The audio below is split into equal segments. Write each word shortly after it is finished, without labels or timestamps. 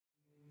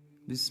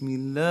بسم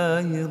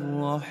الله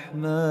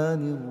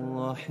الرحمن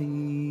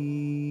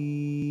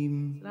الرحيم.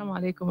 Assalamu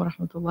alaikum wa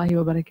rahmatullahi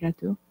wa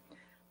barakatuh.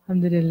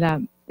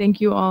 Alhamdulillah. Thank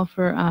you all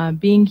for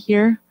being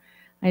here.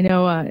 I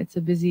know it's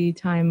a busy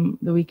time,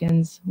 the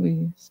weekends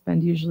we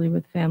spend usually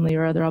with family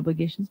or other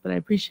obligations, but I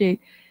appreciate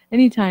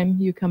any time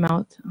you come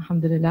out,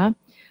 alhamdulillah.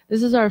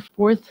 This is our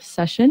 4th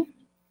session.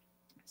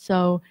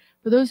 So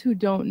for those who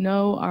don't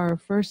know, our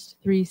first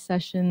 3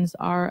 sessions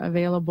are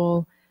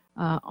available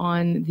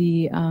on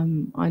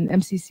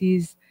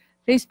MCC's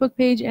Facebook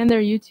page and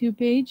their YouTube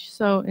page.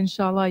 So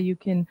inshallah, you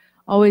can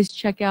always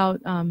check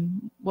out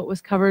what was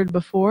covered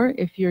before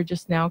if you're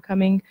just now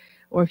coming,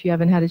 or if you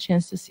haven't had a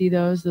chance to see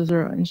those. Those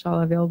are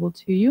inshallah available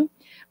to you.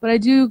 But I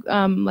do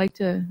like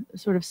to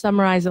sort of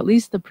summarize at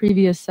least the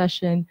previous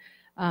session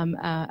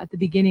at the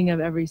beginning of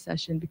every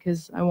session,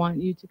 because I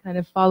want you to kind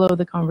of follow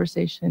the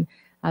conversation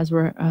as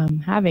we're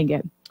having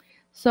it.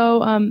 So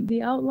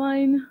the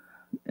outline,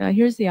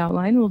 here's the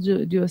outline. We'll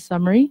do a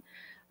summary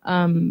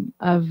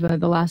of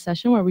the last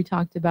session where we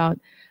talked about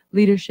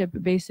leadership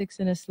basics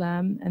in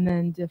Islam and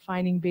then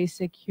defining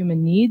basic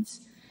human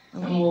needs.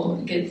 And we'll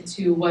get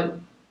to what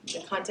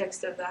the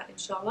context of that,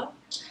 inshallah.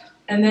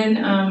 And then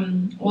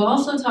we'll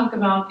also talk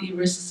about the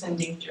risks and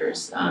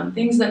dangers,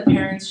 things that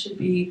parents should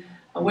be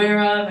aware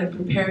of and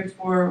prepared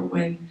for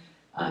when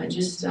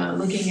just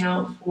looking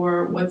out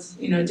for what's,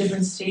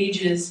 different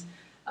stages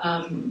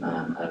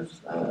of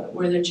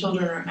where their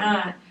children are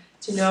at,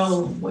 to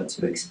know what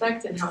to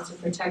expect and how to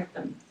protect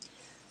them.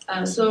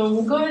 So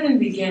we'll go ahead and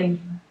begin.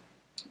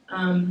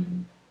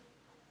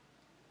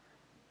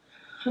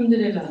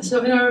 Alhamdulillah.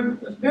 So in our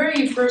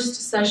very first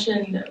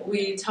session,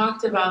 we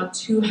talked about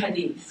 2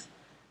 hadith.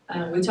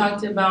 We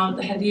talked about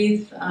the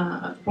hadith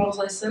of the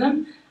Prophet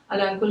ﷺ,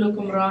 "Ala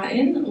kullukum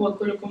ra'in wa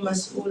kullukum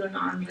mas'ulun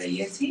an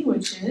rayyati,"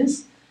 which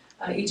is,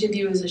 each of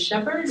you is a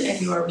shepherd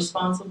and you are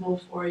responsible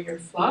for your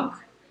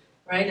flock.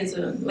 Right? It's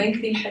a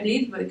lengthy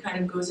hadith, but it kind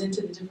of goes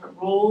into the different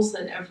roles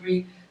that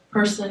every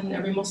person,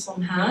 every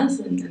Muslim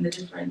has, and the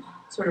different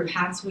sort of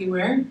hats we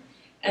wear.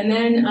 And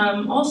then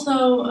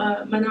also,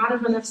 "Man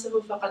arafa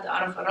nafsahu faqad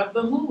arafa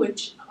rabbahu,"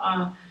 which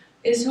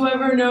is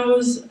whoever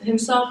knows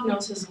himself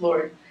knows his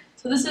Lord.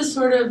 So this is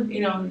sort of,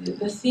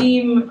 the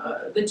theme,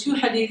 the 2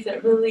 hadith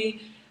that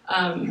really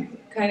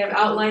kind of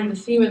outline the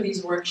theme of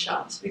these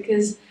workshops,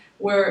 because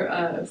we're,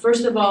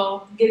 first of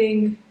all,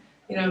 getting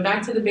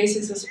back to the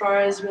basics as far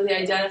as really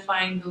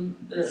identifying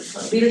the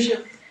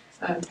leadership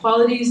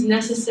qualities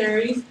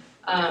necessary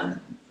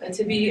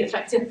to be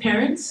effective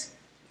parents.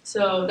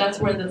 So that's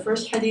where the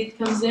first hadith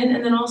comes in,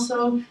 and then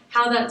also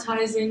how that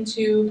ties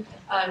into,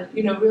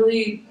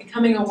 really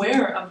becoming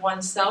aware of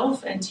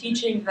oneself and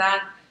teaching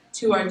that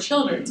to our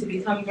children, to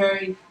become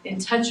very in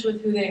touch with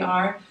who they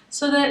are,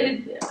 so that it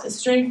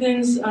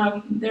strengthens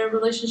their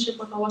relationship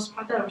with Allah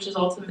subhanahu wa ta'ala, which is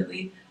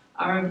ultimately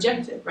our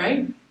objective,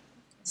 right?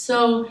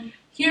 So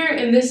here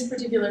in this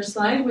particular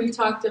slide, we've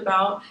talked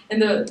about,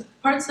 and the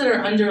parts that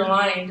are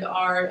underlined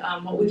are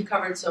what we've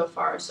covered so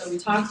far. So we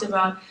talked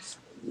about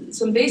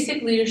some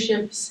basic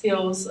leadership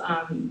skills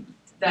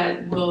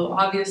that will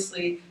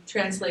obviously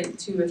translate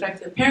to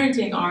effective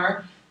parenting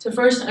are to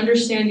first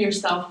understand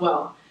yourself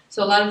well.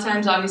 So a lot of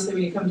times, obviously,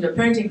 when you come to a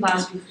parenting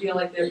class, you feel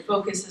like the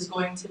focus is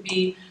going to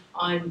be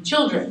on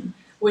children,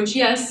 which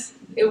yes,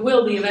 it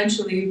will be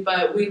eventually,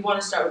 but we want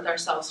to start with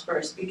ourselves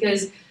first,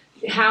 because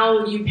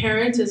how you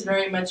parent is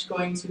very much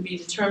going to be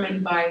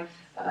determined by,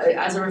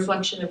 as a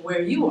reflection of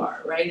where you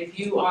are, right? If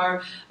you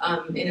are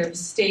in a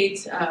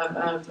state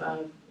of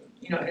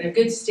in a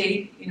good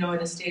state, in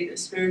a state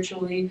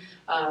spiritually,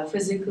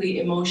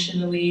 physically,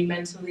 emotionally,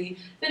 mentally,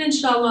 then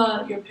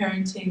inshallah your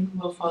parenting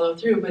will follow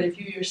through. But if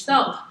you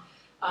yourself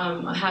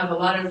have a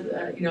lot of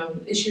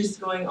issues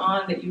going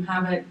on that you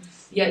haven't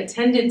yet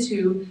tended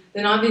to,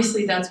 then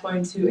obviously that's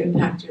going to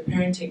impact your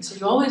parenting. So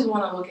you always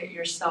want to look at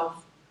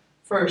yourself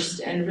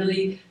first and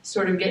really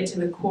sort of get to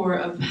the core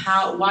of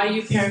why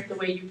you parent the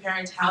way you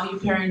parent, how you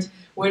parent,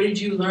 where did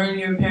you learn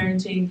your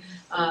parenting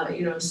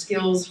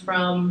skills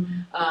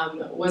from,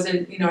 was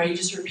it, are you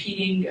just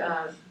repeating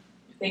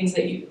things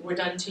that were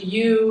done to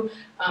you,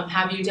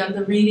 have you done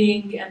the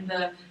reading and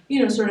the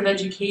sort of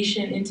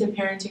education into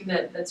parenting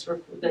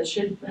that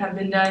should have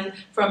been done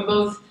from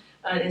both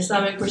an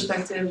Islamic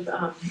perspective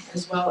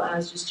as well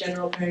as just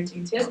general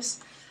parenting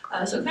tips.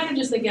 So kind of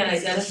just, again,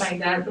 identifying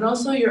that, but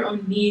also your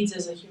own needs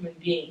as a human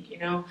being.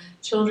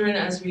 Children,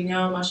 as we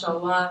know,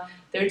 mashallah,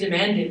 they're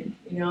demanding.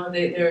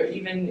 They're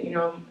even,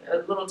 a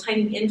little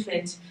tiny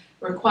infant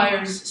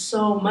requires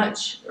so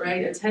much,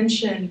 right?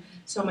 Attention,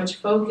 so much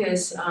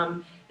focus.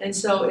 And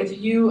so if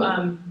you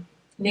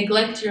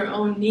neglect your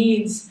own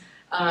needs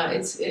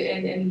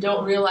and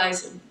don't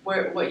realize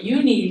what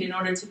you need in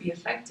order to be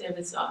effective,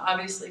 it's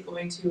obviously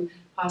going to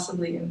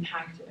possibly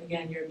impact,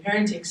 again, your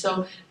parenting.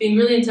 So being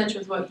really in touch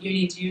with what you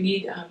need. Do you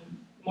need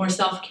more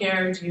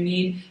self-care? Do you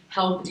need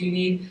help? Do you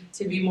need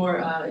to be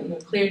more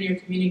clear in your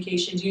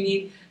communication? Do you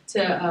need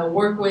to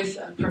work with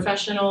a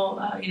professional,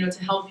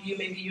 to help you?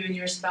 Maybe you and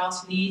your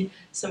spouse need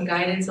some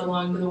guidance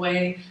along the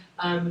way.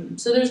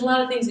 So there's a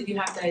lot of things that you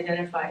have to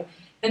identify.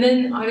 And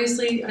then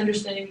obviously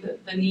understanding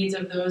the needs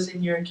of those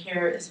in your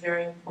care is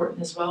very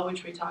important as well,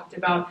 which we talked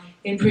about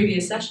in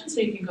previous sessions.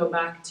 So you can go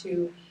back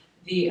to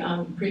the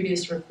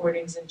previous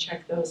recordings and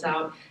check those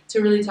out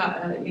to really talk,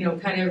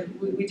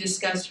 we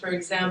discussed, for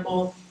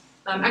example,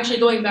 actually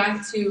going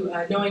back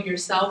to knowing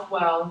yourself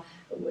well,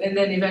 and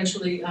then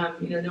eventually,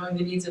 knowing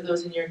the needs of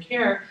those in your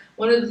care.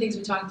 One of the things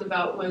we talked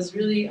about was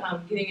really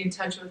getting in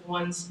touch with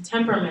one's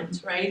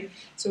temperament, right?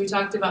 So we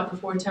talked about the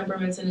 4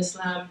 temperaments in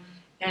Islam,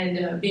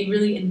 and being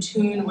really in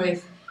tune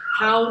with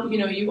how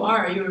you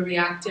are. Are you a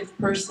reactive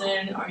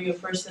person? Are you a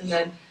person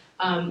that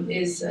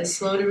is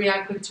slow to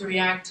react, quick to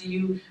react?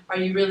 Are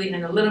you really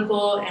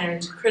analytical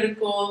and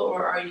critical,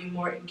 or are you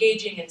more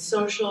engaging and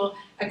social,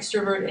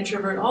 extrovert,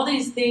 introvert? All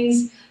these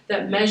things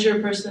that measure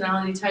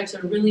personality types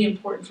are really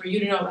important for you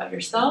to know about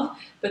yourself,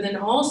 but then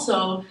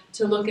also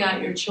to look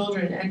at your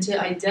children and to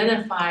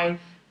identify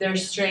their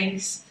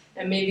strengths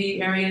and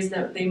maybe areas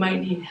that they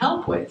might need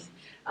help with.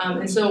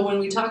 And so when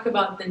we talk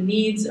about the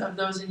needs of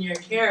those in your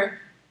care,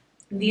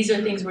 these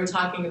are things we're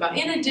talking about,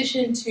 in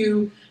addition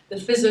to the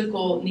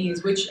physical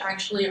needs, which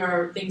actually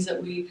are things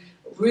that we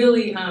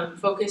really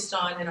focused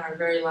on in our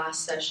very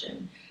last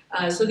session.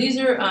 So these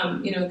are,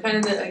 kind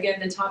of,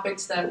 the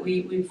topics that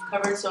we've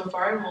covered so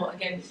far, and we'll,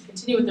 again,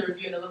 continue with the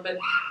review in a little bit.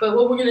 But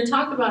what we're going to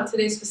talk about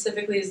today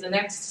specifically is the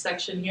next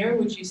section here,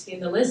 which you see in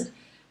the list.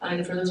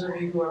 And for those of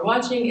you who are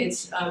watching,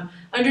 it's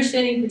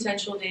understanding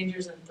potential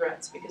dangers and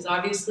threats, because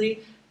obviously,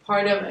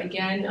 part of,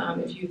 again,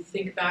 if you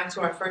think back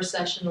to our first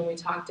session when we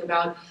talked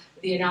about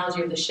the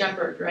analogy of the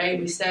shepherd, right?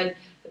 We said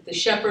that the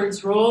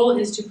shepherd's role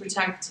is to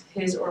protect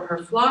his or her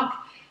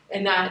flock,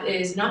 and that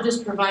is not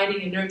just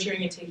providing and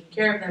nurturing and taking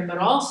care of them, but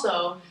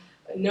also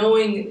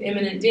knowing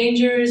imminent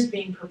dangers,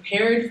 being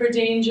prepared for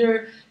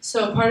danger.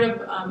 So part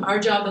of our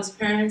job as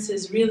parents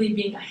is really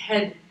being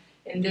ahead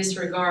in this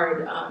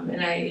regard.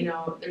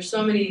 There's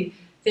so many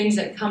things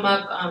that come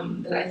up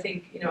that I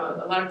think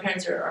a lot of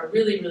parents are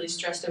really, really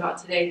stressed about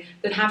today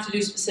that have to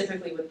do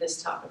specifically with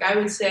this topic. I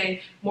would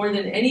say more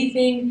than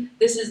anything,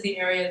 this is the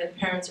area that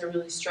parents are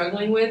really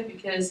struggling with,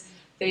 because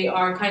they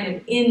are kind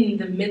of in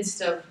the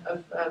midst of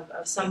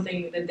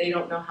something that they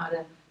don't know how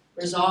to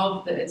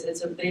resolve.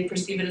 That they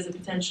perceive it as a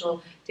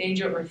potential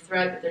danger or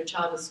threat, that their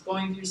child is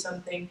going through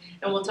something,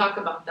 and we'll talk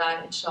about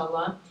that,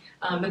 inshallah.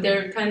 But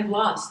they're kind of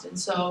lost. And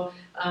so,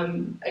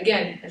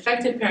 again,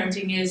 effective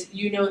parenting is,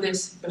 you know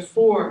this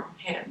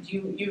beforehand.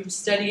 You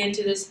study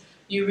into this,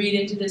 you read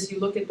into this, you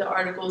look at the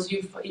articles,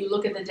 you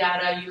look at the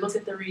data, you look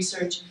at the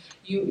research,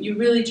 you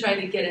really try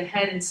to get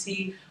ahead and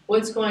see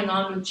what's going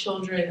on with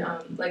children.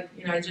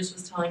 I just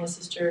was telling a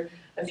sister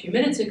a few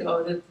minutes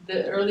ago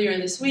that earlier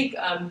this week,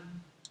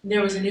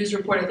 there was a news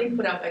report, I think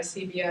put out by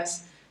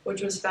CBS,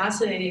 which was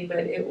fascinating, but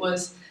it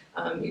was,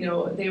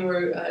 they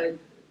were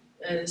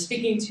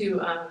speaking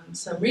to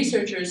some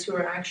researchers who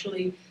are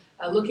actually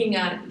looking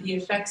at the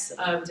effects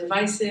of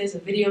devices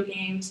and video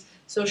games,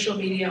 social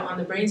media on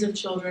the brains of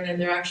children, and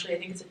they're actually, I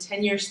think it's a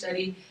 10-year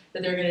study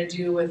that they're going to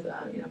do with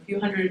a few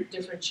hundred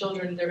different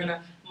children. They're going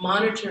to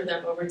monitor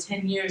them over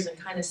 10 years and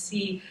kind of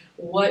see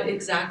what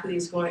exactly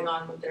is going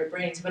on with their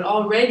brains. But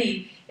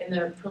already in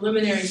the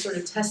preliminary sort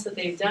of tests that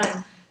they've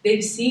done,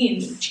 they've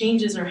seen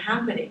changes are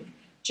happening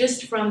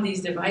just from these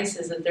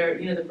devices, that they're,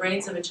 the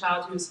brains of a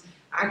child who's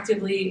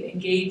actively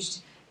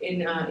engaged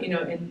in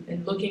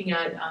looking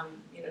at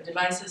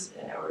devices,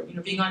 or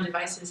being on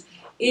devices,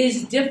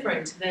 is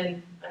different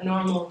than a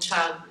normal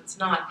child that's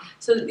not.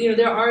 So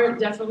there are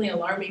definitely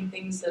alarming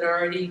things that are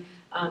already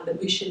that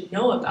we should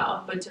know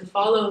about, but to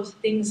follow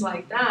things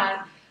like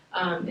that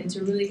and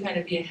to really kind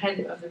of be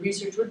ahead of the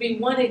research would be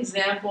one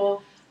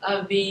example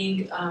of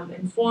being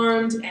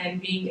informed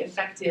and being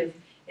effective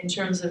in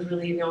terms of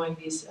really knowing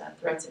these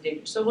threats and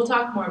dangers. So we'll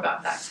talk more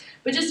about that.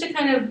 But just to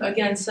kind of,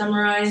 again,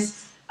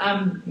 summarize,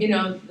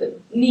 the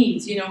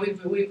needs.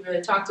 We've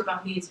really talked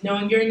about needs,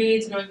 knowing your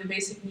needs, knowing the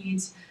basic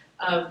needs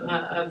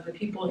of the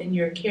people in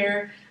your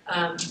care.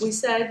 We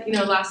said,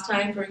 last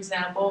time, for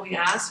example, we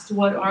asked,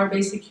 what are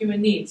basic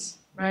human needs?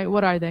 Right?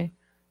 What are they?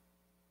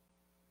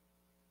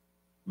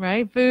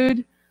 Right?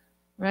 Food,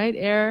 right?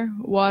 Air,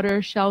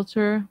 water,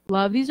 shelter,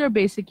 love. These are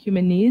basic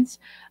human needs.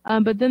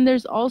 But then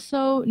there's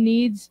also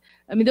needs.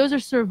 Those are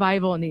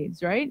survival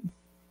needs, right?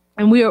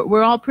 And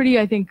we're all pretty,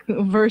 I think,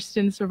 versed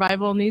in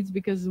survival needs,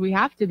 because we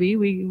have to be.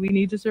 We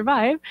need to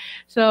survive.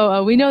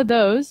 So we know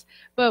those.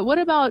 But what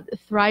about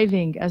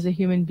thriving as a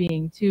human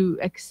being, to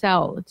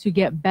excel, to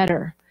get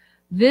better?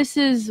 This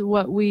is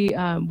what we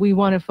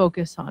want to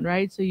focus on,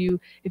 right? So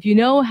if you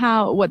know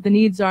what the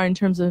needs are in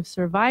terms of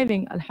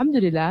surviving,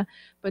 alhamdulillah.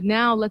 But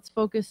now let's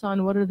focus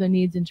on what are the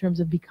needs in terms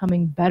of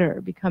becoming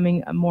better,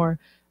 becoming a more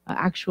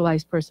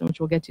actualized person,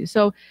 which we'll get to.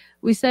 So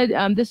we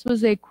said this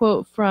was a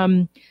quote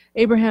from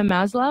Abraham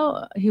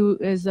Maslow, who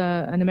is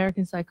an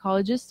American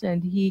psychologist,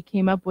 and he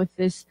came up with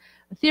this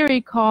theory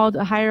called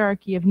a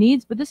hierarchy of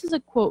needs. But this is a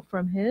quote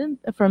from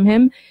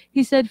him.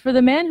 He said, "For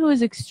the man who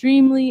is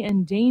extremely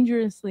and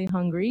dangerously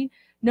hungry,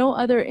 no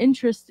other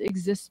interest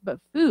exists but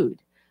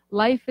food.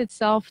 Life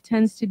itself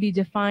tends to be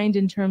defined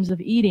in terms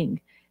of eating.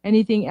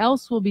 Anything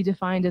else will be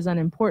defined as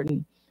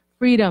unimportant.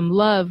 freedom,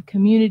 love,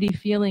 community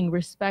feeling,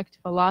 respect,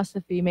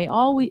 philosophy may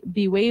all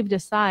be waved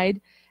aside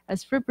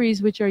as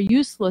fripperies which are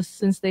useless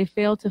since they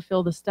fail to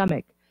fill the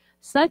stomach.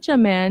 Such a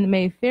man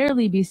may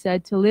fairly be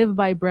said to live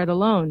by bread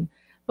alone.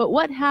 But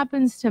what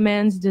happens to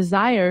man's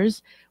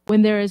desires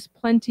when there is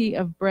plenty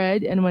of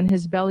bread and when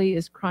his belly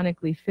is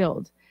chronically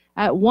filled?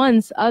 At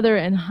once other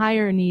and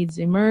higher needs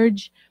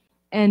emerge,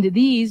 and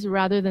these,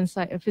 rather than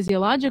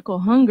physiological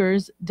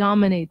hungers,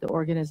 dominate the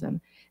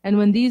organism. And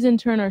when these in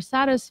turn are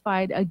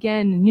satisfied,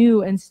 again,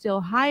 new and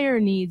still higher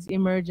needs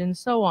emerge, and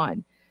so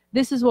on.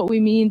 This is what we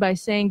mean by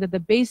saying that the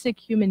basic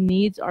human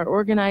needs are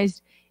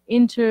organized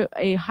into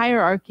a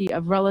hierarchy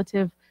of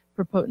relative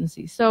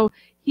prepotency. So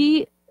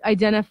he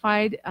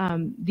identified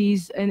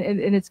these, and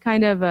it's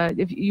kind of,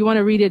 if you want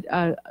to read it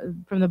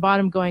from the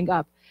bottom going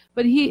up.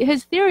 But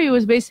his theory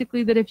was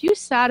basically that if you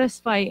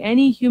satisfy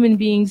any human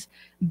being's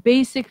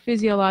basic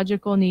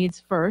physiological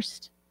needs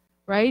first,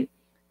 right,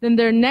 then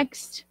their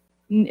next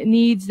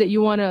needs that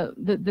you want to,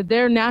 that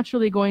they're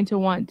naturally going to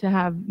want to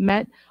have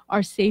met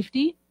are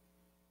safety,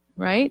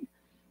 right,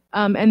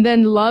 and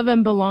then love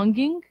and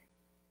belonging,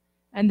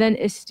 and then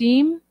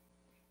esteem,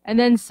 and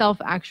then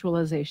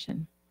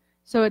self-actualization.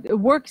 So it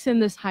works in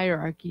this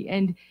hierarchy.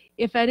 And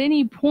if at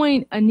any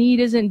point a need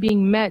isn't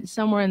being met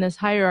somewhere in this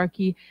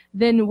hierarchy,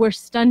 then we're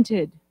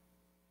stunted.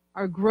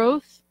 Our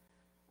growth,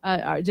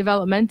 our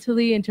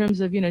developmentally, in terms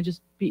of,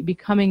 just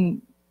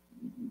becoming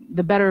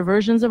the better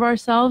versions of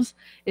ourselves,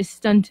 is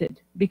stunted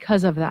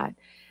because of that.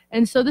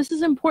 And so this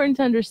is important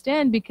to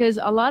understand, because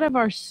a lot of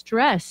our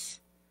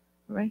stress,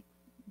 right?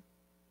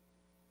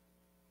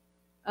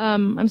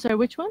 I'm sorry,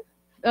 which one?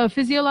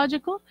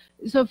 Physiological.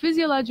 So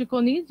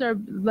physiological needs are,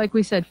 like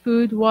we said,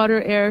 food,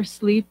 water, air,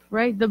 sleep,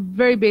 right? The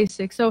very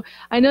basic. So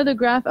I know the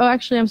graph, oh,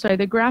 actually, I'm sorry,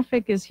 the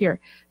graphic is here.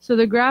 So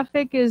the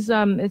graphic is,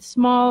 it's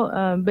small,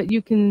 but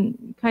you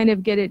can kind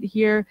of get it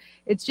here.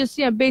 It's just,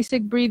 yeah,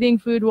 basic breathing,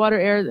 food, water,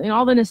 air, and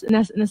all the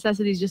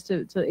necessities just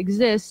to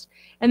exist.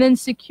 And then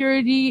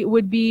security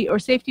would be, or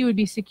safety would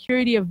be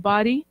security of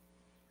body,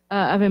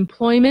 of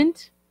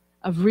employment,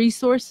 of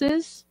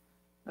resources,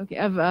 okay,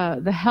 of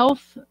the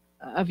health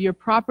of your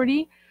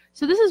property.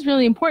 So this is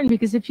really important,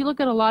 because if you look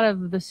at a lot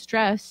of the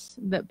stress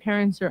that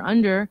parents are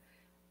under,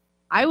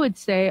 I would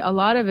say a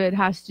lot of it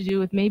has to do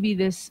with maybe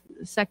this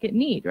second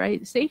need,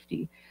 right?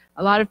 Safety.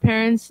 A lot of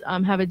parents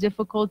have a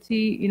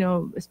difficulty,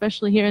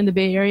 especially here in the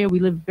Bay Area.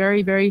 We live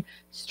very, very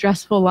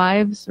stressful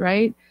lives,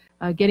 right?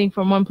 Getting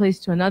from one place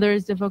to another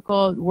is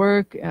difficult.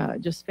 Work,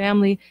 just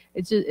family.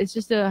 It's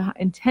just an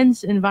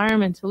intense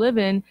environment to live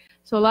in.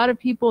 So a lot of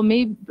people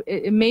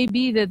it may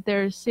be that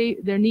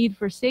their need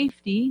for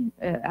safety,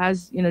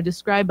 as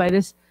described by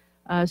this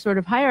sort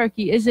of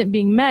hierarchy, isn't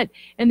being met,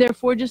 and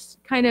therefore,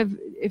 just kind of,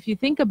 if you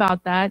think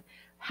about that,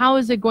 how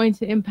is it going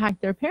to impact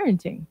their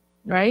parenting,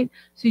 right?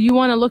 So you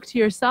want to look to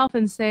yourself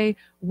and say,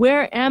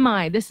 where am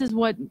I? This is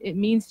what it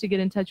means to get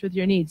in touch with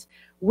your needs.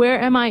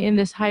 Where am I in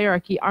this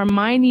hierarchy? Are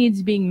my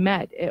needs being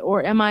met,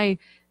 or am I,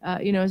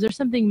 is there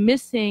something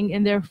missing,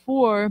 and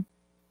therefore,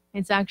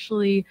 it's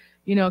actually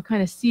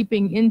kind of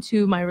seeping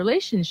into my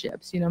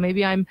relationships.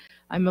 Maybe I'm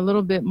a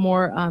little bit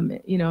more,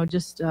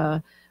 just,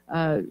 on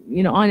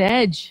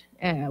edge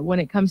when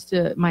it comes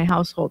to my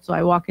household. So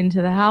I walk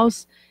into the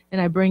house and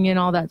I bring in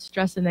all that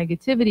stress and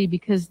negativity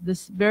because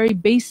this very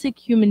basic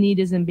human need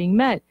isn't being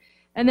met.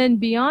 And then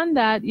beyond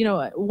that,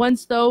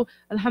 once though,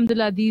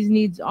 alhamdulillah, these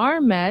needs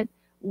are met,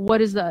 what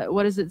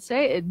does it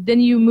say? Then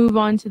you move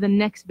on to the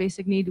next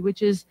basic need,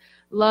 which is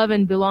love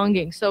and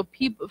belonging. So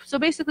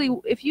basically,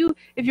 if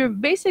your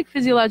basic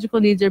physiological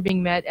needs are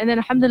being met, and then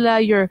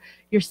alhamdulillah, your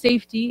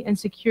safety and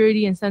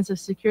security and sense of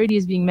security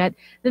is being met,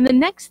 then the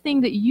next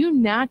thing that you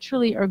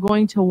naturally are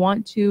going to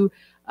want to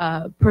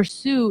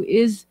pursue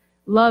is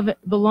love,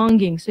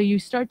 belonging. So you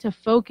start to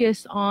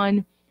focus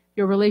on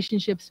your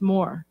relationships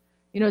more.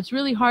 It's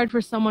really hard for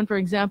someone, for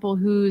example,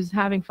 who's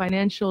having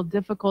financial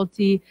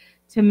difficulty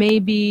to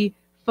maybe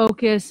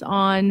focus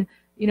on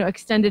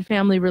extended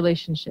family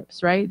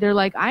relationships, right? They're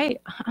like, I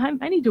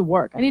need to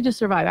work, I need to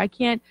survive, I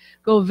can't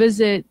go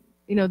visit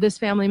this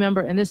family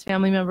member and this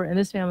family member and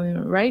this family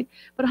member, right?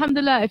 But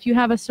alhamdulillah, if you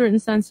have a certain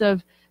sense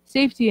of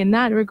safety in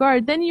that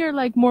regard, then you're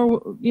like more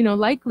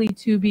likely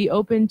to be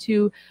open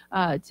to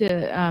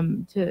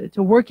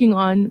working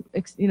on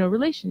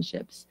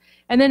relationships.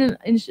 And then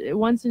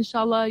once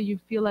inshallah you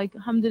feel like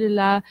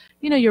alhamdulillah,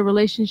 your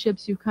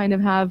relationships, you kind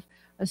of have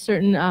a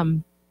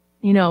certain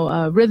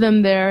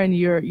rhythm there, and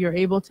you're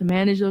able to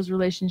manage those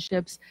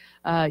relationships.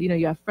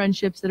 You have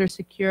friendships that are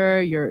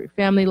secure. Your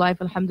family life,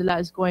 alhamdulillah,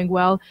 is going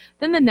well.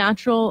 Then the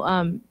natural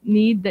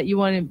need that you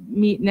want to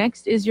meet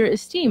next is your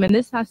esteem, and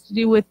this has to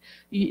do with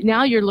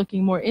now you're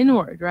looking more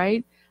inward,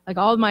 right? Like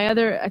all of my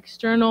other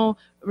external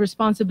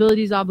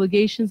responsibilities,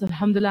 obligations,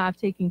 alhamdulillah, I've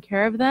taken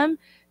care of them.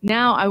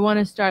 Now I want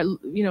to start,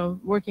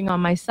 working on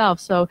myself.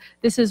 So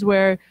this is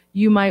where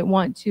you might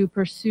want to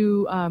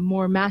pursue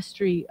more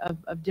mastery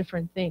of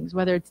different things,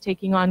 whether it's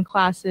taking on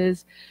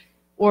classes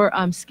or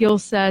skill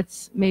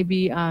sets,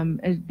 maybe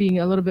being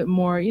a little bit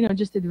more,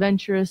 just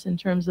adventurous in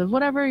terms of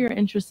whatever your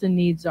interests and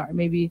needs are.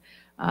 Maybe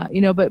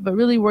but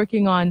really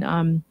working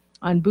on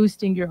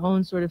boosting your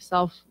own sort of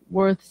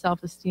self-worth,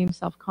 self-esteem,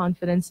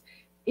 self-confidence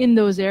in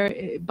those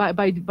areas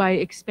by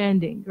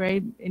expanding,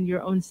 right, in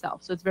your own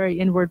self. So it's a very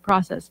inward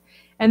process.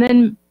 And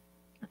then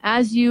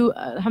as you,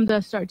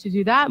 alhamdulillah, start to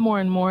do that more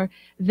and more,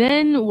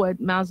 then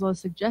what Maslow is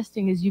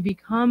suggesting is you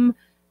become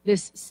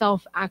this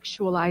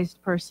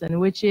self-actualized person,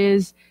 which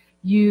is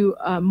you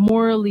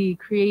morally,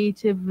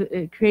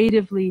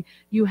 creatively,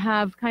 you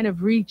have kind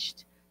of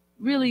reached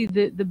really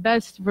the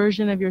best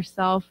version of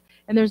yourself.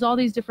 And there's all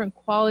these different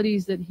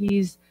qualities that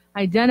he's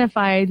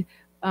identified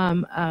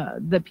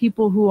that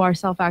people who are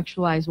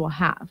self-actualized will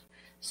have.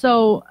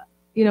 So,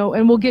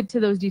 and we'll get to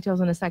those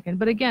details in a second.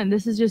 But again,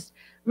 this is just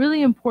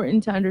really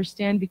important to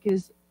understand,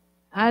 because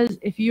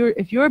if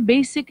your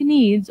basic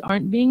needs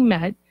aren't being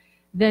met,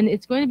 then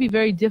it's going to be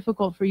very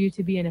difficult for you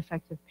to be an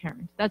effective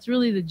parent. That's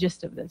really the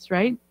gist of this,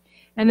 right?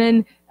 And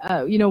then,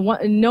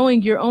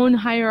 knowing your own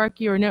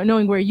hierarchy, or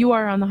knowing where you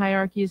are on the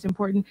hierarchy, is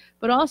important,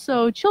 but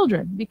also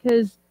children,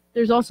 because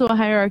there's also a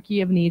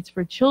hierarchy of needs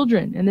for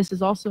children. And this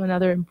is also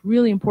another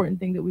really important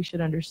thing that we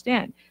should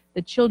understand,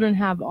 that children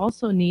have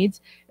also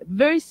needs,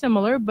 very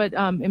similar, but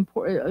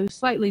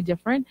slightly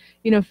different.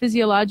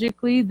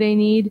 Physiologically, they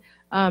need,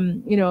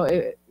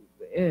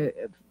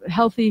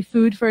 healthy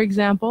food, for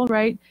example,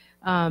 right?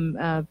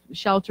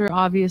 Shelter,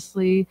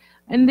 obviously,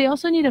 and they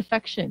also need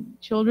affection.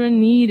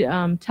 Children need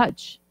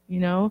touch,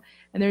 and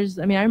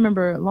I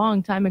remember a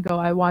long time ago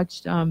I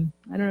watched, I don't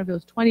know if it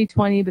was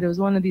 2020, but it was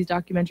one of these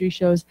documentary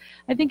shows.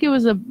 I think it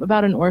was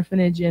about an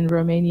orphanage in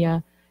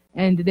Romania,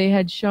 and they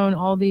had shown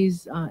all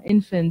these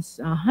infants,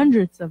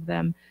 hundreds of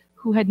them,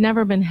 who had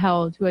never been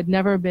held, who had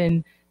never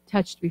been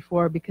touched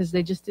before, because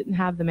they just didn't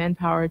have the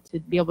manpower to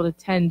be able to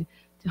tend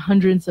to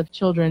hundreds of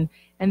children.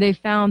 And they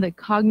found that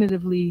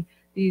cognitively,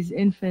 these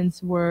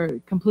infants were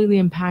completely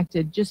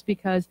impacted just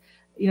because,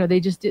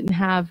 they just didn't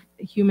have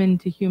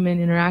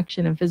human-to-human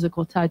interaction and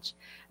physical touch.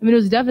 It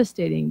was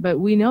devastating, but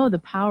we know the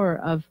power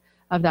of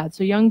that.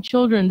 So young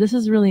children, this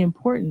is really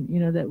important,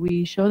 that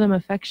we show them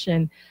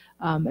affection,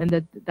 and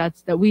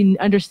that we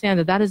understand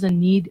that is a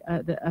need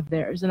of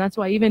theirs. And that's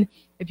why even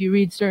if you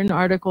read certain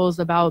articles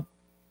about,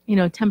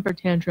 temper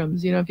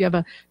tantrums, if you have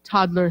a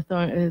toddler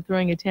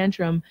throwing a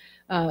tantrum,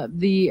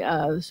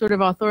 the sort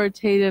of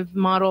authoritative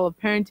model of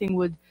parenting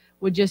would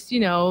just,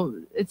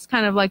 it's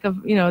kind of like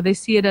they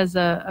see it as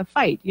a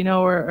fight,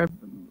 or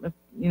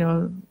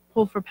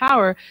pull for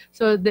power.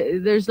 So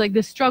there's like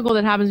this struggle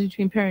that happens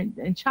between parent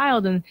and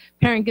child, and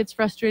parent gets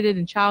frustrated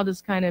and child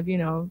is kind of,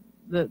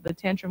 the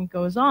tantrum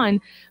goes on.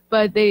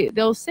 But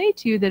they'll say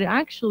to you that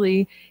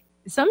actually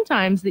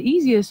sometimes the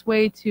easiest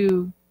way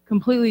to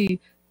completely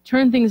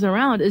turn things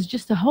around is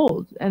just to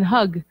hold and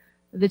hug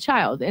the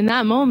child. In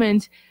that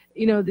moment,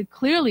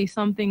 clearly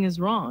something is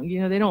wrong.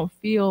 They don't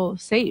feel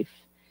safe.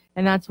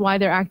 And that's why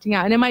they're acting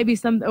out. And it might be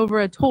over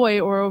a toy,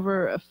 or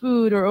over a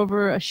food, or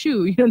over a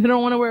shoe. They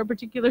don't want to wear a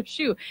particular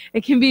shoe.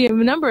 It can be a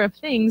number of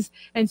things.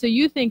 And so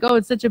you think, oh,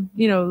 it's such a,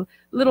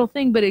 little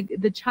thing, but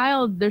the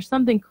child, there's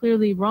something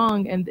clearly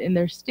wrong in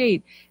their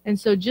state. And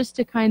so just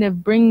to kind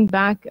of bring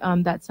back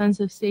that sense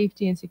of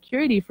safety and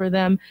security for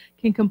them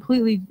can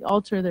completely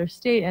alter their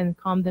state and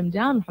calm them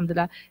down,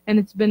 alhamdulillah. And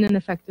it's been an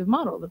effective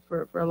model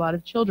for a lot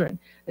of children.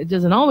 It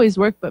doesn't always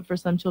work, but for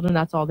some children,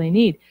 that's all they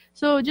need.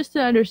 So just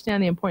to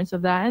understand the importance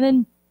of that. And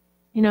then,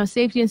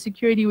 safety and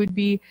security would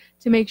be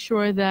to make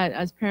sure that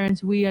as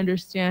parents, we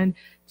understand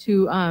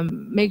to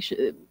make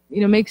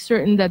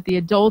certain that the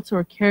adults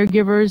or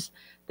caregivers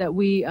that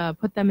we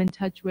put them in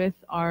touch with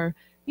are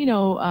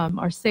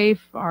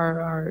safe,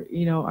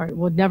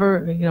 would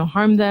never,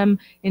 harm them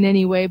in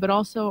any way, but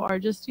also are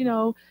just,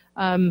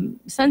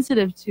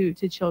 sensitive to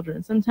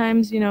children.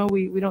 Sometimes,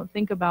 we don't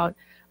think about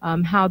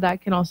how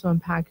that can also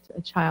impact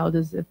a child,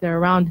 as if they're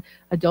around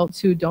adults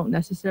who don't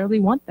necessarily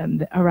want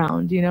them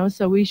around,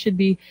 So we should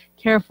be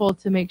careful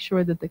to make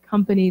sure that the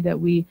company that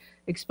we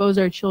expose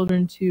our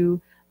children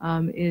to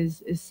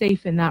is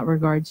safe in that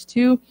regards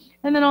too.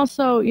 And then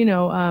also,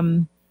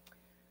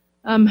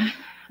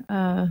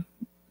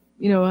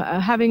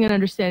 having an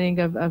understanding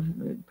of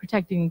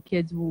protecting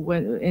kids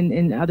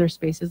in other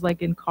spaces,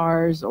 like in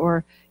cars,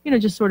 or,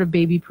 just sort of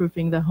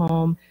baby-proofing the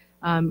home,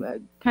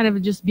 kind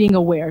of just being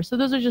aware. So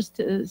those are just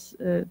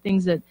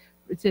things that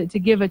to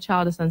give a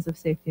child a sense of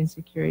safety and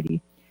security.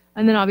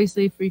 And then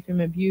obviously free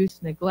from abuse,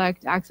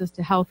 neglect, access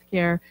to health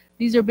care.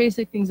 These are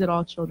basic things that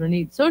all children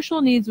need.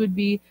 Social needs would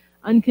be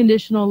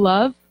unconditional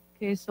love,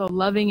 okay, so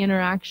loving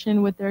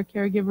interaction with their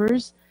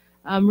caregivers,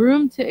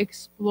 room to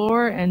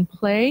explore and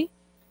play,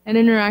 and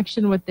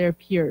interaction with their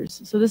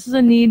peers. So this is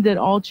a need that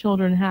all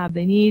children have.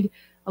 They need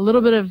a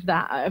little bit of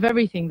that, of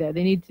everything there.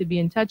 They need to be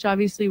in touch,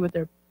 obviously, with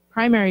their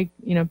primary,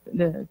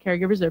 the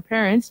caregivers, their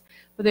parents,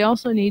 but they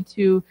also need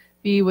to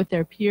be with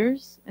their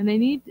peers, and they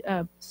need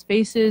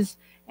spaces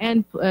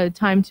and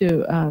time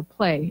to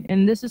play.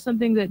 And this is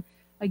something that,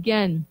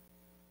 again,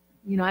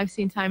 I've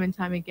seen time and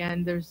time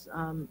again. There's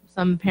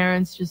some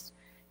parents just,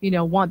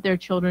 want their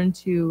children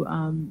to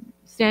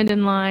stand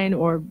in line,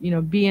 or,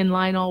 be in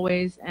line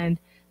always, and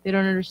they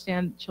don't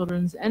understand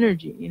children's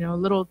energy.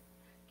 Little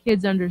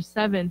kids under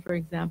 7, for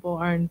example,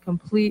 are in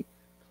complete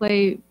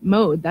play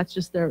mode. That's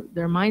just their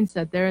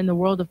mindset. They're in the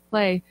world of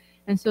play,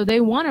 and so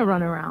they want to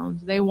run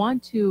around. They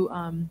want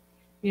to,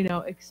 you know,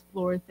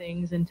 explore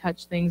things and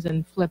touch things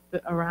and flip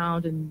it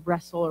around and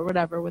wrestle or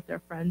whatever with their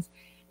friends.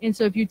 And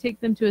so if you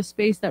take them to a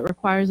space that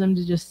requires them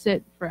to just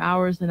sit for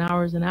hours and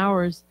hours and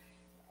hours,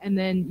 and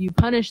then you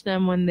punish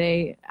them when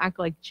they act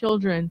like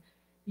children,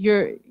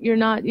 you're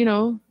not, you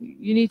know,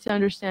 you need to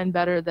understand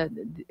better that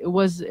it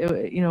was,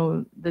 you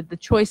know, the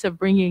choice of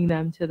bringing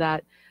them to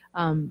that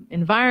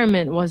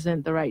environment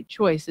wasn't the right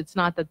choice. It's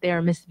not that they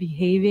are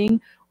misbehaving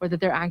or that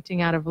they're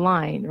acting out of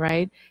line,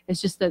 right?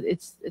 It's just that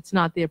it's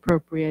not the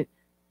appropriate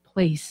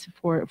place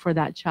for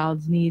that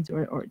child's needs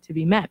or to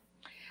be met.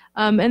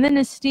 And then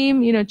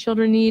esteem, you know,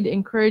 children need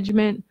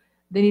encouragement,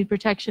 they need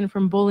protection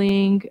from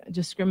bullying,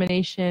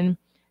 discrimination,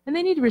 and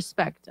they need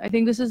respect. I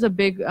think this is a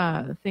big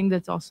thing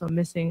that's also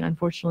missing,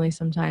 unfortunately,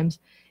 sometimes,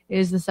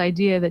 is this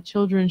idea that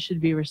children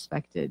should be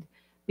respected,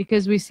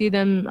 because we see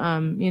them,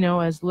 you know,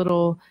 as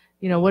little,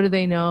 you know, what do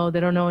they know? They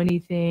don't know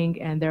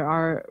anything. And there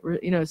are,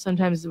 you know,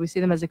 sometimes we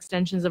see them as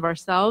extensions of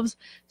ourselves.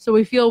 So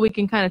we feel we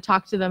can kind of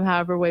talk to them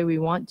however way we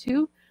want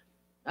to.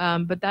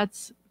 But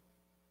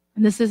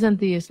this isn't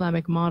the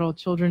Islamic model.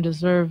 Children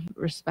deserve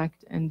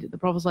respect. And the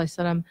Prophet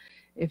ﷺ,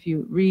 if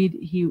you read,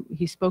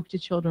 he spoke to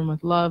children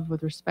with love,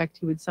 with respect.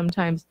 He would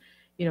sometimes,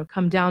 you know,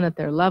 come down at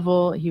their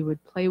level. He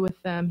would play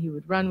with them. He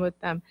would run with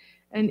them.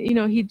 And, you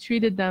know, he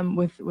treated them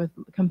with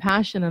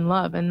compassion and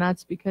love. And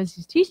that's because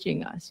he's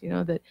teaching us, you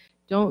know, that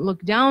don't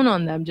look down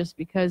on them just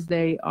because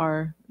they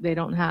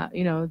don't have,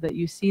 you know, that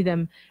you see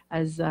them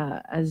as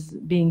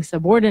being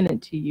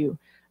subordinate to you.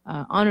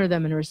 Honor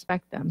them and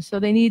respect them. So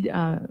they need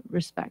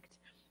respect.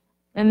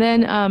 And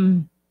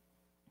then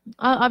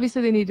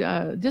obviously they need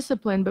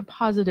discipline, but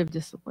positive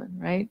discipline,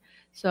 right?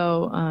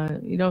 So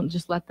you don't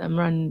just let them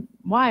run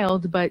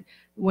wild, but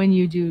when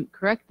you do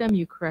correct them,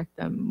 you correct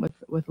them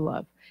with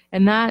love.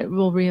 And that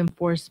will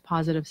reinforce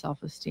positive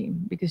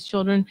self-esteem, because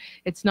children,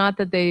 it's not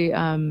that they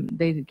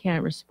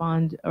can't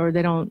respond or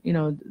they don't, you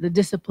know, the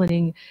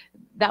disciplining,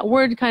 that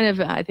word kind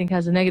of, I think,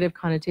 has a negative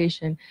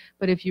connotation.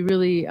 But if you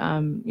really,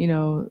 you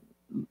know,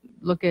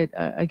 look at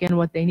again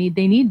what they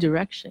need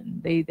direction.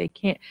 They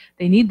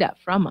need that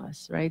from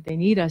us, right? They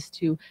need us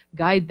to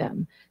guide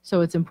them.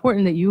 So it's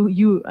important that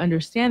you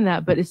understand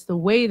that, but it's the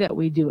way that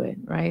we do it,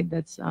 right?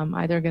 That's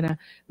either going to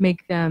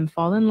make them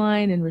fall in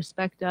line and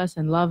respect us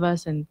and love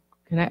us and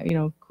connect,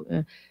 you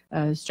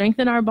know,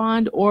 strengthen our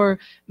bond, or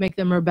make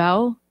them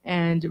rebel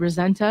and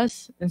resent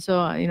us. And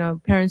so, you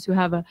know, parents who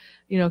have a,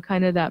 you know,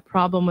 kind of that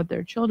problem with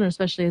their children,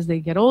 especially as they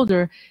get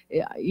older,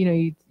 you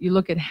know, you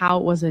look at how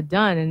was it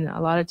done, and a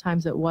lot of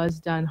times it was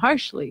done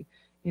harshly.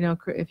 You know,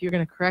 if you're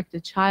going to correct a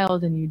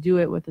child and you do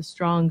it with a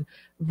strong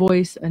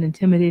voice, an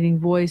intimidating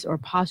voice, or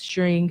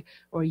posturing,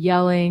 or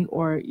yelling,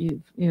 or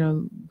you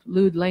know,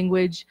 lewd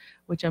language,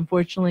 which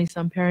unfortunately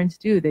some parents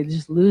do. They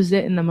just lose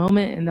it in the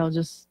moment, and they'll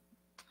just,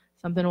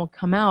 something will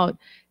come out.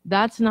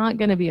 That's not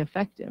going to be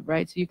effective,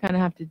 right? So you kind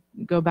of have to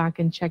go back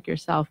and check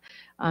yourself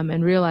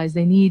and realize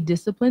they need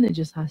discipline. It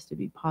just has to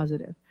be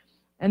positive.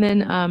 And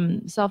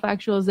then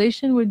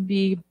self-actualization would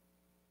be,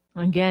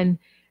 again,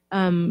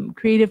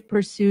 creative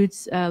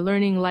pursuits,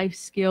 learning life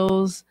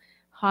skills,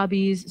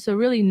 hobbies. So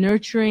really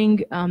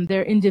nurturing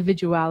their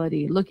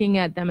individuality, looking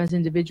at them as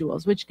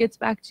individuals, which gets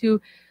back to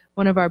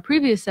one of our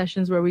previous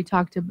sessions where we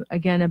talked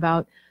again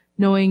about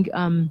knowing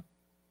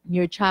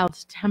your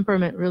child's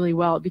temperament really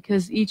well,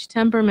 because each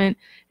temperament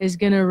is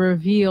going to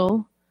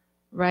reveal,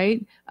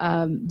 right,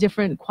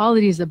 different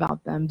qualities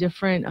about them,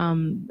 different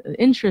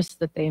interests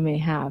that they may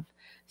have.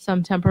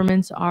 Some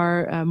temperaments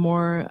are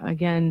more,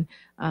 again,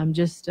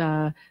 just,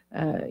 you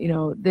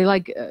know, they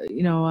like,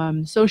 you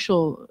know,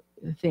 social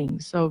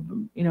things. So,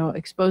 you know,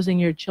 exposing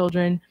your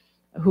children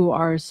who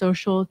are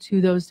social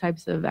to those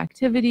types of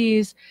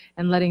activities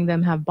and letting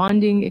them have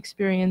bonding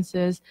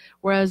experiences,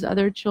 whereas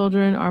other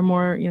children are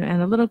more, you know,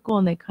 analytical,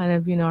 and they kind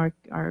of, you know,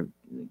 are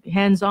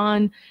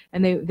hands-on,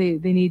 and they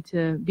need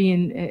to be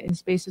in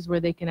spaces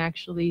where they can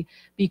actually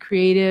be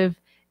creative,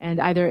 and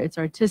either it's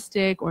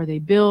artistic or they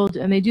build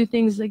and they do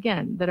things,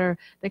 again, that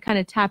kind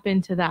of tap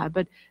into that.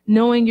 But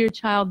knowing your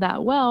child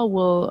that well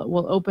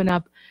will open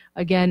up,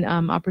 again,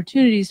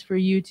 opportunities for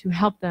you to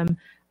help them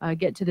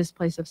get to this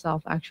place of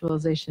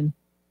self-actualization.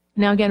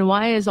 Now, again,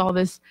 why is all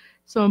this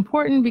so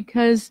important?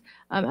 Because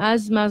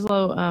as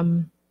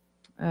Maslow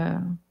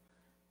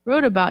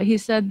wrote about, he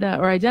said that,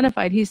 or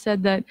identified, he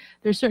said that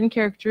there's certain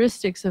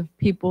characteristics of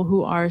people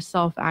who are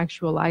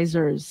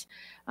self-actualizers.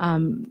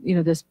 You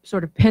know, this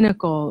sort of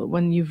pinnacle,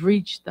 when you've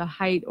reached the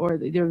height or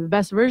the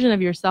best version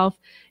of yourself,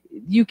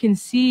 you can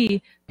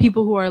see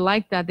people who are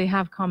like that. They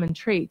have common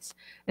traits.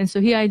 And so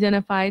he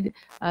identified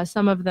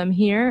some of them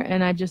here,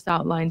 and I've just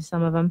outlined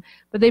some of them.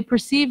 But they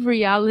perceive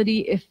reality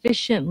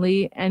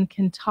efficiently and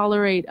can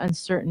tolerate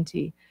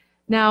uncertainty.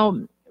 Now,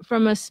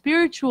 from a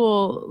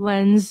spiritual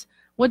lens,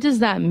 what does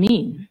that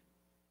mean?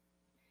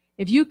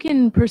 If you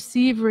can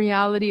perceive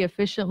reality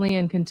efficiently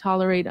and can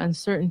tolerate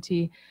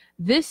uncertainty,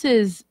 this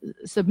is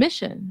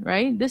submission,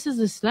 right? This is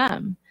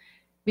Islam.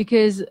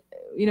 Because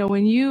you know,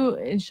 when you,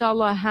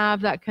 inshallah,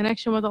 have that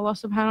connection with Allah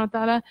subhanahu wa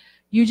ta'ala,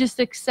 you just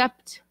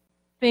accept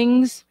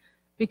things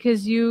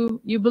because you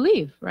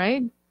believe,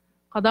 right?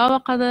 Qada wa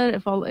qadar,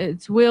 if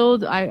it's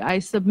willed, I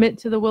submit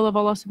to the will of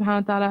Allah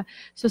subhanahu wa ta'ala.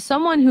 So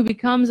someone who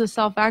becomes a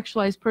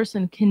self-actualized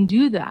person can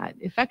do that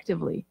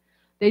effectively.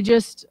 They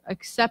just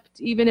accept,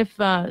 even if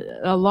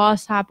a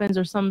loss happens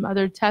or some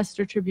other test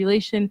or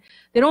tribulation,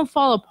 they don't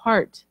fall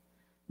apart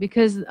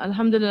because,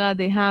 alhamdulillah,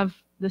 they have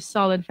this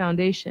solid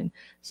foundation.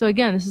 So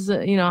again, this is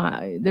you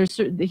know,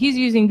 he's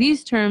using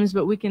these terms,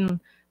 but we can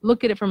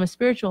look at it from a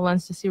spiritual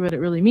lens to see what it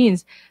really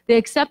means. They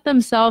accept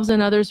themselves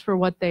and others for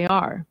what they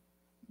are.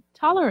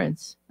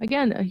 Tolerance,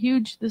 again,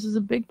 this is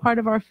a big part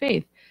of our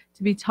faith,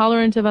 to be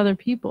tolerant of other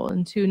people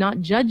and to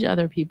not judge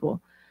other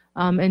people,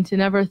 and to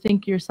never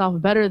think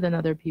yourself better than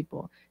other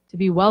people, to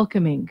be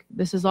welcoming.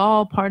 This is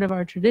all part of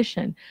our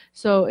tradition.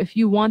 So if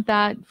you want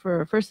that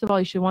first of all,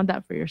 you should want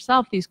that for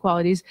yourself, these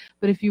qualities.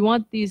 But if you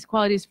want these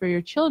qualities for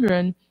your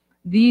children,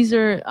 these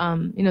are,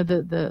 you know,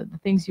 the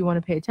things you want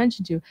to pay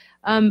attention to.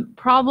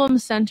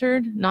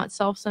 Problem-centered, not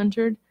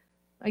self-centered.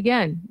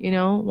 Again, you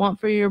know, want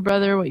for your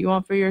brother what you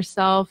want for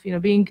yourself, you know,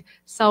 being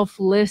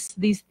selfless.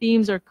 These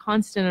themes are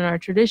constant in our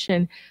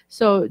tradition.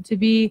 So to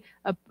be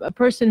a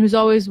person who's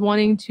always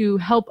wanting to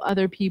help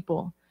other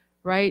people,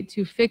 right,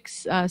 to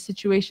fix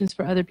situations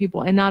for other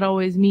people and not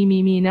always me,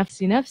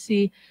 nafsi,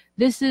 nafsi,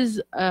 this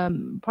is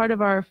part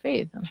of our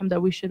faith.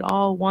 Alhamdulillah, we should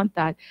all want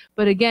that.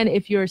 But again,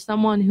 if you're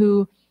someone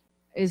who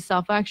is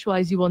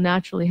self-actualized, you will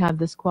naturally have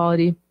this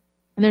quality.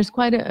 And there's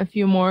quite a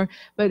few more,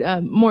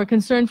 but more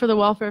concern for the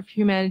welfare of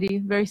humanity,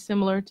 very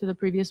similar to the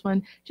previous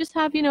one. Just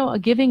have, you know, a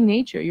giving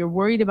nature. You're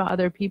worried about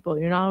other people.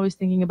 You're not always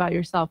thinking about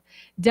yourself.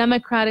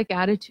 Democratic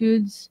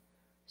attitudes,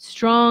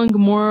 strong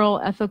moral,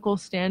 ethical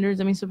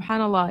standards. I mean,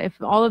 subhanAllah, if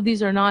all of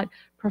these are not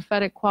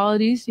prophetic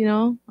qualities, you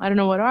know, I don't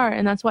know what are.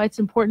 And that's why it's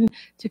important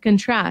to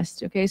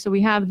contrast. Okay, so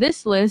we have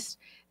this list.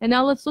 And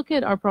now let's look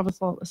at our Prophet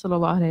sallallahu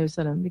alaihi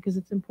wasallam, because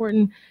it's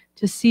important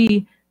to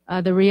see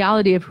the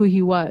reality of who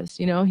he was.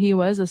 You know, he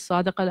was a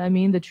Sadiq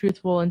al-Amin, the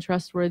truthful and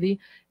trustworthy,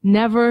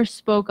 never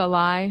spoke a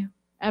lie,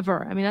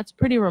 ever. I mean, that's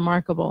pretty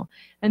remarkable.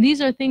 And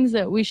these are things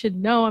that we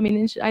should know. I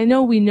mean, I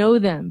know we know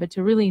them, but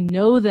to really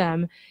know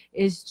them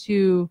is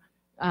to,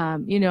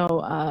 you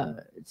know,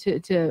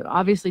 to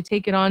obviously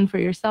take it on for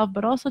yourself,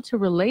 but also to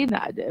relay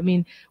that. I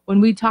mean, when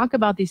we talk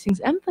about these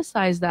things,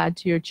 emphasize that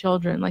to your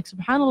children. Like,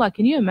 subhanAllah,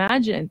 can you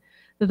imagine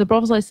that the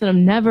Prophet ﷺ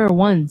never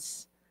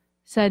once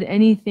said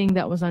anything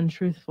that was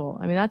untruthful?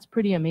 I mean, that's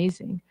pretty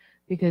amazing,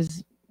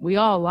 because we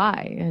all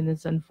lie, and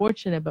it's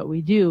unfortunate, but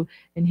we do.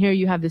 And here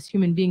you have this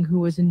human being who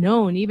was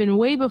known even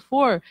way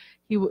before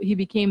he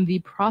became the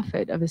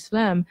prophet of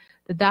Islam,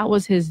 that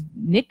was his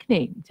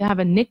nickname, to have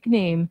a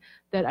nickname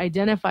that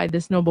identified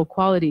this noble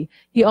quality.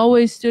 He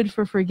always stood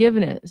for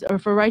forgiveness, or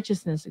for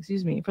righteousness,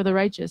 excuse me, for the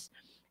righteous.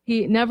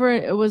 He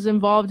never was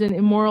involved in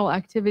immoral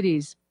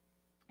activities.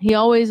 He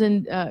always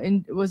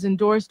was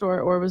endorsed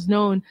or was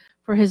known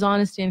for his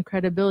honesty and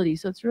credibility.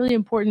 So it's really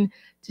important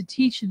to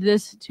teach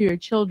this to your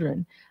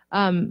children.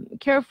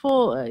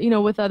 Careful, you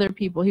know, with other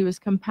people. He was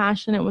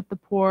compassionate with the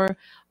poor,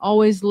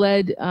 always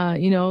led,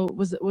 you know,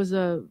 was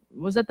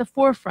at the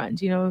forefront,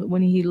 you know,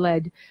 when he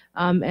led.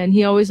 And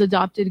he always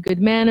adopted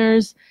good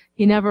manners.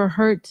 He never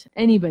hurt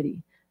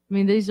anybody. I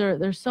mean,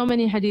 there's so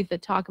many hadith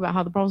that talk about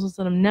how the Prophet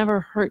ﷺ never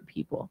hurt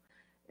people.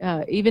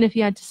 Even if he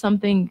had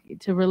something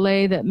to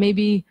relay that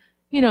maybe,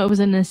 you know, it was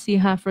a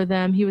nasiha for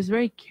them, he was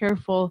very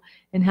careful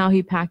in how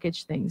he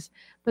packaged things.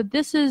 But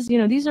this is, you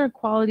know, these are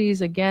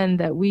qualities, again,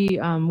 that we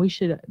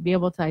should be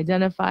able to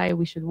identify,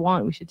 we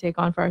should take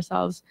on for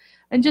ourselves.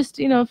 And just,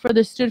 you know,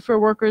 further stood for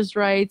workers'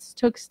 rights,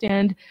 took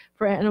stand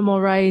for animal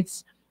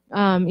rights,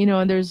 you know,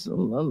 and there's a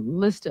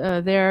list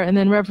there, and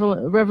then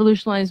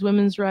revolutionized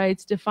women's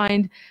rights,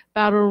 defined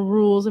battle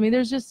rules. I mean,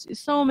 there's just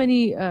so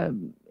many,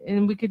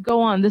 and we could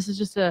go on. This is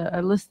just a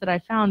list that I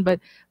found,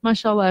 but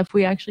mashallah, if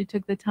we actually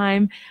took the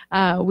time,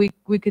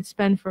 we could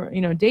spend for,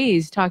 you know,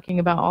 days talking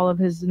about all of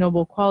his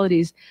noble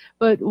qualities.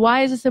 But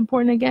why is this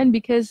important? Again,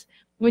 because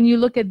when you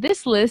look at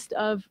this list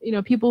of, you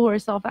know, people who are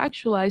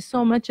self-actualized,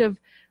 so much of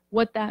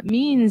what that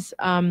means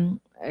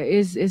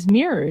is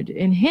mirrored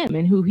in him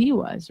and who he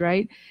was,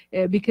 right?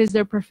 Because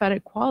they're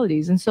prophetic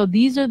qualities. And so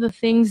these are the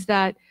things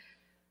that,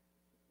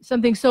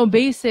 something so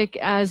basic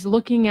as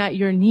looking at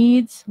your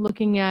needs,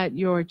 looking at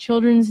your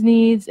children's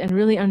needs, and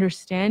really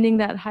understanding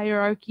that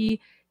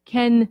hierarchy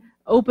can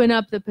open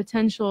up the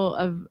potential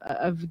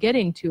of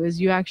getting to,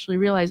 as you actually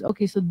realize,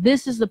 okay, so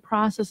this is the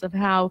process of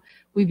how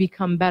we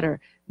become better.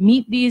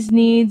 Meet these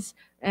needs,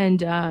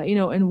 and you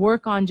know, and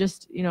work on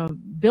just, you know,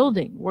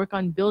 work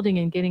on building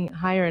and getting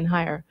higher and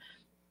higher.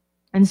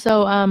 And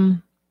so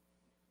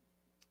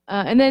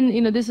and then,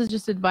 you know, this is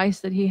just advice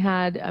that he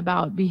had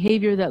about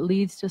behavior that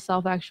leads to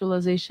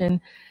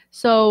self-actualization.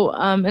 So,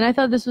 and I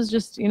thought this was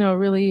just, you know,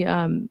 really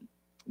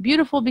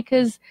beautiful,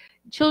 because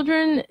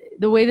children,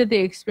 the way that they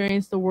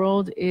experience the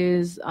world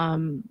is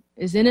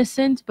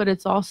innocent, but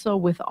it's also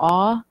with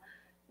awe.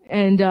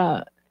 And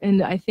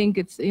And I think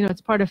it's, you know,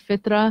 it's part of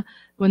fitra.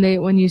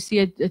 When you see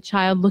a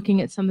child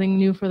looking at something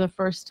new for the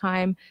first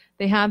time,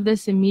 they have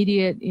this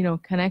immediate, you know,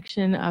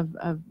 connection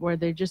of where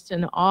they're just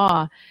in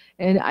awe.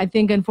 And I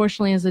think,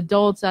 unfortunately, as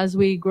adults, as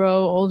we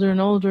grow older and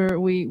older,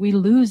 we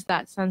lose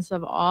that sense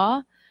of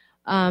awe.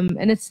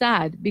 And it's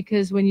sad,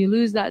 because when you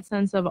lose that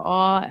sense of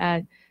awe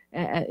at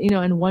you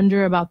know, and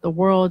wonder about the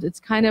world, it's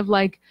kind of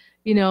like,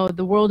 you know,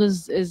 the world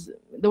is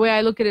the way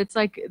I look at it, it's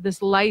like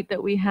this light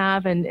that we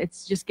have, and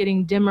it's just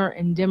getting dimmer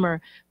and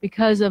dimmer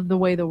because of the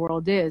way the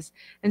world is.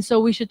 And so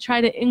we should try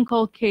to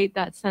inculcate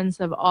that sense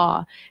of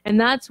awe. And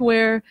that's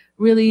where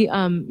really,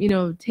 you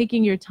know,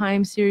 taking your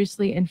time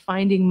seriously and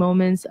finding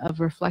moments of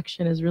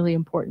reflection is really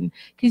important,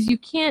 because you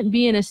can't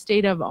be in a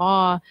state of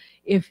awe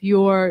if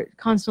you're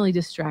constantly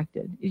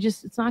distracted.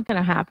 It's not going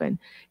to happen.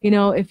 You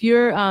know, if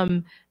you're,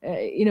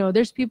 you know,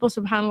 there's people,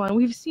 subhanAllah, and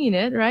we've seen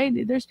it,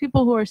 right? There's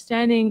people who are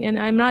standing, and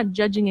I'm not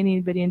judging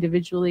anybody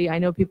individually. I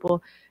know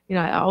people, you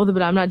know,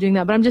 but I'm not doing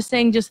that. But I'm just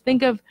saying, just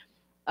think of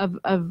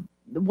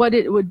what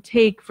it would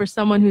take for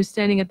someone who's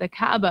standing at the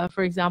Kaaba,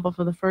 for example,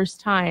 for the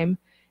first time,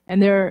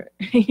 and they're,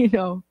 you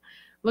know,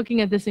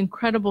 looking at this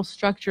incredible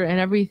structure and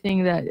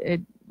everything that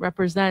it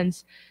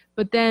represents.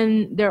 But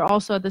then they're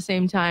also at the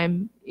same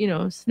time, you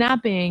know,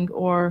 snapping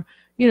or,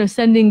 you know,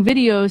 sending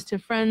videos to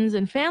friends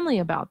and family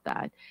about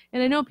that.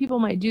 And I know people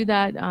might do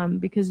that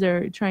because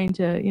they're trying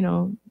to, you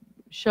know,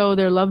 show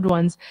their loved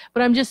ones.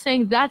 But I'm just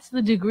saying that's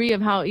the degree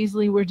of how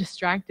easily we're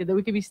distracted, that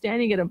we could be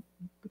standing at a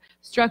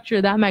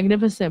structure that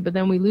magnificent, but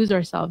then we lose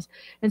ourselves.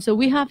 And so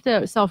we have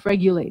to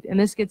self-regulate. And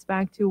this gets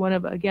back to one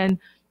of, again,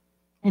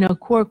 you know,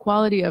 core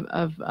quality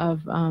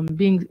of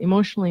being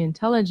emotionally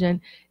intelligent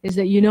is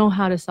that you know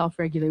how to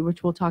self-regulate,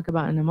 which we'll talk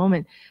about in a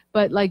moment.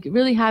 But like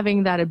really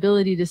having that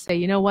ability to say,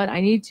 you know what, I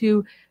need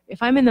to,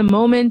 if I'm in the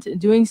moment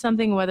doing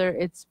something, whether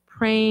it's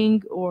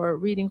praying or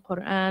reading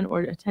Quran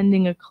or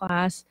attending a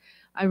class,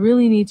 I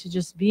really need to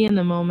just be in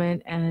the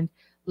moment and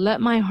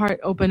let my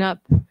heart open up.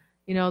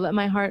 You know, let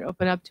my heart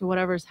open up to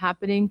whatever's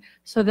happening,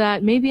 so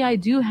that maybe I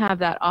do have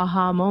that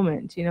aha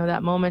moment, you know,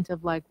 that moment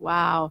of like,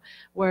 wow,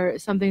 where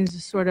something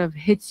just sort of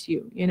hits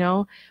you, you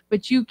know.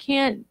 But you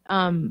can't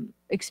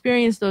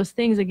experience those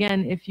things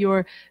again if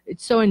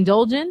it's so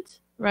indulgent,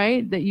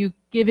 right, that you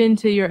give in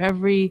to your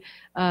every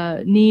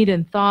need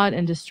and thought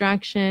and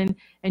distraction,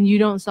 and you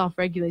don't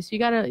self-regulate. So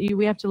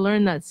we have to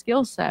learn that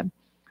skill set.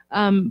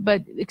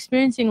 But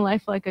experiencing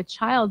life like a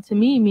child, to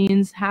me,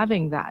 means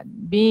having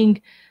that,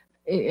 being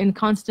in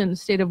constant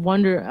state of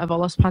wonder of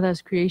Allah subhanahu wa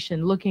ta'ala's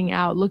creation, looking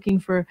out, looking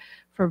for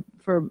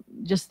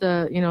just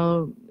the, you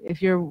know,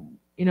 if you're,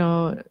 you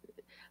know,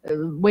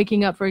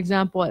 waking up, for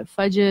example, at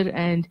Fajr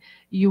and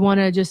you want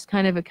to just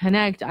kind of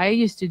connect. I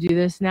used to do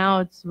this. Now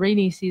it's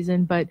rainy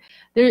season, but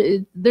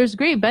there's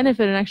great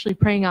benefit in actually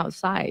praying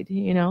outside,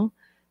 you know.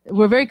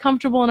 We're very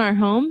comfortable in our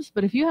homes,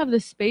 but if you have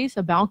this space,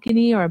 a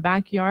balcony or a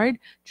backyard,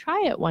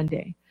 try it one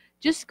day.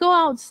 Just go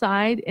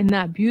outside in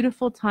that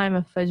beautiful time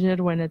of Fajr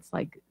when it's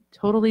like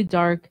totally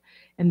dark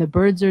and the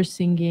birds are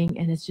singing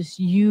and it's just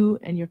you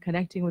and you're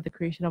connecting with the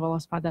creation of Allah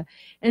subhanahu wa ta'ala,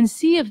 and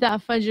see if that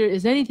Fajr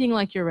is anything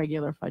like your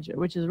regular Fajr,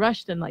 which is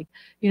rushed and like,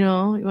 you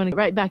know, you want to get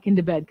right back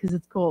into bed because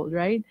it's cold,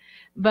 right?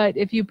 But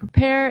if you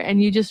prepare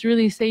and you just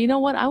really say, you know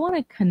what, I want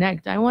to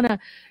connect, I want to,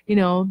 you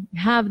know,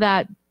 have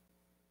that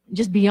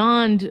just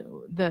beyond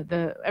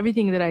the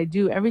everything that I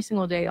do every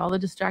single day, all the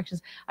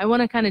distractions, I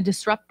want to kind of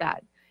disrupt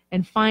that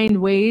and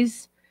find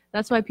ways.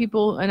 That's why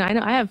people, and I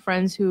know I have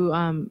friends who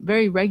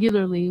very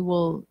regularly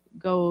will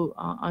go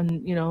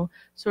on, you know,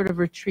 sort of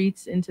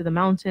retreats into the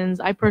mountains.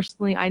 I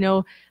personally, I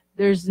know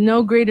there's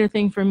no greater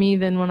thing for me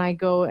than when I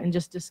go and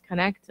just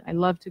disconnect. I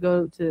love to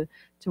go to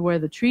where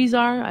the trees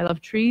are. I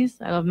love trees.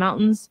 I love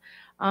mountains.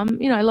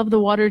 You know, I love the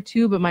water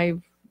too, but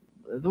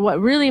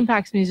what really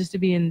impacts me is just to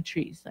be in the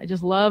trees. I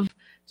just love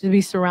to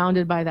be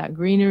surrounded by that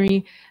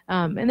greenery.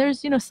 And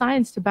there's, you know,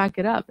 science to back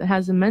it up. It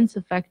has immense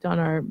effect on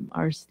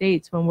our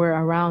states when we're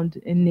around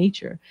in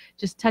nature.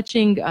 Just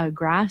touching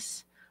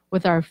grass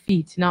with our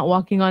feet, not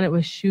walking on it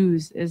with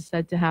shoes, is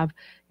said to have,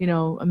 you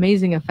know,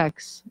 amazing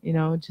effects, you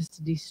know, just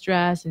to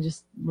de-stress and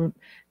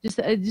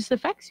it just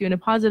affects you in a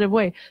positive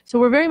way. So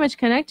we're very much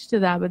connected to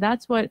that, but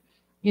that's what,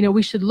 you know,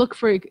 we should look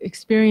for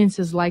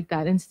experiences like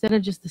that instead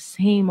of just the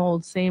same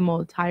old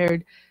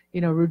tired,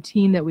 you know,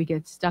 routine that we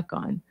get stuck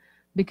on.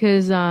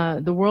 Because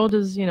the world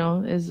is, you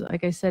know, is,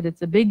 like I said,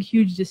 it's a big,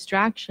 huge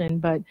distraction.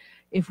 But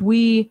if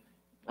we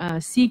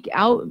seek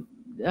out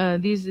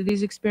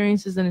these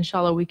experiences, then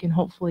inshallah we can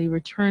hopefully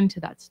return to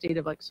that state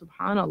of like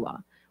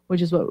subhanallah,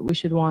 which is what we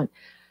should want.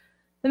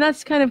 And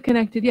that's kind of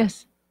connected.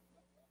 Yes.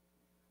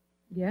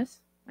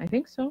 Yes, I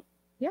think so.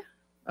 Yeah.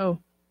 Oh,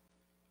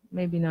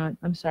 maybe not.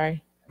 I'm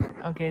sorry.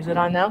 Okay, is it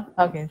on now?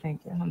 Okay,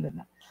 thank you.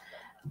 Alhamdulillah.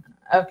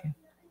 Okay.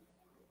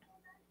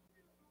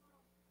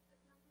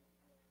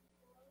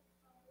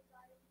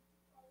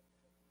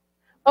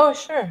 Oh,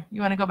 sure.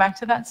 You want to go back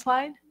to that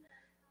slide?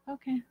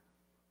 Okay.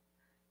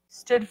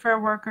 Stood for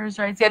workers'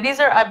 rights. Yeah, these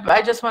are,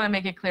 I just want to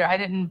make it clear, I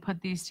didn't put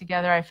these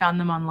together. I found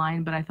them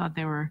online, but I thought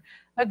they were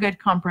a good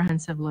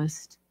comprehensive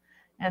list.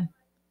 And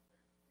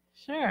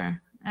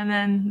sure. And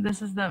then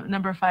this is the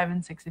number 5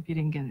 and 6 if you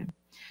didn't get it.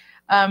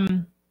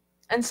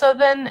 And so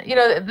then, you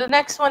know, the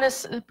next one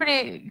is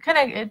pretty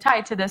kind of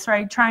tied to this,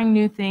 right? Trying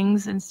new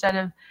things instead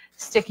of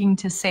sticking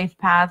to safe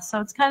paths. So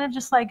it's kind of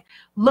just like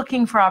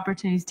looking for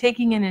opportunities,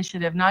 taking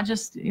initiative, not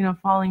just, you know,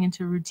 falling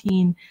into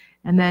routine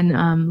and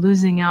then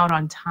losing out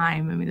on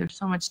time. I mean, there's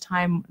so much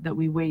time that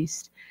we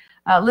waste.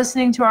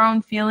 Listening to our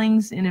own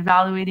feelings and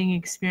evaluating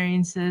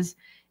experiences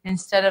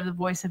instead of the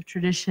voice of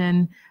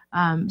tradition.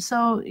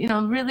 So, you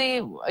know,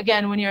 really,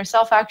 again, when you're a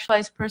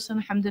self-actualized person,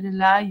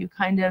 alhamdulillah, you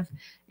kind of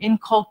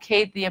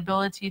inculcate the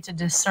ability to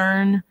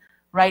discern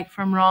right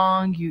from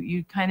wrong.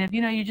 You kind of,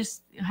 you know, you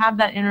just have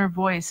that inner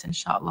voice,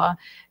 inshallah.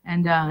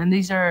 And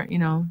these are, you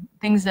know,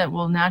 things that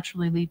will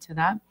naturally lead to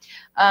that.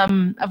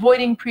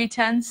 Avoiding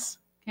pretense,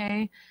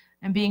 okay,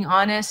 and being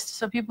honest.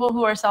 So people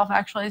who are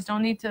self-actualized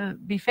don't need to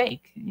be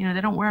fake. You know,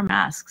 they don't wear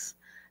masks.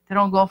 They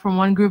don't go from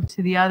one group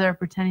to the other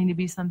pretending to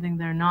be something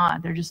they're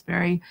not. They're just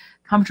very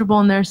comfortable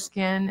in their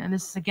skin. And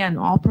this is, again,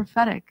 all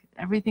prophetic.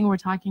 Everything we're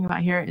talking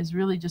about here is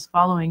really just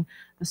following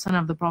the sunnah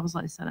of the Prophet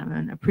ﷺ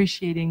and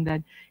appreciating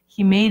that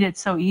he made it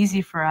so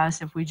easy for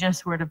us if we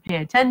just were to pay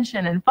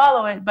attention and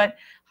follow it. But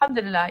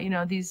alhamdulillah, you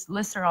know, these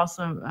lists are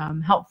also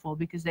helpful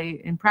because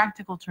they, in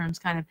practical terms,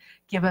 kind of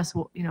give us,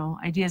 you know,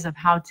 ideas of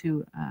how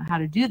to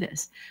do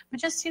this.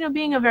 But just, you know,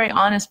 being a very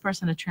honest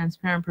person, a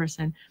transparent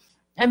person,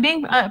 and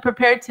being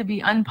prepared to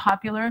be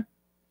unpopular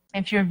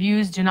if your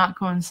views do not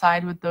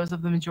coincide with those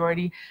of the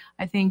majority.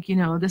 I think, you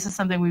know, this is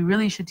something we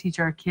really should teach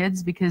our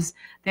kids because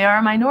they are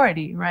a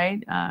minority,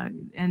 right?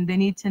 And they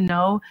need to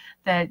know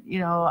that, you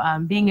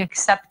know, being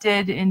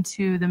accepted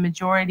into the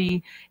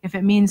majority, if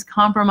it means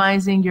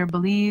compromising your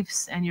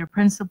beliefs and your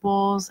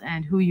principles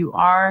and who you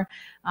are,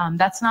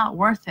 that's not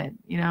worth it.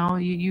 You know,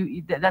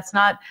 that's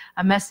not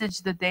a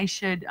message that they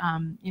should,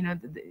 you know,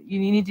 you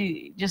need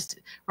to just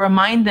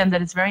remind them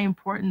that it's very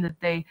important that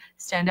they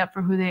stand up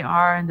for who they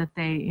are and that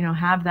they, you know,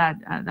 have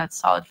that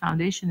solid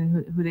foundation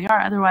in who they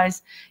are.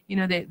 Otherwise, you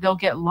know, they'll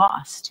get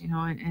lost, you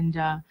know,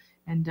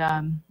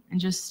 and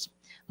just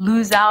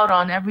lose out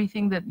on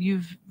everything that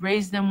you've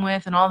raised them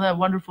with and all the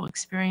wonderful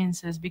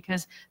experiences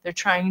because they're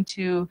trying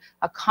to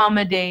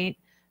accommodate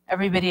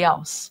everybody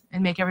else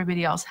and make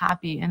everybody else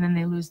happy, and then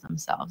they lose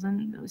themselves,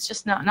 and it's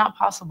just not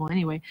possible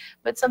anyway.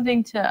 But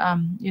something to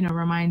you know,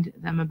 remind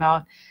them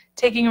about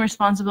taking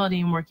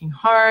responsibility and working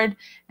hard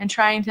and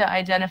trying to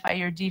identify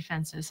your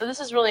defenses. So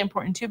this is really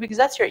important too because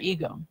that's your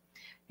ego.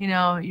 You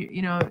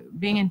know,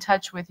 being in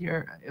touch with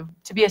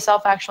to be a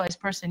self-actualized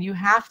person, you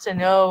have to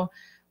know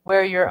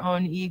where your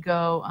own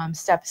ego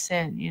steps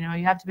in. You know,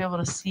 you have to be able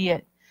to see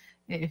it.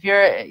 If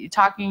you're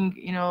talking,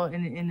 you know,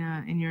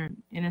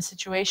 in a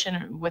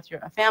situation with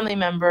a family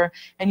member,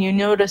 and you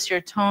notice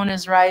your tone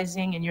is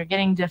rising and you're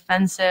getting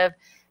defensive,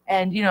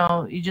 and you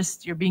know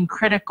you're being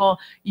critical,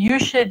 you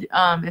should,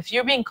 if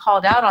you're being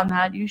called out on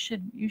that, you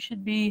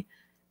should be,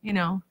 you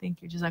know,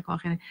 thank you,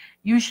 Jazakallah khair.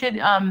 You should,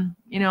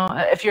 you know,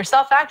 if you're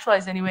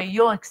self-actualized anyway,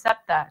 you'll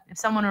accept that. If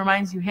someone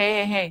reminds you,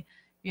 hey,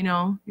 you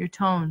know, your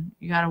tone,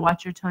 you got to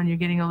watch your tone. You're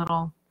getting a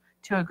little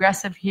too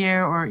aggressive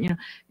here, or, you know,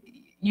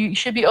 you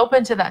should be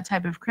open to that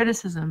type of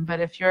criticism.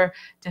 But if you're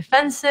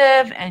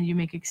defensive and you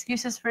make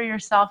excuses for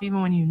yourself,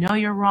 even when you know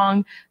you're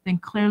wrong, then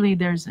clearly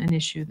there's an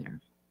issue there.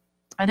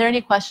 Are there any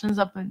questions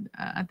up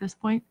at this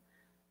point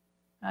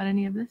about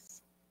any of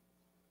this?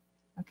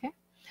 Okay.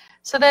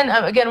 So then,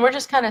 again, we're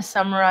just kind of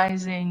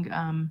summarizing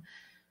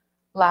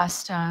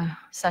last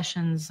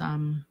session's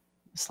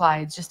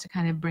slides just to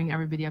kind of bring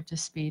everybody up to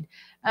speed.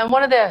 And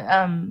one of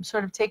the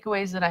sort of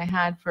takeaways that I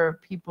had for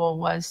people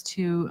was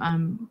to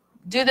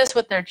do this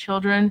with their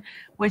children,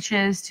 which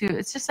is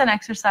it's just an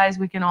exercise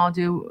we can all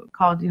do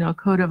called, you know,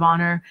 Code of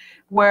Honor,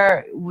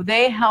 where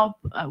we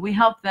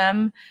help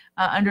them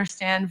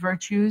understand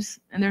virtues,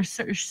 and there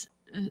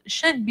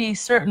should be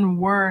certain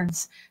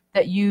words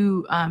that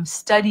you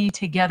study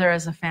together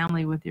as a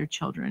family with your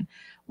children.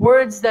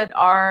 Words that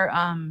are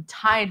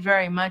tied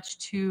very much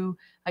to,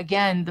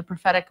 again, the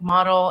prophetic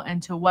model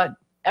and to what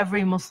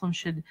every Muslim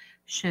should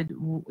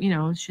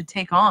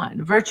take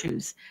on.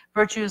 Virtues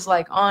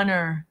like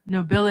honor,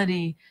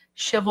 nobility,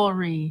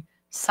 chivalry,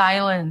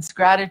 silence,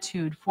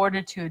 gratitude,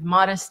 fortitude,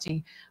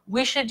 modesty.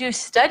 We should do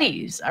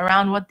studies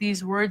around what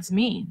these words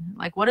mean.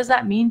 Like, what does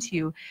that mean to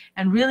you?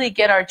 And really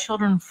get our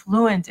children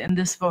fluent in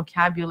this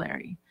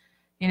vocabulary.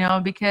 You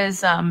know,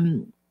 because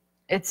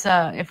it's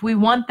if we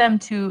want them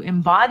to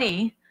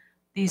embody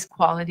these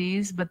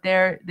qualities, but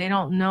they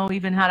don't know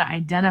even how to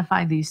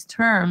identify these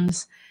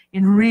terms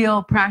in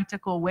real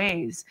practical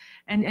ways,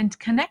 and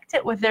connect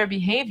it with their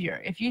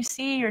behavior. If you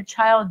see your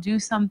child do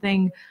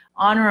something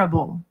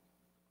honorable,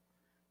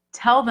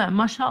 tell them,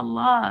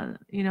 mashallah,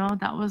 you know,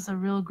 that was a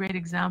real great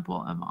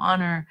example of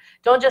honor.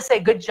 Don't just say,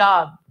 good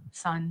job,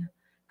 son,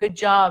 good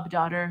job,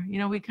 daughter. You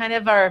know,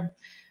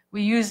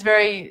 we use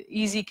very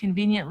easy,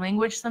 convenient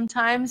language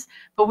sometimes,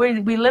 but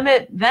we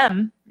limit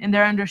them in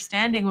their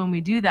understanding when we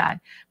do that.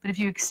 But if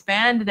you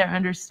expand their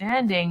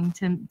understanding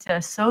to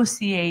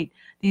associate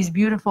these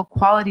beautiful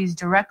qualities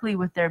directly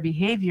with their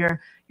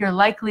behavior, you're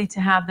likely to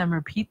have them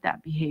repeat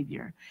that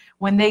behavior.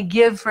 When they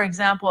give, for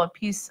example, a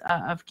piece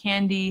of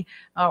candy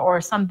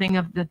or something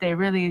that they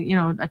really, you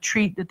know, a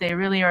treat that they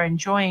really are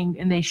enjoying,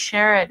 and they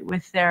share it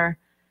with their,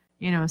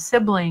 you know,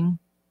 sibling,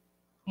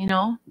 you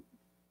know,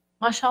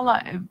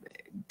 mashallah,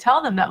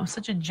 tell them that was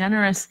such a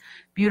generous,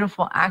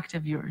 beautiful act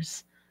of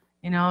yours.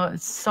 You know,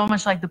 it's so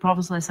much like the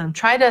Prophet ﷺ.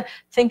 Try to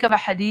think of a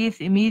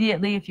hadith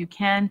immediately, if you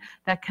can,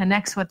 that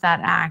connects with that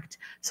act,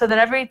 so that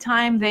every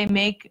time they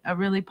make a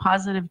really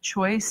positive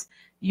choice,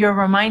 you're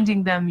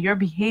reminding them, you're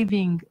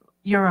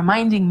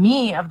reminding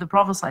me of the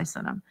Prophet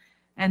ﷺ.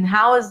 And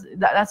how is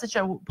that? That's such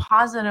a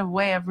positive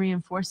way of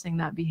reinforcing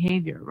that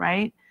behavior,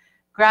 right?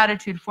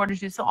 Gratitude,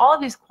 fortitude. So all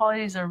of these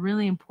qualities are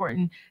really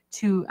important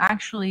to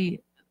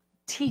actually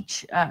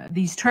teach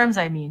these terms,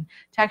 to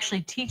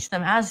actually teach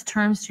them as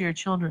terms to your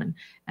children,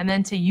 and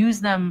then to use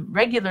them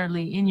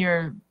regularly in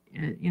your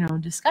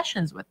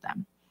discussions with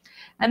them.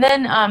 And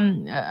then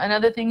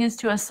another thing is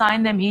to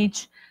assign them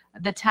each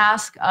the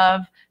task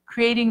of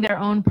creating their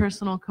own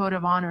personal code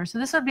of honor. So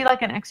this would be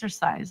like an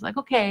exercise, like,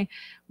 okay,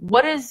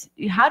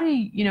 how do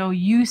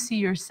you see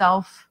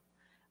yourself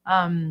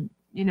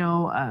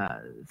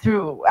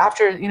through,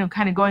 after,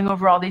 kind of going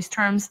over all these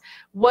terms,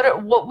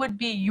 what would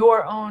be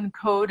your own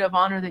code of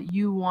honor that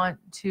you want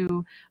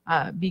to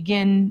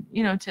begin,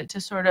 to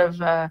sort of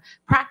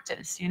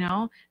practice,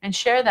 and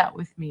share that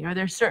with me? Are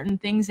there certain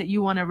things that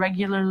you want to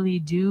regularly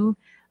do,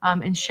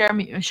 and share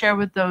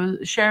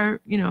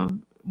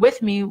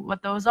with me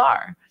what those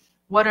are?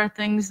 What are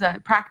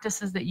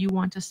practices that you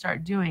want to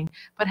start doing?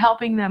 But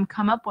helping them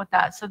come up with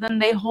that, so then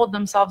they hold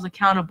themselves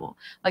accountable.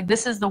 Like,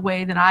 this is the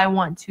way that I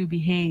want to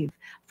behave.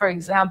 For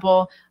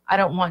example, I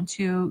don't want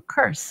to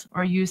curse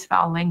or use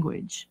foul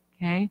language,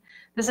 okay?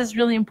 This is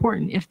really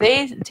important. If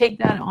they take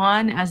that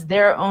on as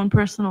their own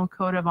personal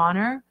code of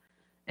honor,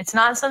 it's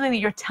not something that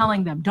you're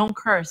telling them, don't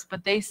curse,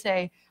 but they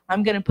say,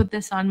 I'm going to put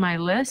this on my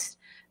list,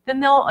 then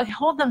they'll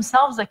hold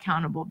themselves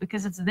accountable,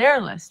 because it's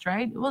their list,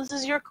 right? Well, this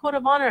is your code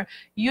of honor.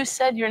 You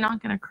said you're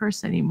not going to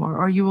curse anymore,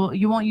 or you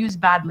won't use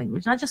bad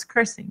language, not just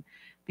cursing,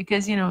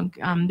 because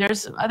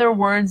there's other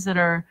words that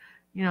are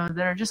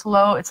just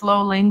low. It's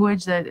low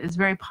language that is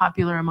very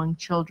popular among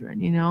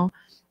children,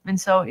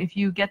 and so if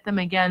you get them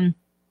again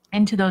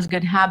into those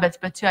good habits,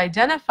 but to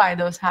identify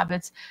those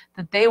habits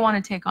that they want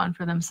to take on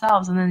for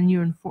themselves, and then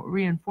you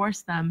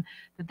reinforce them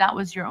that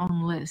was your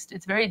own list.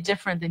 It's very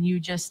different than you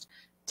just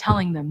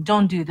telling them,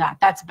 don't do that,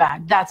 that's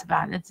bad, that's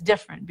bad. It's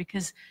different,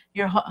 because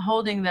you're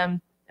holding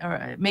them,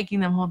 or making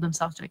them hold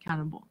themselves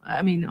accountable.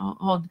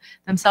 Hold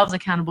themselves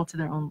accountable to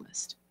their own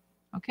list.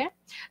 Okay,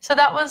 so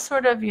that was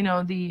sort of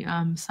the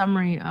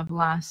summary of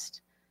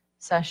last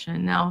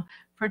session. Now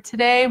for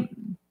today,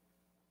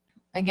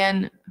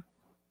 again,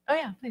 oh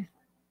yeah, please.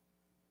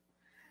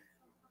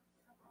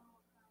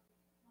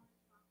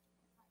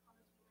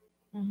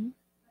 Mm-hmm.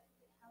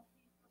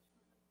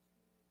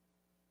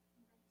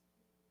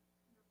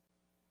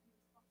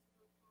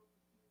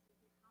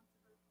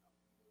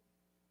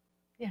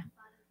 Yeah.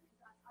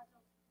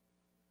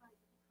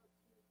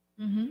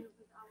 Mm-hmm.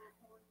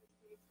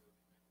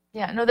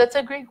 Yeah, no, that's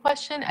a great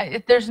question.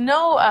 If there's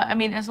no,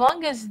 as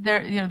long as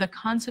the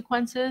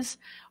consequences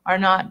are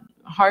not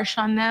harsh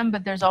on them,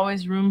 but there's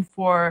always room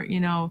for,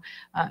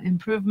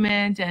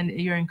 improvement, and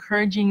you're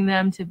encouraging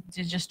them to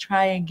just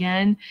try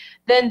again,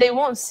 then they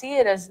won't see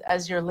it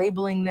as you're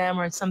labeling them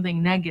or it's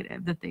something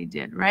negative that they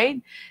did,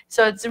 right?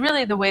 So it's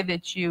really the way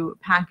that you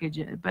package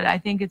it. But I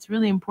think it's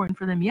really important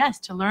for them, yes,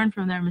 to learn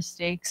from their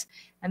mistakes,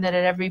 and that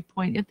at every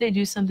point, if they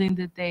do something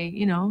that they,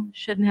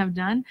 shouldn't have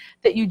done,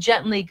 that you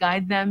gently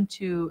guide them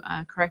to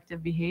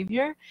corrective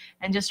behavior,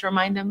 and just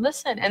remind them,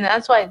 listen. And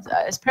that's why,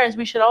 as parents,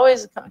 we should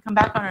always come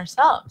back on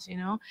ourselves,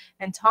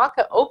 and talk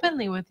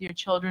openly with your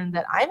children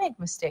that I make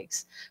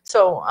mistakes.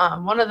 So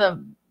one of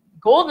the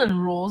golden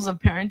rules of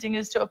parenting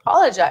is to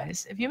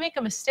apologize. If you make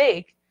a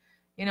mistake,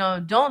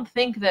 don't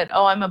think that,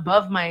 oh, I'm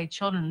above my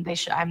children.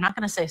 I'm not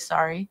going to say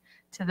sorry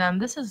to them.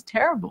 This is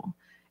terrible.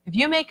 If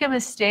you make a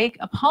mistake,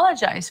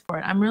 apologize for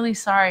it. I'm really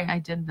sorry I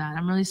did that.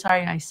 I'm really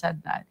sorry I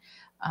said that.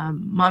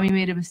 Mommy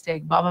made a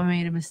mistake. Baba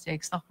made a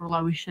mistake.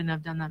 Astaghfirullah, we shouldn't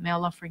have done that. May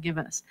Allah forgive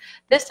us.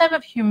 This type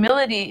of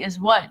humility is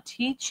what?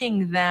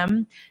 Teaching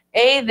them,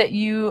 that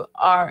you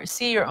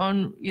see your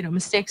own,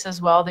 mistakes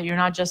as well, that you're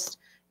not just,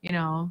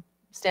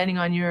 standing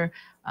on your,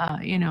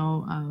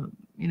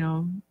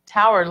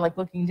 tower, like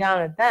looking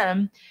down at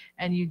them,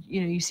 and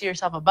you see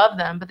yourself above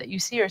them, but that you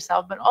see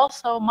yourself, but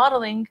also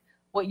modeling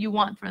what you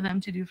want for them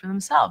to do for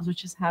themselves,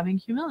 which is having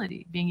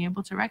humility, being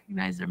able to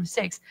recognize their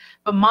mistakes,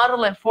 but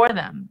model it for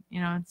them.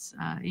 It's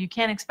you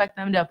can't expect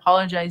them to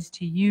apologize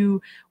to you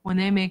when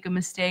they make a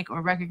mistake,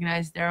 or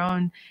recognize their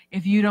own,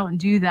 if you don't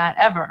do that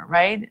ever,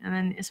 right? And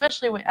then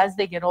especially as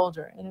they get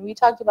older, and we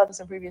talked about this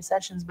in previous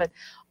sessions, but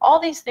all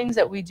these things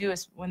that we do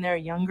is when they're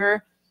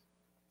younger,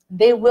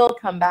 they will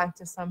come back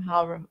to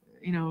somehow,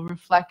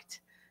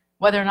 reflect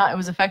whether or not it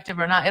was effective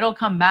or not. It'll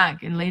come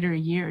back in later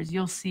years.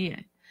 You'll see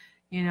it.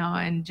 you know,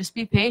 and just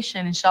be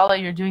patient. Inshallah,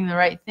 you're doing the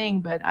right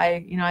thing. But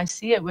I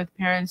see it with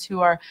parents who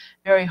are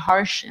very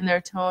harsh in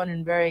their tone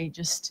and very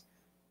just,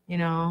 you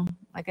know,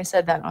 like I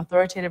said, that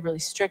authoritative, really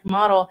strict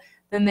model.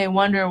 Then they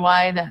wonder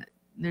why that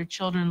their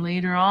children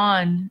later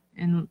on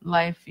in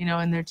life, you know,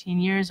 in their teen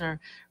years are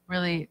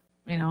really,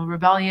 you know,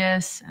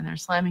 rebellious, and they're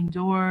slamming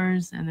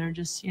doors, and they're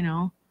just, you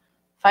know,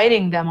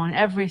 fighting them on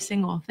every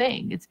single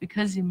thing. It's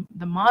because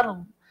the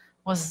model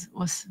was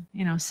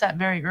you know, set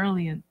very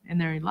early in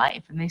their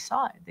life, and they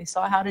saw it. They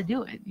saw how to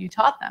do it. You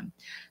taught them.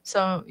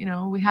 So, you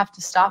know, we have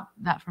to stop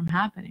that from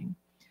happening.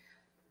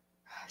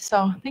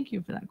 So thank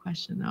you for that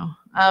question, though.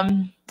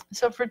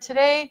 So for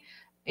today,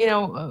 you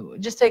know,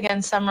 just to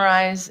again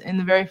summarize, in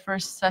the very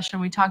first session,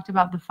 we talked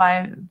about the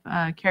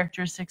 5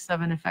 characteristics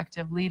of an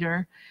effective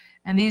leader.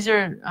 And these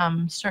are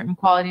certain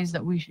qualities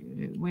that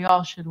we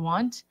all should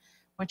want,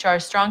 which are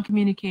strong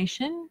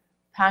communication,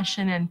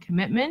 passion and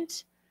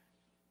commitment,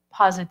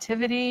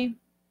 positivity,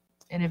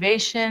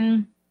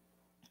 innovation,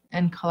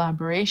 and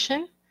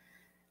collaboration.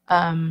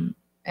 You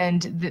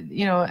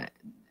know,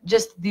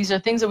 just these are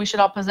things that we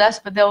should all possess,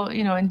 but they'll,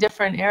 you know, in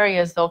different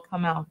areas they'll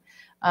come out.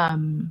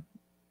 And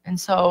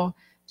so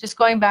just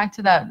going back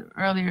to that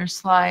earlier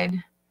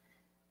slide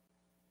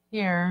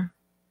here,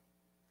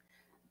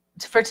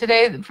 for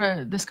today,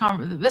 for this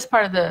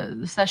part of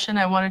the session,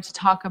 I wanted to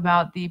talk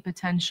about the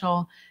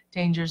potential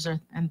dangers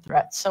and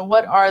threats. So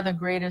what are the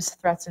greatest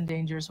threats and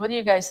dangers? What do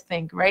you guys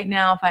think? Right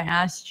now, if I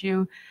asked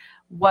you,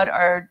 what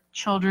are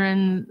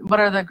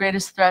the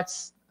greatest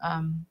threats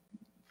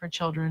for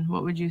children,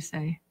 what would you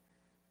say?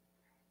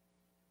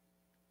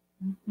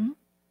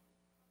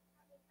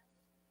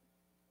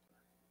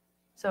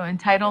 So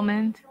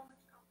entitlement.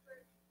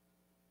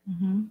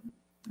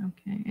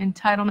 Okay,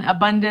 entitlement,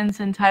 abundance,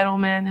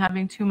 entitlement,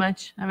 having too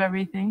much of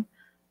everything.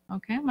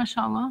 Okay,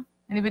 mashallah.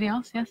 Anybody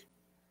else? Yes?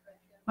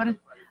 What is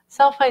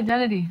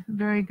self-identity?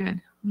 Very good.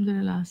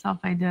 Alhamdulillah,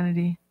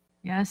 self-identity.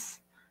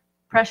 Yes.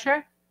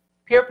 Pressure?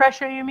 Peer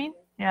pressure, you mean?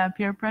 Yeah,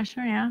 peer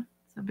pressure, yeah.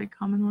 It's a big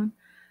common one.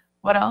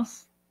 What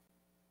else?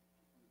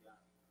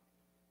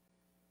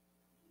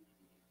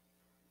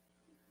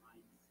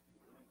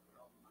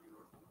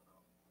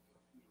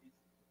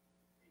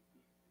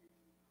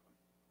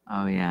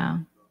 Oh, yeah.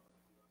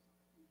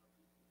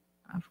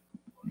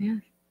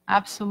 Yes,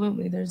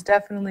 absolutely. There's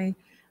definitely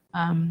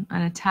an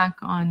attack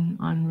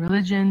on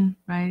religion,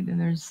 right? And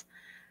there's,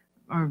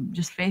 or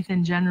just faith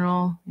in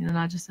general, you know,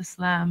 not just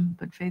Islam,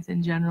 but faith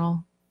in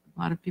general. A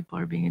lot of people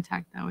are being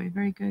attacked that way.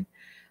 Very good.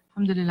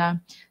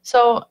 Alhamdulillah.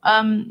 So,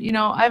 you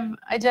know, I've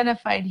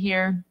identified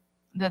here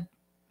that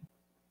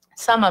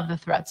some of the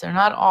threats, are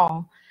not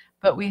all,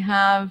 but we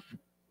have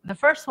the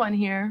first one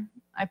here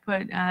I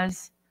put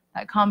as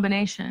that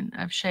combination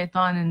of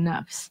shaitan and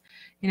nafs.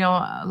 You know,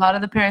 a lot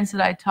of the parents that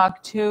I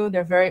talk to,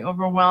 they're very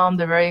overwhelmed,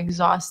 they're very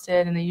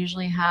exhausted, and they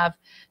usually have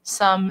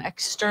some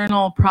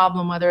external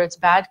problem, whether it's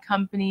bad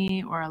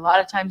company, or a lot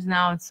of times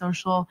now it's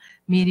social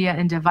media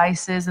and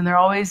devices, and they're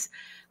always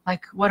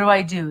like, what do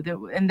I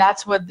do? And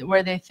that's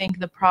where they think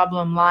the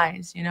problem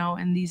lies, you know,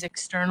 in these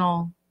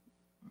external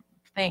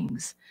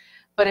things.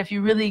 But if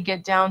you really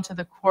get down to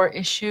the core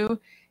issue,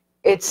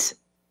 it's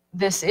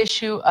this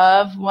issue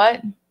of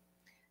what?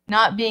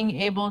 Not being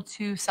able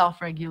to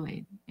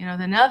self-regulate. You know,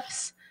 the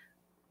nafs,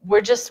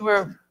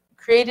 we're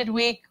created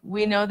weak.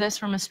 We know this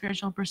from a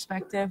spiritual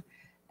perspective,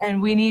 and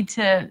we need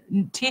to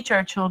teach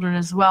our children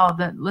as well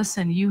that,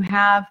 listen, you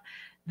have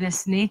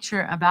this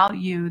nature about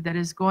you that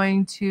is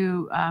going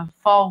to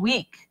fall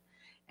weak,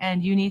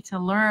 and you need to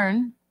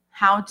learn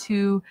how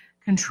to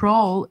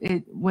control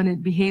it when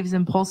it behaves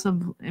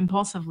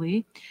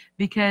impulsively,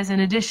 because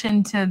in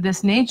addition to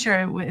this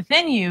nature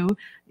within you,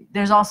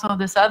 there's also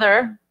this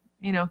other,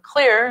 you know,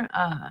 clear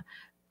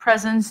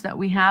presence that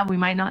we have. We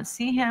might not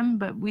see him,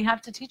 but we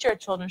have to teach our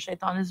children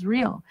shaitan is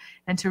real,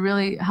 and to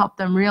really help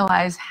them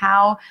realize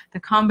how the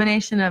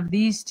combination of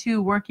these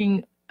two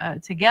working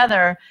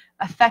together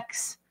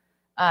affects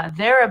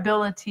their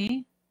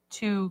ability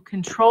to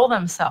control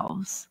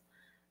themselves,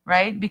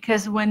 right?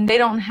 Because when they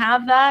don't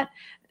have that,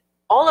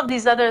 all of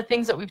these other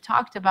things that we've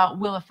talked about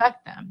will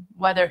affect them,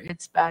 whether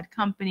it's bad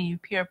company,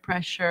 peer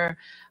pressure,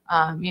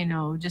 you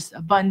know, just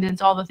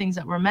abundance, all the things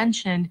that were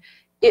mentioned.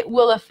 It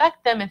will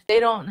affect them if they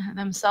don't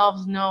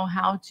themselves know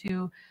how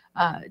to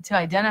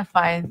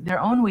identify their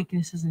own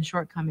weaknesses and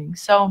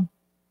shortcomings. So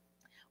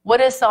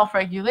what is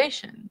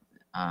self-regulation?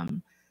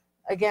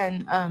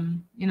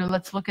 Again, you know,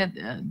 let's look at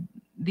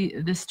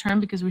this term,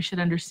 because we should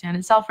understand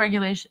it.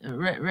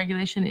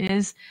 Self-regulation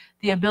is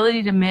the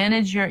ability to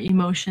manage your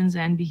emotions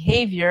and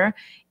behavior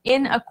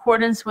in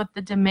accordance with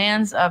the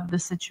demands of the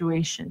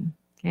situation.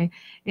 Okay.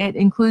 It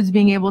includes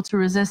being able to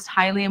resist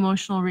highly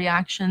emotional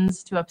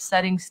reactions to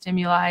upsetting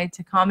stimuli,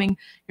 to calming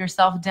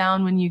yourself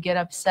down when you get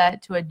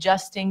upset, to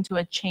adjusting to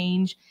a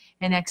change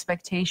in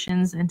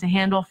expectations, and to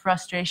handle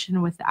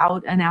frustration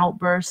without an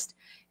outburst.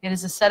 It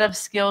is a set of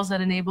skills that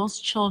enables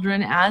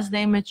children, as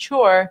they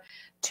mature,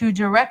 to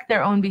direct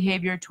their own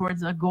behavior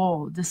towards a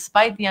goal,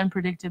 despite the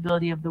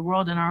unpredictability of the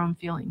world and our own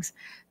feelings.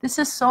 This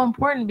is so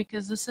important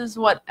because this is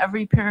what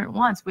every parent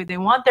wants. They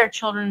want their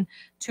children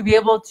to be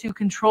able to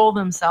control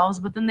themselves,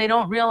 but then they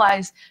don't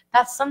realize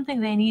that's something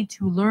they need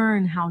to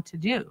learn how to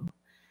do.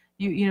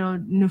 You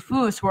know,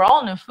 nufus, we're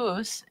all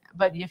nufus,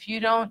 but if you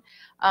don't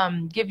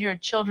give your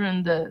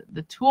children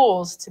the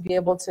tools to be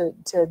able to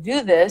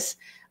do this,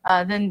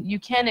 then you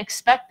can't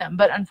expect them.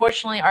 But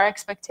unfortunately, our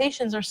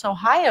expectations are so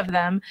high of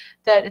them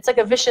that it's like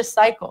a vicious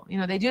cycle. You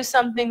know, they do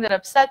something that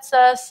upsets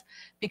us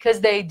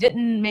because they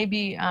didn't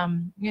maybe,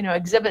 you know,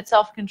 exhibit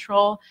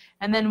self-control,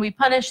 and then we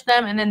punish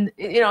them, and then,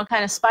 you know, it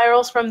kind of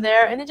spirals from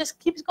there, and it just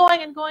keeps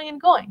going and going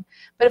and going.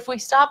 But if we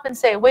stop and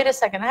say, wait a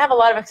second, I have a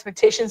lot of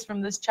expectations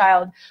from this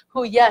child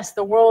who, yes,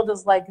 the world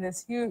is like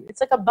this huge,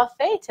 it's like a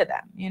buffet to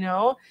them, you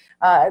know.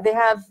 They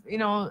have, you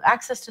know,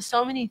 access to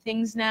so many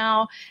things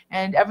now,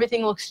 and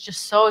everything looks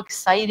just so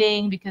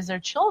exciting because they're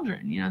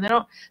children, you know. They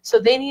don't, so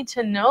they need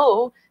to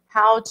know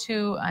how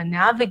to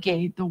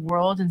navigate the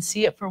world and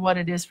see it for what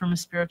it is from a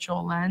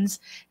spiritual lens,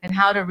 and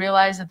how to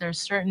realize that there's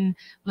certain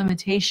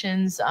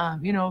limitations,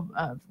 you know,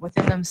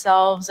 within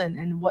themselves,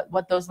 and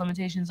what those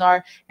limitations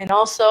are, and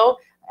also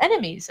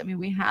enemies. I mean,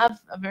 we have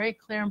a very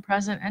clear and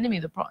present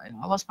enemy. Allah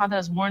subhanahu wa ta'ala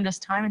has warned us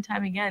time and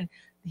time again.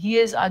 He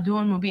is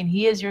Aduun Mubin.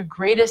 He is your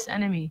greatest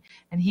enemy,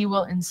 and he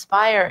will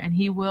inspire, and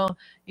he will,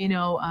 you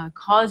know,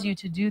 cause you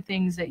to do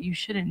things that you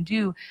shouldn't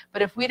do.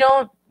 But if we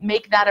don't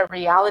make that a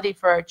reality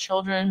for our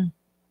children,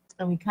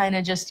 and we kind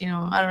of just, you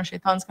know, I don't know,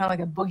 shaitan's kind of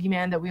like a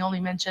boogeyman that we only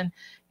mention,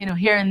 you know,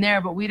 here and there,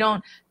 but we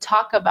don't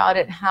talk about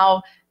it,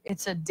 how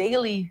it's a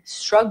daily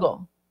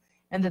struggle,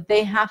 and that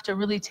they have to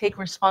really take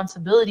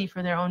responsibility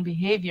for their own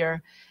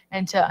behavior,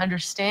 and to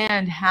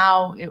understand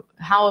how it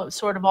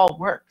sort of all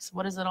works.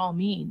 What does it all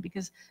mean?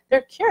 Because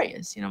they're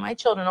curious. You know, my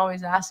children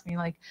always ask me,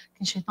 like,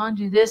 can shaitan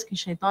do this? Can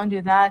shaitan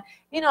do that?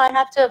 You know, I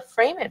have to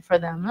frame it for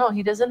them. No,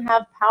 he doesn't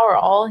have power.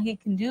 All he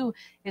can do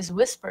is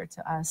whisper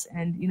to us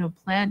and, you know,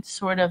 plant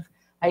sort of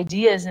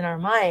ideas in our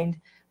mind.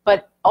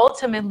 But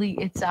ultimately,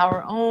 it's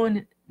our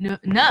own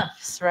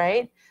nafs,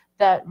 right,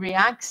 that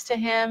reacts to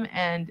him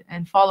and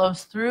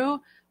follows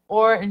through,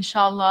 or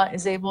inshallah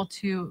is able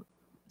to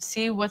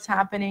see what's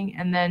happening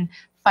and then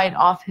fight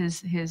off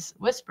his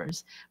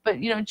whispers. But,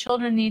 you know,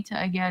 children need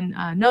to, again,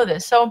 know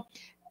this. So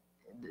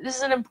this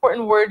is an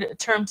important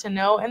term to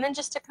know. And then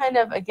just to kind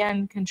of,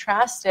 again,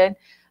 contrast it,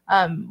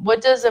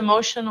 what does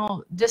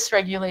emotional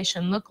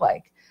dysregulation look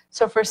like?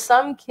 So for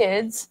some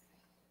kids,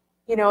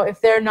 you know,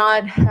 if they're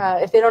not,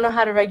 if they don't know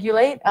how to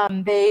regulate,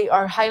 they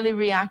are highly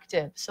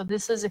reactive. So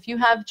this is, if you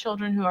have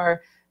children who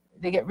are,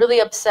 they get really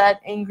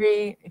upset,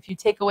 angry, if you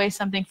take away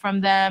something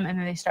from them and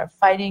then they start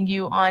fighting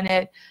you on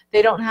it,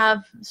 they don't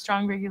have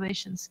strong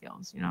regulation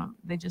skills, you know,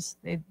 they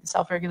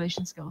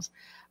self-regulation skills.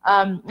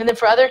 And then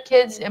for other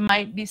kids, it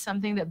might be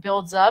something that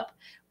builds up,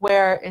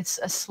 where it's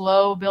a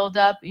slow build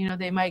up. You know,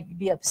 they might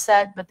be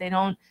upset, but they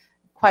don't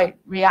quite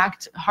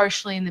react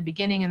harshly in the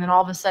beginning, and then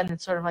all of a sudden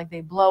it's sort of like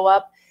they blow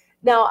up.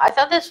 Now, I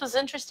thought this was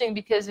interesting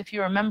because if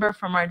you remember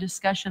from our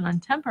discussion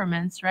on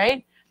temperaments,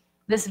 right,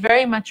 this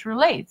very much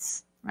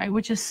relates, right,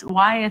 which is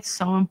why it's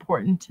so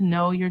important to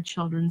know your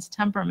children's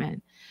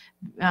temperament,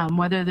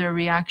 whether they're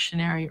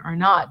reactionary or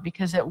not,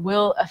 because it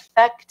will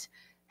affect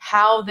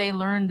how they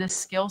learn this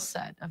skill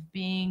set of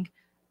being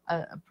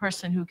a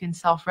person who can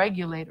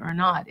self-regulate or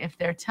not. If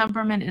their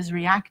temperament is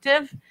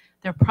reactive,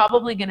 they're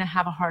probably going to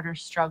have a harder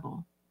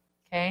struggle.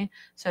 Okay,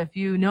 so if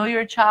you know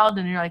your child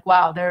and you're like,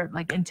 wow, they're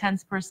like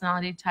intense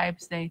personality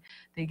types, they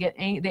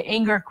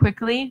anger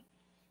quickly,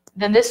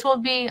 then this will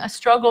be a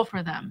struggle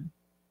for them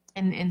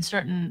in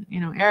certain, you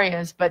know,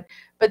 areas. But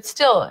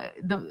still,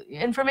 the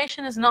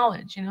information is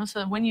knowledge, you know.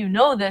 So when you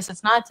know this,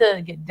 it's not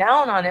to get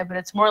down on it, but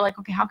it's more like,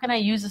 okay, how can I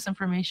use this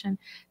information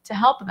to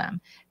help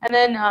them? And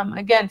then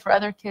again, for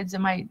other kids,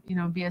 it might, you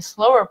know, be a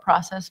slower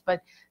process,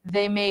 but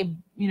they may,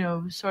 you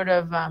know, sort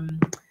of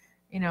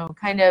you know,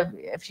 kind of,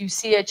 if you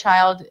see a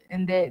child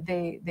and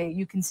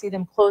you can see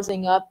them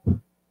closing up,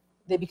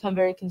 they become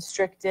very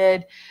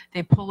constricted,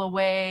 they pull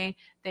away,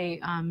 they,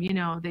 you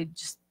know, they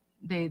just,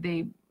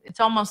 it's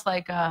almost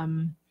like,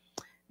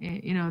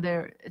 you know,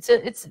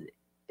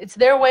 it's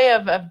their way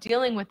of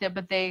dealing with it,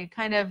 but they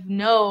kind of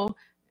know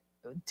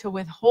to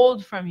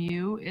withhold from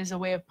you is a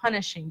way of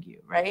punishing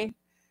you, right?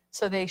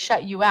 So they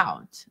shut you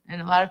out.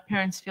 And a lot of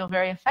parents feel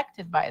very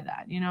affected by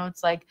that. You know,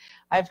 it's like,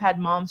 I've had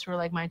moms who are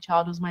like, my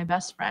child was my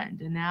best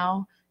friend, and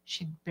now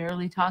she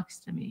barely talks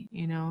to me.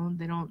 You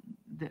know,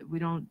 we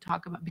don't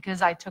talk about,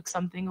 because I took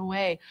something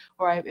away,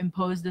 or I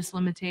imposed this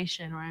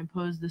limitation, or I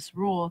imposed this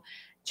rule.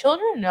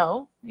 Children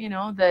know, you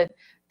know, that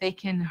they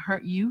can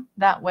hurt you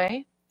that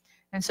way.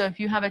 And so if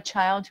you have a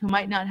child who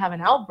might not have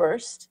an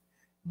outburst,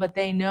 but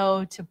they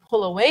know to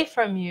pull away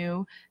from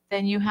you,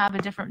 then you have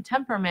a different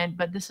temperament.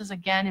 But this is,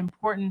 again,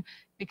 important,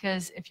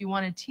 because if you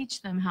want to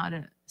teach them how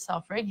to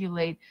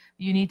self-regulate,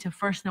 you need to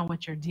first know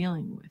what you're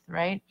dealing with,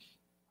 right?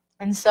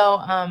 And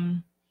so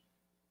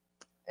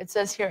it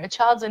says here, a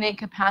child's innate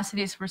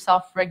capacities for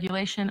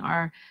self-regulation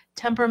are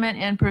temperament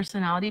and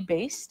personality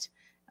based.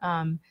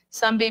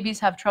 Some babies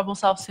have trouble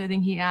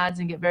self-soothing, he adds,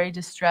 and get very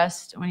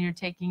distressed when you're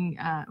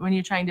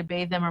trying to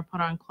bathe them or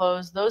put on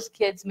clothes. Those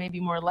kids may be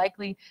more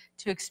likely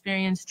to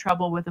experience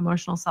trouble with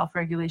emotional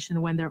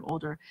self-regulation when they're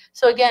older.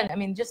 So again, I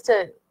mean, just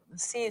to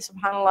see,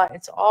 subhanAllah,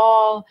 it's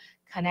all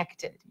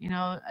connected, you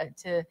know,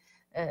 to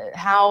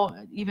how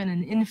even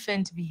an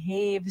infant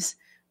behaves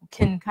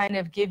can kind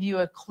of give you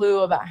a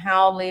clue about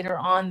how later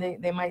on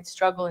they might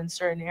struggle in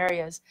certain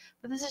areas.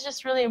 But this is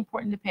just really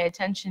important to pay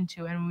attention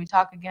to. And when we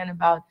talk again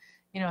about,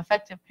 you know,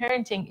 effective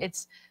parenting,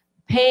 it's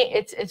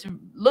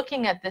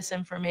looking at this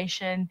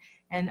information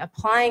and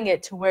applying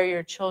it to where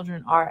your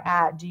children are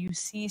at. Do you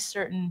see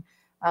certain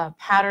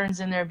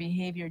patterns in their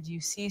behavior? Do you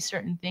see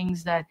certain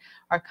things that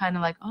are kind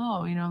of like,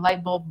 oh, you know,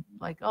 light bulb,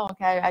 like, oh,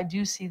 okay, I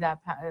do see that,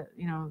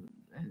 you know,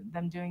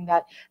 them doing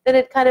that. Then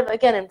it kind of,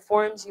 again,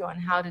 informs you on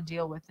how to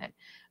deal with it.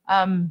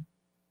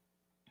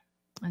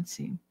 Let's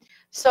see.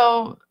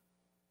 So,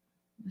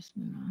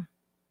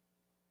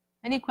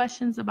 any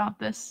questions about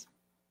this?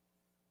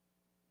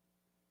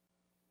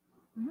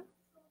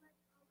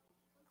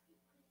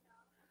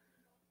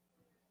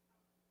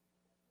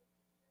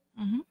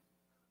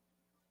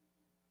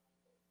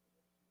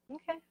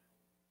 Okay.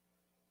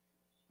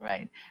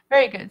 Right.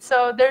 Very good.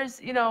 So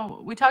there's, you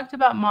know, we talked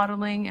about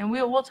modeling, and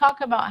we'll talk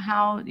about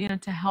how, you know,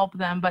 to help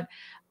them. But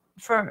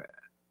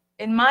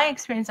in my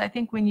experience, I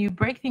think when you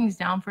break things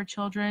down for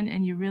children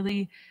and you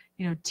really,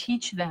 you know,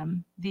 teach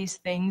them these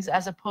things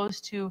as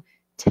opposed to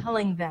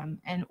telling them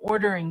and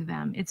ordering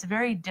them, it's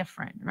very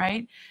different,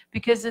 right?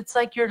 Because it's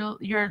like you're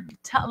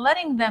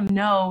letting them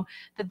know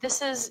that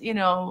this is, you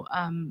know,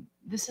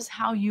 this is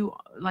how you,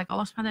 like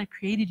Allah subhanahu wa ta'ala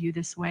created you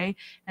this way,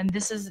 and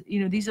this is, you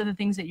know, these are the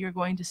things that you're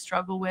going to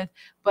struggle with.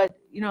 But,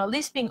 you know, at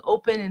least being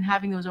open and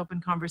having those open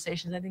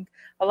conversations. I think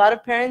a lot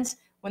of parents,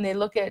 when they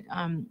look at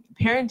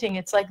parenting,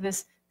 it's like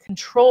this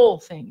control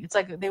thing. It's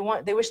like they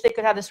wish they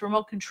could have this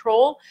remote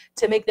control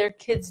to make their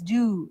kids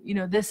do, you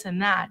know, this and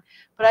that.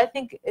 But I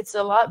think it's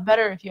a lot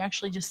better if you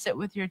actually just sit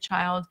with your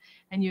child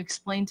and you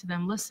explain to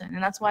them, listen.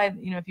 And that's why,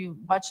 you know, if you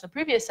watch the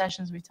previous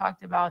sessions, we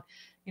talked about,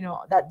 you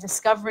know, that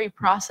discovery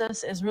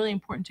process is really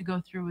important to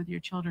go through with your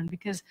children,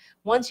 because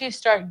once you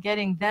start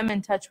getting them in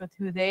touch with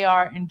who they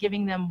are and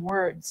giving them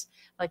words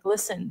like,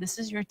 listen, this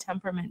is your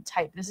temperament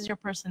type, this is your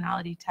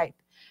personality type,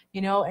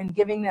 you know, and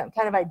giving them,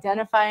 kind of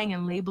identifying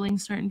and labeling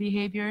certain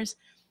behaviors.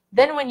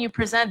 Then when you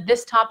present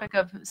this topic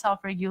of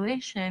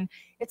self-regulation,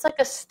 it's like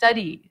a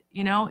study,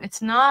 you know,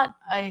 it's not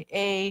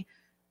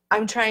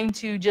I'm trying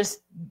to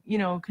just, you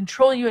know,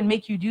 control you and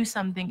make you do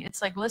something.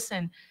 It's like,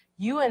 listen,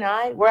 you and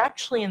I, we're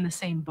actually in the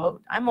same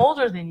boat. I'm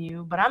older than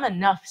you, but I'm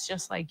enough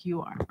just like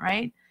you are,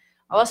 right?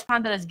 Allah subhanahu wa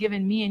ta'ala has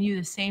given me and you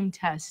the same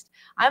test.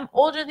 I'm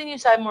older than you,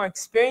 so I have more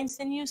experience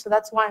than you, so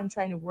that's why I'm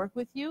trying to work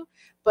with you.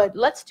 But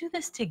let's do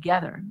this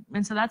together.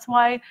 And so that's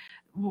why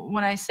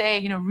when I say,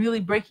 you know, really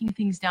breaking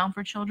things down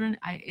for children,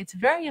 it's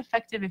very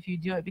effective if you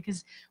do it,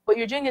 because what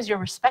you're doing is you're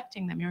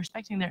respecting them. You're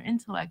respecting their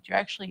intellect. You're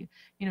actually,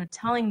 you know,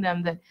 telling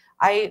them that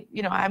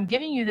I'm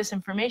giving you this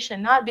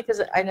information, not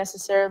because I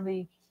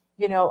necessarily,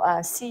 you know,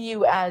 see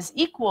you as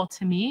equal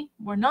to me.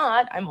 We're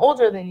not. I'm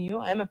older than you.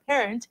 I'm a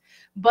parent,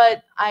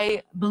 but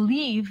I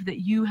believe that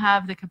you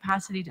have the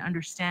capacity to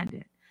understand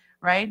it,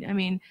 right? I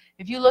mean,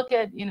 if you look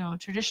at, you know,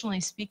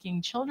 traditionally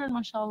speaking, children,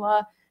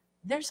 mashallah,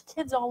 there's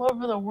kids all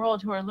over the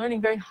world who are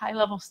learning very high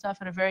level stuff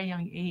at a very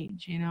young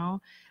age, you know,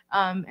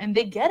 and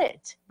they get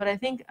it. But I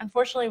think,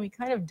 unfortunately, we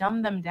kind of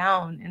dumb them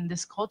down in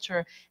this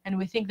culture, and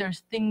we think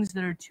there's things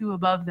that are too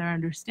above their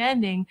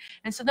understanding.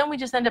 And so then we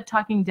just end up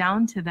talking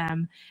down to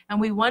them,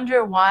 and we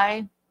wonder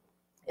why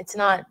it's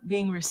not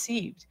being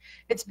received.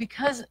 It's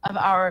because of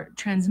our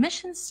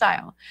transmission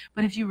style.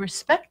 But if you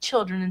respect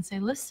children and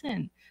say,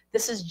 listen,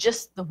 this is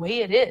just the way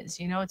it is,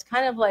 you know, it's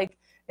kind of like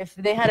if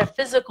they had a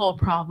physical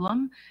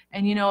problem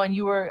and, you know, and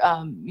you were,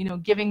 you know,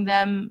 giving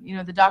them, you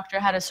know, the doctor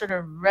had a sort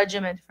of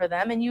regimen for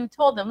them, and you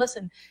told them,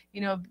 listen, you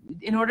know,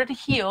 in order to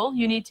heal,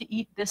 you need to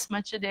eat this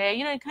much a day,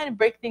 you know, and kind of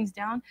break things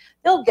down.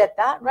 They'll get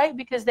that, right?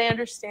 Because they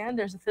understand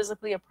there's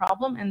physically a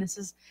problem and this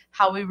is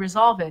how we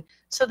resolve it.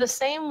 So the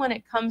same when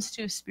it comes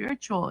to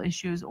spiritual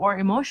issues or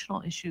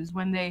emotional issues,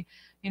 when they,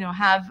 you know,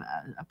 have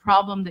a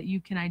problem that you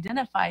can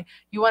identify,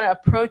 you want to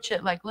approach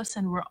it like,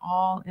 listen, we're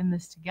all in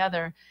this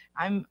together.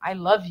 I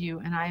love you,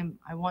 and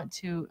I want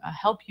to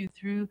help you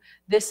through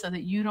this so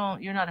that you're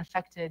not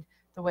affected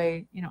the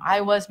way, you know, I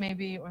was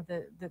maybe, or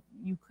that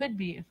you could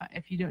be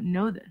if you don't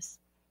know this.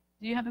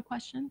 Do you have a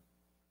question?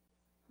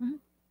 Mm-hmm.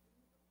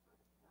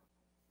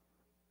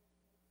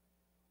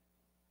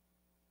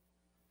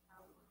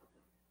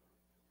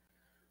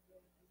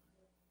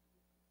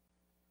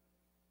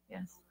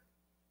 Yes.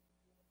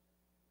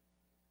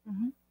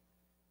 Mm-hmm.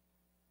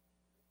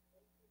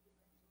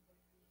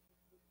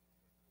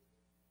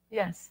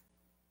 Yes.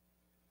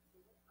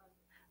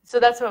 So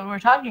that's what we're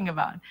talking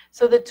about.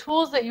 So the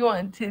tools that you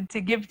want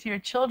to give to your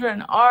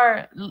children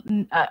are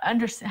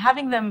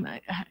having them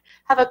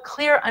have a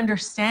clear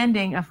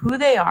understanding of who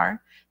they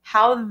are,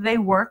 how they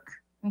work,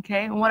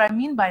 Okay, and what I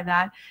mean by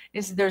that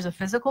is there's a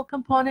physical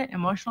component,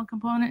 emotional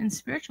component, and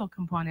spiritual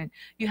component.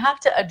 You have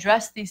to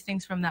address these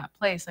things from that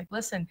place. Like,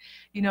 listen,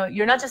 you know,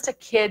 you're not just a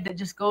kid that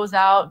just goes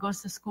out,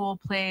 goes to school,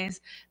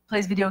 plays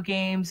video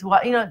games.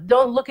 You know,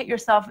 don't look at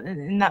yourself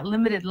in that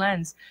limited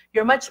lens.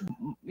 You're much,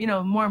 you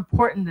know, more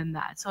important than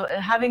that. So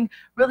having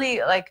really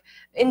like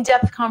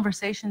in-depth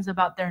conversations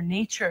about their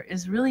nature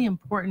is really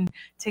important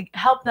to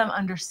help them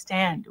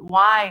understand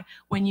why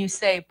when you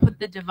say put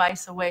the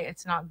device away,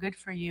 it's not good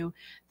for you,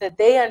 that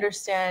they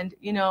understand,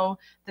 you know,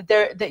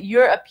 that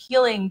you're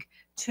appealing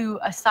to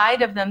a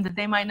side of them that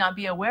they might not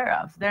be aware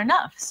of. Their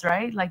nafs,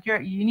 right? Like you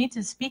need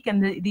to speak in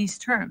these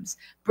terms,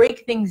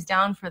 break things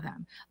down for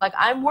them. Like,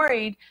 I'm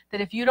worried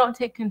that if you don't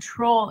take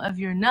control of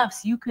your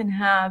nafs, you can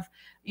have,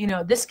 you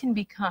know, this can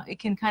become, it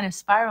can kind of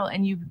spiral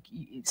and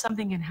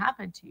something can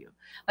happen to you.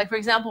 Like, for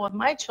example, with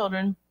my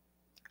children,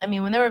 I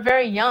mean, when they were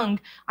very young,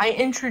 I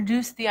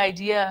introduced the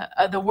idea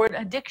of the word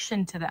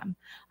addiction to them.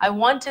 I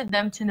wanted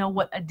them to know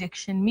what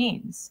addiction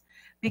means.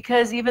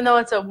 Because even though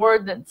it's a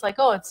word that's like,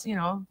 oh, it's, you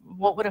know,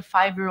 what would a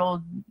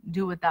 5-year-old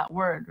do with that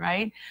word,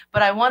 right?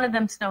 But I wanted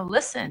them to know,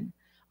 listen,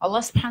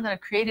 Allah subhanahu wa ta'ala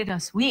created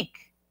us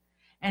weak.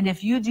 And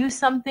if you do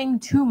something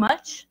too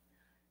much,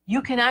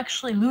 you can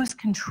actually lose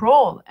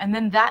control. And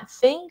then that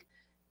thing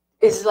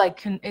is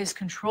like, is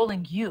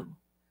controlling you.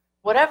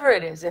 Whatever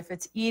it is, if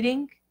it's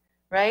eating,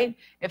 right?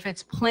 If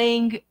it's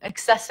playing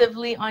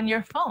excessively on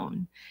your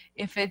phone,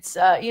 if it's,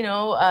 you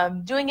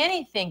know, doing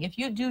anything, if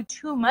you do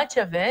too much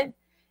of it,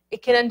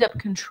 it can end up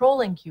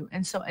controlling you.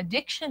 And so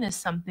addiction is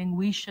something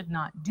we should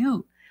not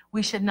do.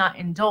 We should not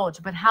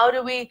indulge. But how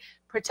do we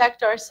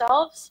protect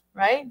ourselves,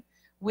 right?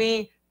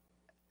 We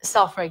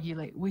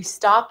self-regulate. We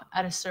stop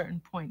at a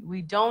certain point.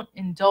 We don't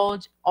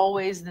indulge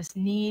always this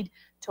need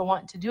to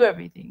want to do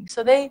everything.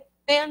 So they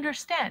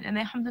understand, and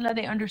alhamdulillah,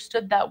 they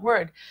understood that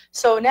word.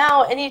 So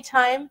now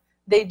anytime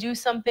they do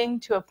something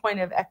to a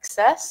point of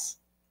excess,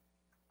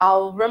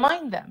 I'll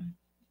remind them,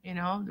 you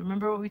know,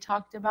 remember what we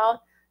talked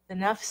about? The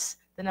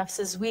nafs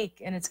is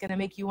weak, and it's going to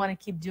make you want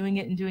to keep doing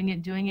it and doing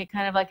it, doing it.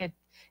 Kind of like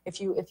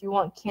if you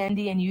want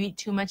candy and you eat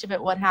too much of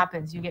it, what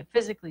happens? You get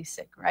physically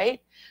sick,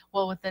 right?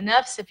 Well, with the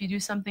nafs, if you do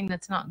something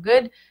that's not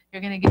good,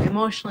 you're going to get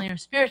emotionally or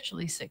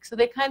spiritually sick. So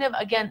they kind of,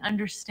 again,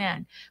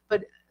 understand.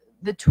 But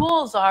the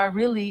tools are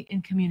really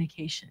in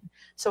communication.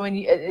 So when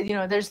you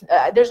know, there's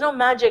no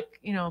magic,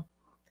 you know,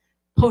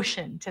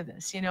 potion to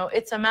this. You know,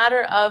 it's a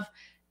matter of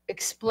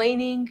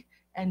explaining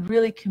and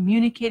really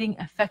communicating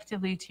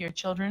effectively to your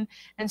children.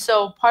 And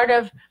so part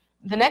of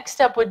the next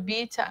step would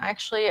be to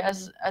actually,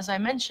 as I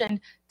mentioned,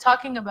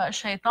 talking about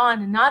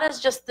shaitan not as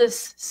just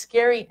this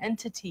scary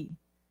entity,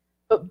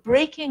 but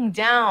breaking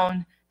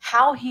down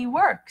how he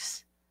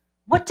works.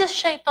 What does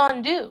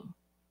shaitan do?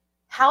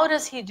 How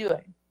does he do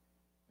it?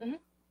 Mm-hmm.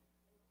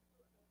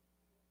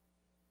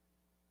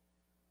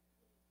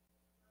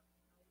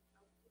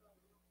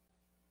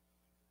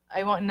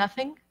 I want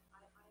nothing?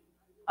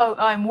 Oh,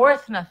 I'm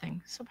worth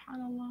nothing.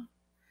 Subhanallah.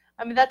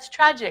 I mean, that's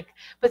tragic.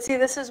 But see,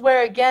 this is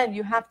where, again,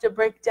 you have to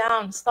break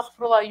down,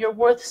 astaghfirullah, you're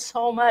worth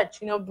so much.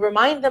 You know,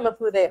 remind them of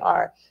who they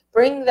are.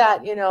 Bring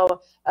that, you know,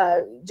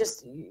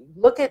 just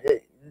look at,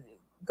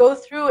 go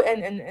through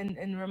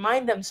and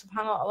remind them,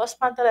 subhanAllah, Allah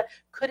subhanahu wa ta'ala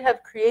could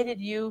have created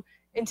you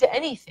into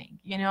anything,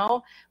 you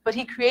know, but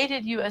he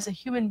created you as a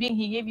human being.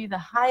 He gave you the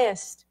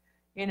highest,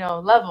 you know,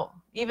 level.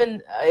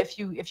 Even if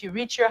you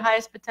reach your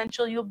highest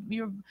potential,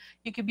 you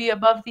could be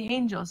above the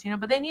angels, you know.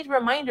 But they need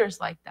reminders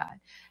like that.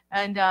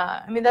 And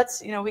I mean,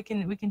 that's, you know, we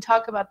can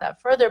talk about that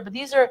further. But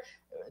these are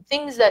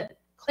things that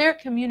clear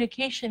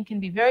communication can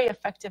be very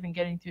effective in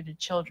getting through to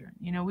children.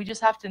 You know, we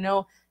just have to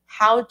know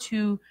how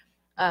to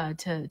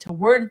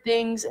word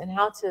things and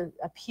how to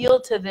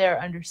appeal to their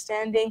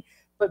understanding.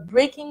 But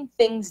breaking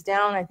things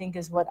down, I think,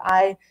 is what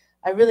I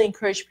really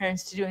encourage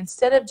parents to do,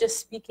 instead of just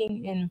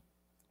speaking in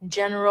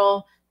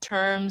general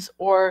terms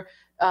or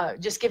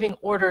just giving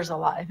orders a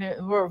lot.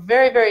 We're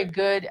very, very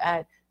good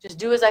at just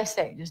do as I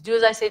say. Just do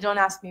as I say, don't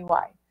ask me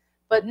why.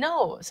 But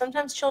no,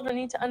 sometimes children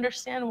need to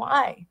understand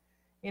why.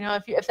 You know,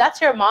 if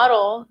that's your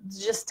model,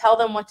 just tell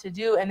them what to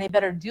do and they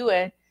better do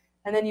it.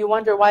 And then you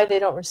wonder why they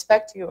don't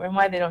respect you and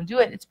why they don't do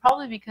it. It's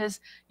probably because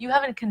you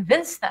haven't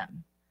convinced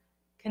them.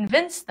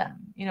 Convince them,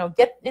 you know,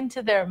 get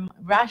into their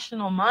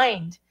rational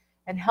mind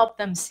and help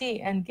them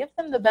see and give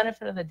them the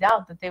benefit of the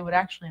doubt that they would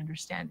actually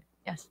understand it.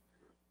 Yes.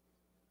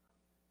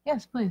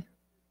 Yes, please.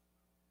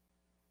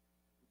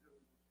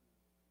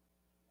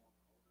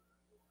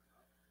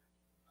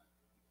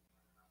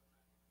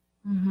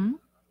 Mm-hmm.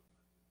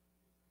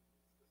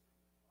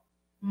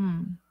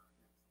 Mm.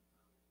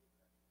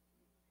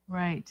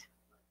 Right.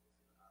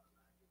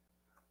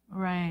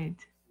 Right.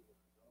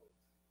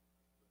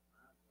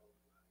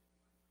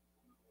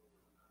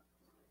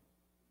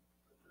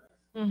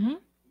 Mm-hmm.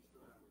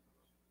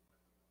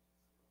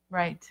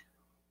 Right.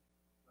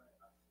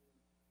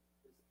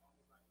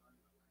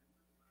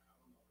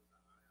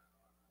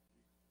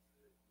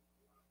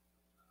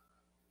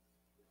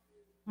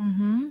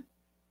 Mm-hmm.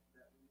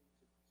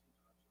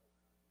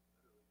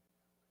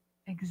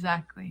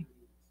 Exactly.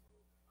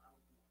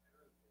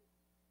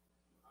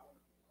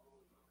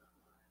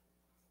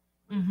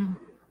 Mm-hmm.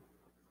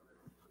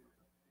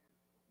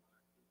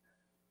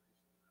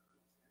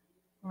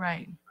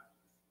 Right.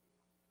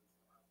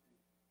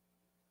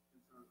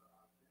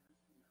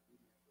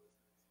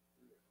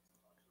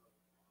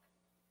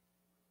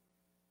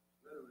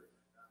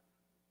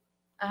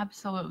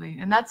 Absolutely.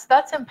 And that's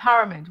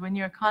empowerment when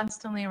you're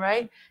constantly,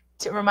 right,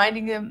 to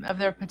reminding them of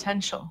their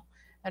potential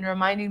and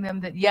reminding them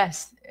that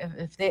yes,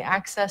 if they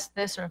access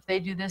this or if they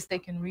do this, they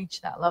can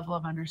reach that level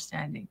of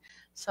understanding.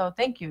 So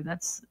thank you.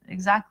 That's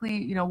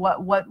exactly,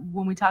 what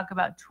when we talk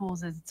about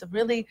tools is it's a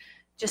really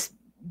just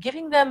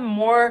giving them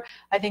more,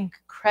 I think,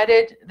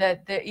 credit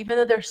that even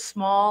though they're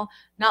small,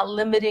 not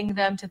limiting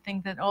them to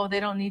think that, oh, they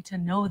don't need to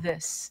know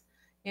this.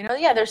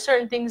 Yeah, there's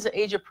certain things that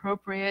age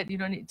appropriate. You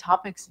don't need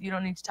topics you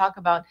don't need to talk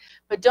about,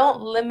 but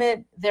don't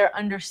limit their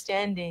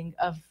understanding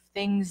of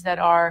things that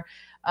are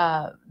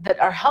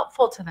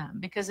helpful to them,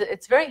 because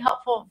it's very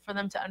helpful for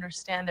them to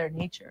understand their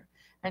nature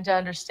and to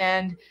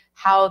understand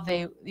how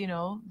they,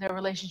 their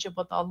relationship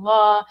with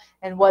Allah,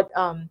 and what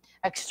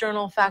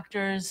external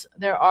factors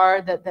there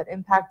are that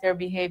impact their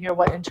behavior,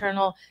 what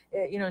internal,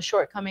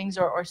 shortcomings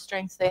or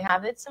strengths they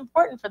have. It's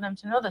important for them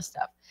to know this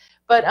stuff.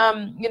 But,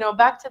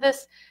 back to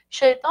this,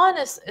 shaitan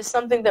is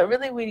something that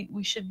really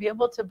we should be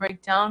able to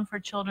break down for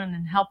children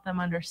and help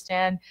them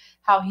understand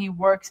how he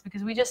works,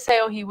 because we just say,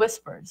 oh, he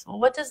whispers. Well,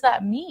 what does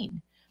that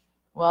mean?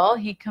 Well,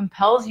 he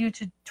compels you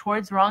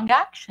towards wrong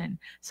action.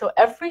 So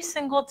every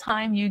single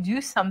time you do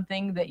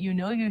something that you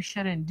know you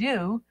shouldn't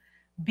do,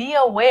 be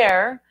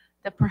aware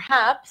that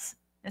perhaps,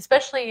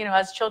 especially,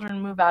 as children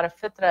move out of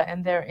fitra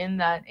and they're in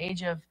that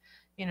age of,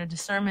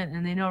 discernment,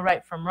 and they know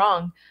right from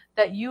wrong,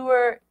 that you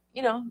are,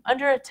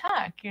 under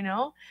attack,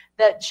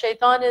 that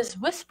shaitan is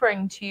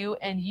whispering to you,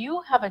 and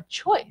you have a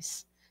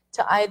choice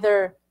to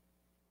either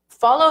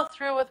follow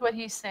through with what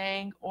he's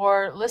saying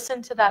or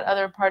listen to that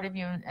other part of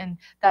you, and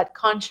that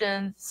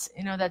conscience,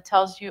 that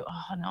tells you,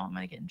 oh no, I'm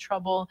going to get in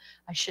trouble,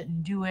 I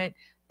shouldn't do it.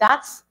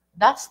 That's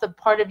the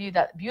part of you,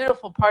 that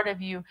beautiful part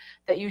of you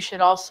that you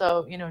should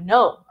also,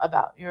 know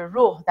about, your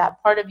ruh,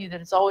 that part of you that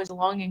is always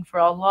longing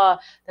for Allah,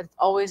 that's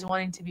always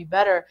wanting to be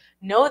better.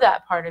 Know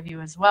that part of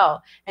you as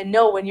well, and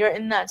know when you're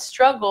in that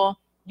struggle,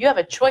 you have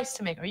a choice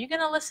to make. Are you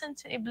going to listen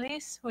to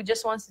Iblis, who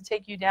just wants to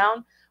take you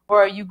down,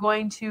 or are you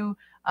going to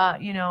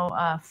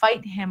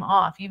fight him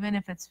off, even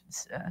if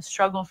it's a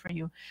struggle for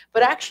you?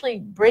 But actually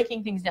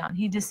breaking things down.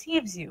 He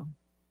deceives you,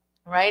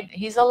 right?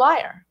 He's a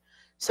liar.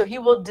 So he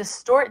will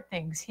distort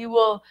things. He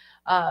will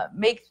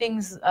make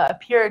things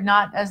appear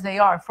not as they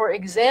are. For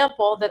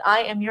example, that I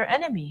am your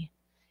enemy.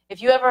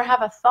 If you ever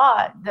have a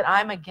thought that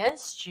I'm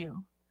against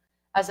you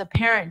as a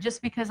parent,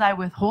 just because I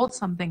withhold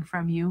something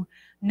from you,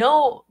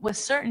 know with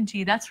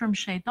certainty that's from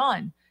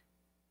shaitan.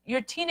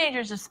 Your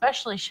teenagers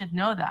especially should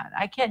know that.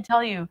 I can't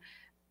tell you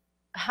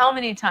how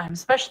many times,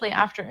 especially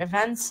after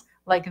events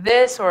like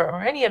this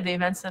or any of the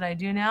events that I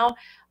do now,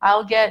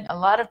 I'll get a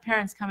lot of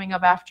parents coming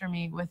up after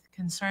me with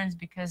concerns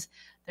because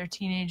their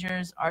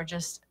teenagers are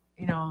just,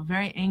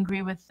 very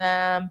angry with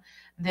them.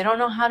 They don't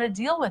know how to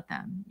deal with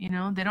them.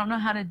 They don't know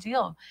how to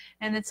deal.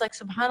 And it's like,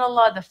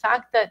 subhanAllah, the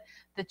fact that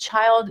the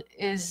child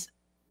is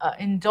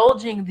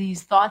indulging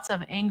these thoughts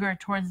of anger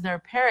towards their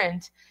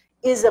parent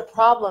is a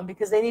problem,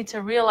 because they need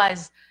to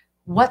realize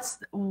what's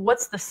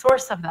the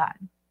source of that,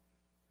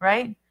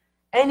 right?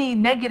 Any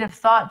negative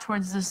thought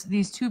towards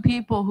these two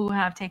people who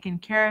have taken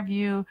care of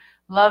you,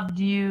 loved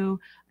you,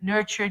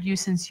 nurtured you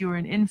since you were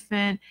an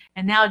infant,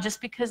 and now just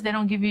because they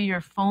don't give you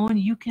your phone,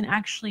 you can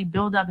actually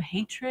build up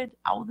hatred,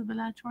 a'udhu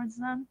billah, towards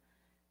them.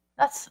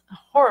 That's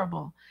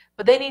horrible.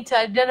 But they need to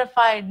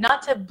identify,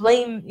 not to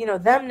blame,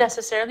 them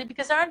necessarily,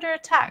 because they're under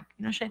attack.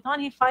 Shaitan,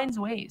 he finds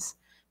ways.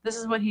 This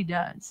is what he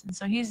does. And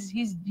so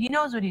he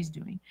knows what he's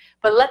doing.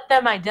 But let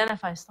them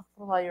identify,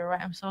 astaghfirullah, you're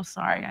right, I'm so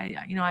sorry.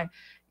 I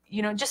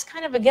just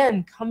kind of,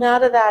 again, come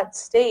out of that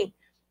state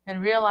and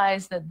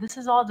realize that this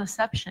is all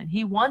deception.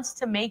 He wants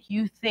to make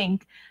you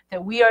think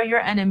that we are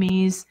your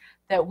enemies,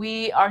 that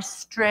we are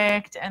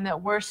strict, and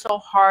that we're so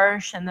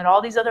harsh, and that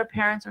all these other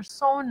parents are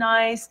so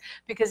nice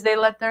because they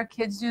let their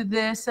kids do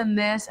this and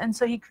this. And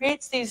so he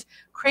creates these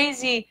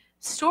crazy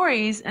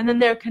stories, and then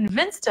they're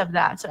convinced of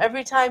that. So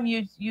every time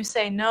you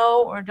say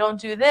no or don't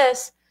do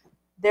this,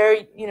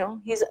 they're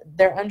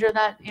under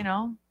that,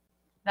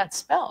 that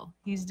spell.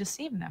 He's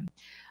deceiving them,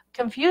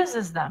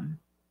 confuses them.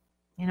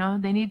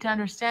 They need to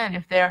understand,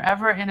 if they're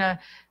ever in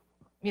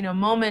a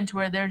moment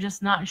where they're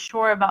just not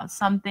sure about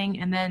something,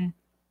 and then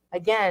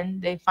again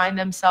they find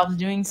themselves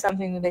doing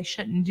something that they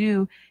shouldn't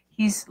do,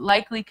 he's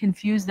likely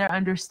confused their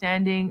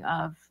understanding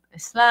of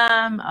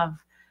Islam,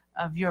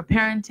 of your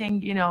parenting,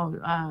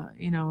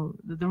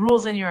 the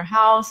rules in your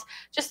house.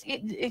 Just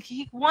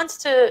he wants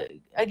to,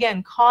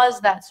 again, cause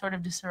that sort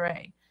of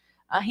disarray.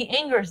 He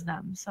angers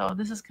them. So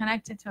this is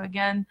connected to,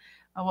 again,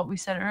 what we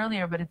said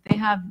earlier. But if they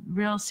have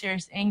real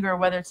serious anger,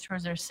 whether it's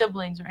towards their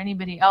siblings or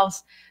anybody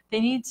else, they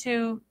need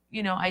to,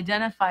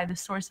 identify the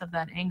source of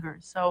that anger.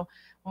 So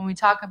when we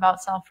talk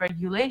about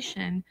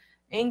self-regulation,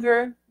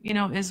 anger,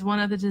 is one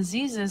of the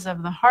diseases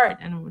of the heart,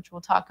 and which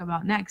we'll talk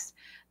about next.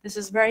 This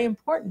is very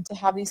important to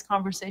have these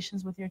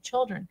conversations with your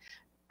children.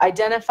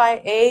 identify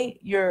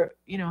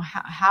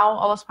how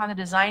Allah subhanahu wa ta'ala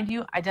designed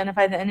you,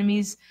 identify the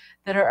enemies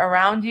that are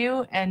around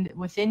you and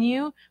within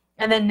you,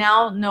 and then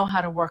now know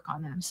how to work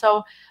on them.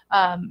 So,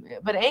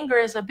 but anger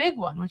is a big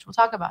one, which we'll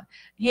talk about.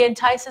 He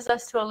entices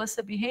us to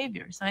illicit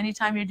behavior. So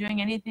anytime you're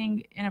doing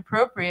anything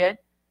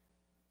inappropriate,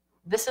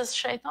 this is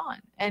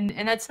shaitan. And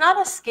it's not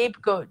a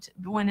scapegoat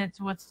when it's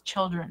with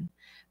children.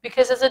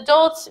 Because as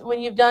adults, when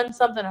you've done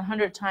something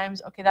 100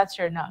 times, okay, that's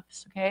your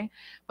nafs, okay?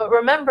 But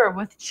remember,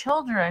 with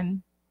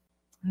children,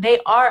 they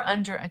are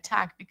under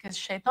attack because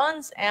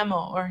shaitan's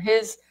ammo or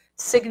his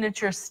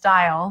signature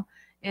style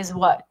is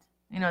what?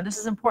 This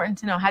is important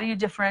to know. How do you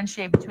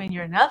differentiate between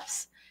your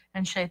nafs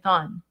and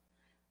shaitan?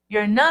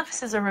 Your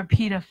nafs is a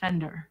repeat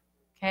offender,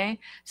 okay?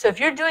 So if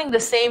you're doing the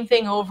same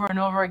thing over and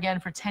over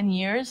again for 10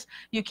 years,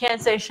 you can't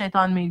say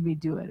shaitan made me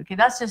do it, okay?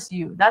 That's just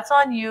you. That's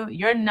on you.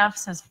 Your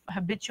nafs has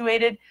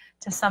habituated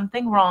to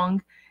something wrong,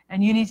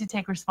 and you need to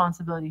take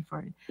responsibility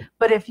for it.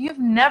 But if you've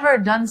never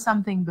done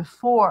something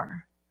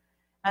before,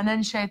 and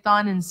then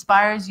shaitan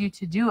inspires you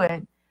to do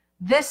it,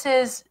 this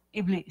is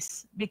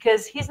Iblis,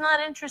 because he's not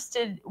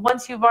interested.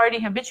 Once you've already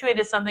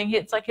habituated something,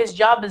 it's like his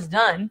job is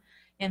done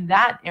in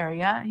that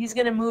area. He's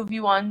going to move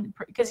you on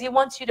because he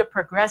wants you to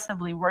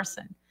progressively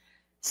worsen.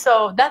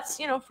 So that's,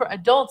 for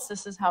adults,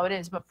 this is how it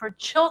is. But for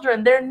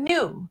children, they're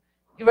new,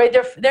 right?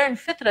 They're in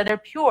fitra, they're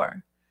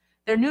pure.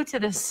 They're new to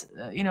this,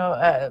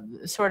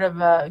 sort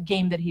of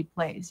game that he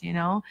plays,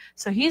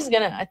 So he's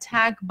going to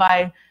attack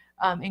by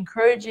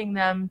encouraging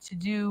them to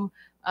do,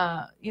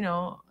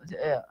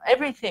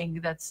 everything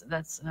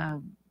that's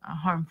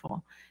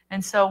harmful.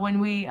 And so when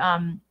we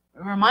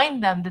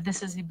remind them that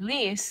this is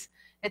Iblis,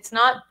 it's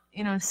not,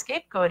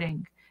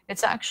 scapegoating.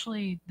 It's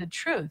actually the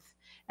truth.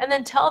 And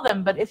then tell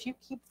them, but if you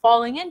keep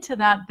falling into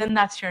that, then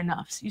that's your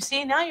nafs. You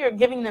see, now you're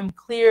giving them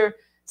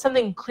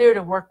something clear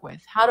to work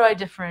with. How do I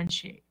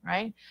differentiate,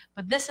 right?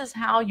 But this is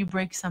how you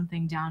break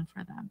something down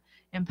for them,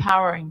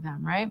 empowering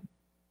them, right?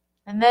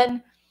 And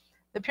then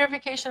the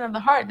purification of the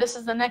heart, this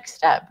is the next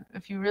step.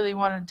 If you really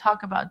want to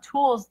talk about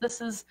tools, this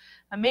is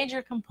a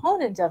major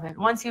component of it.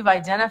 Once you've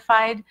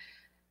identified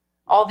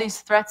all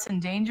these threats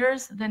and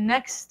dangers, the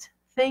next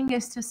thing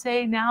is to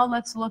say, now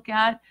let's look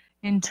at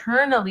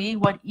internally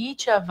what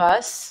each of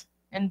us,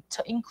 and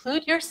to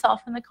include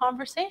yourself in the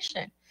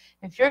conversation.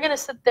 If you're going to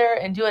sit there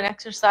and do an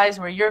exercise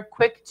where you're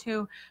quick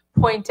to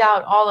point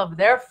out all of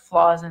their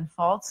flaws and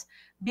faults,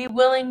 be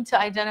willing to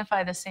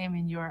identify the same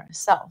in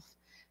yourself.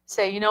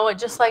 Say, you know what,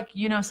 just like,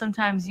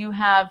 sometimes you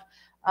have,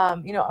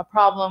 a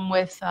problem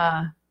with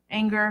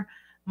anger,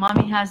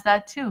 mommy has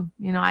that too.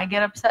 I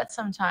get upset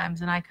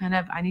sometimes and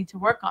I need to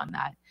work on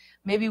that.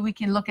 Maybe we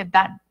can look at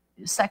that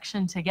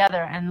section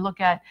together and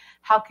look at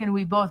how can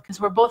we both, because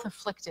we're both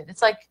afflicted.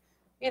 It's like,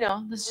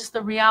 this is just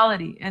the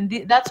reality.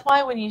 And that's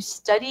why when you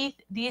study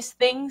these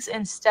things,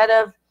 instead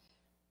of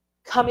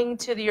coming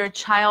to your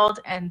child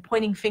and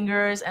pointing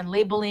fingers and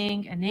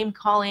labeling and name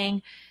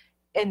calling,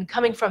 and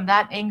coming from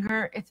that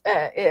angle,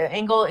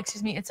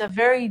 it's a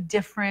very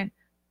different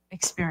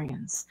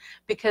experience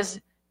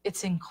because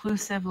it's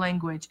inclusive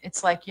language.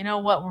 It's like, you know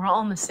what, we're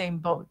all in the same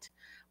boat.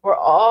 We're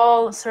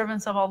all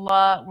servants of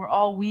Allah. We're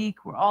all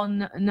weak. We're all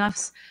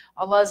nafs.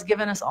 Allah has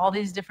given us all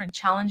these different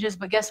challenges.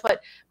 But guess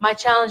what? My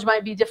challenge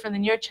might be different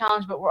than your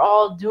challenge, but we're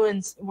all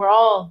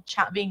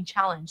being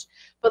challenged.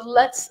 But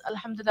let's,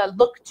 alhamdulillah,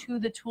 look to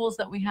the tools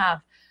that we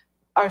have.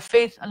 Our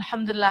faith,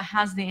 alhamdulillah,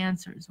 has the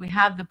answers. We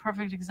have the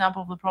perfect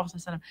example of the Prophet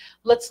ﷺ.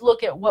 Let's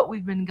look at what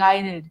we've been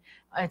guided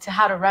to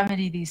how to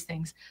remedy these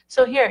things.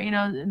 So here,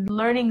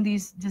 learning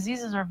these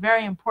diseases are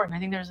very important. I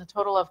think there's a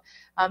total of,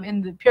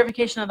 in the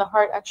purification of the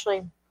heart,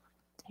 actually,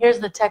 here's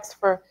the text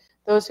for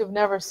those who've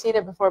never seen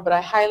it before, but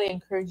I highly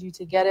encourage you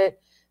to get it.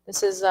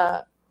 This is,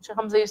 Sheikh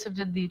Hamza Yusuf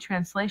did the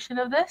translation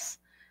of this,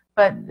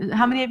 but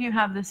how many of you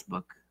have this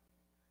book?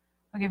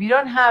 Okay, if you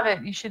don't have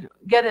it, you should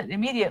get it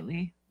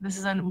immediately. This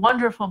is a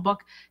wonderful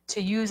book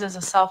to use as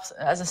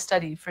a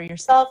study for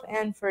yourself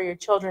and for your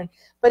children.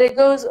 But it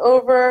goes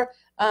over,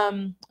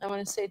 I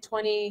want to say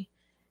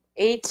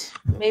 28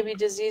 maybe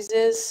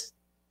diseases,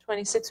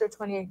 26 or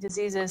 28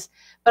 diseases.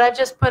 But I've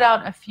just put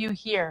out a few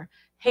here.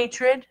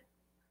 Hatred,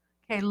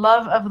 okay,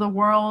 love of the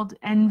world,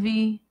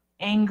 envy,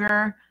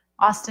 anger,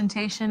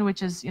 ostentation,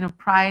 which is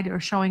pride or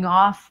showing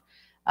off,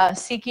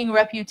 seeking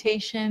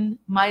reputation,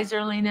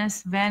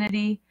 miserliness,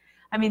 vanity.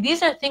 I mean,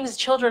 these are things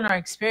children are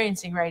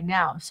experiencing right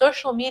now.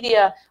 Social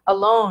media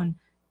alone,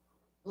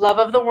 love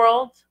of the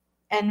world,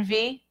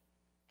 envy,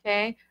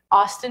 okay,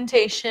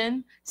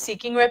 ostentation,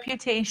 seeking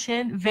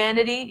reputation,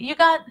 vanity. You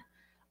got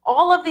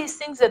all of these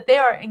things that they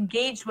are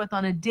engaged with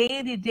on a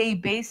day-to-day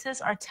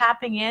basis are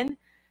tapping in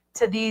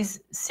to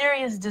these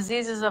serious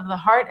diseases of the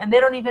heart, and they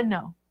don't even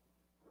know.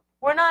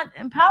 We're not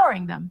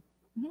empowering them.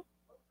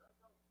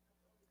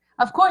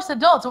 Of course,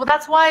 adults. Well,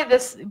 that's why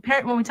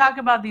when we talk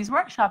about these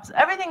workshops,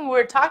 everything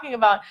we're talking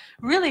about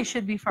really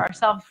should be for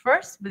ourselves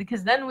first,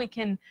 because then we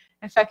can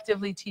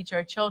effectively teach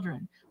our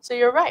children. So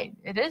you're right,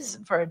 it is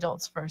for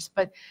adults first.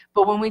 But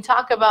when we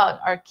talk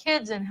about our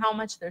kids and how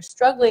much they're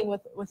struggling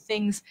with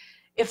things,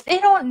 if they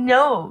don't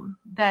know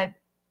that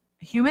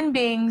human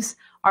beings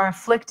are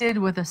afflicted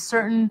with a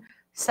certain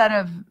set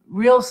of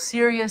real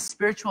serious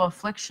spiritual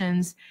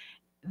afflictions,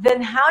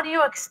 then how do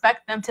you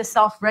expect them to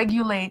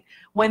self-regulate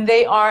when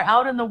they are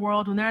out in the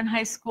world, when they're in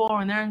high school,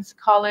 when they're in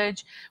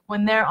college,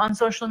 when they're on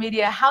social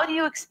media? How do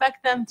you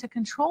expect them to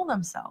control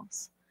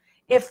themselves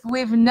if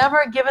we've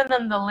never given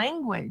them the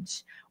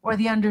language or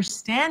the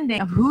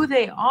understanding of who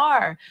they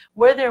are,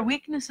 where their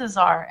weaknesses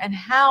are, and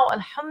how,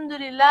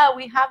 alhamdulillah,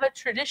 we have a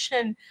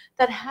tradition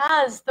that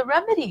has the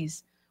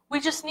remedies. We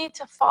just need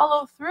to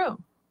follow through,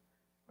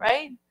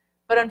 right?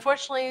 But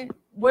unfortunately,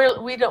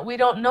 we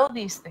don't know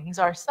these things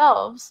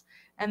ourselves.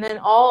 And then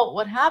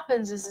what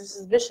happens is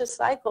this vicious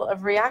cycle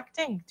of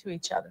reacting to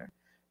each other.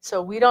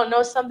 So we don't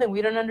know something,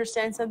 we don't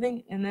understand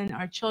something, and then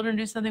our children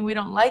do something we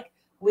don't like.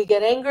 We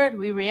get angered,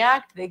 we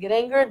react, they get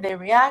angered, they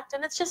react,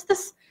 and it's just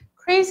this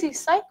crazy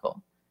cycle.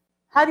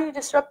 How do you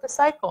disrupt the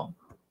cycle?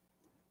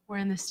 We're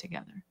in this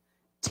together.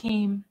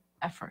 Team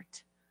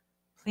effort.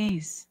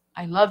 Please,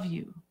 I love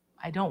you.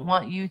 I don't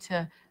want you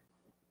to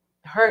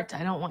hurt.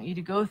 I don't want you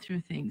to go through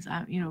things,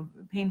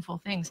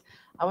 painful things.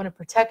 I want to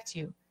protect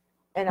you.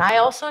 And I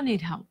also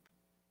need help.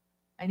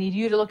 I need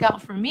you to look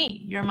out for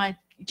me. You're my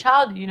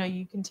child,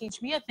 you can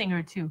teach me a thing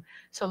or two.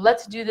 So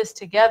let's do this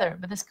together.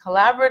 But this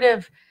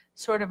collaborative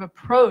sort of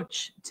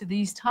approach to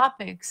these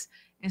topics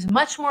is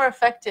much more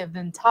effective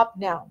than top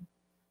down.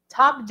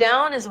 Top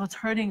down is what's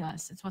hurting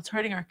us. It's what's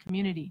hurting our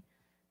community.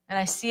 And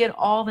I see it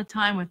all the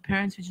time with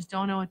parents who just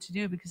don't know what to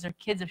do because their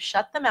kids have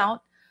shut them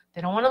out.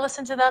 They don't want to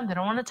listen to them. They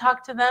don't want to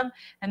talk to them.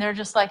 And they're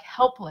just like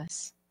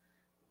helpless.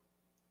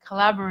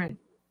 Collaborate.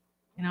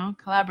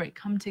 Collaborate,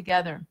 come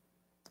together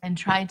and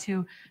try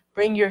to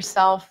bring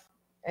yourself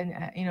and,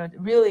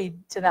 really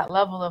to that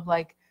level of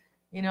like,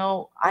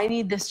 I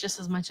need this just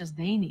as much as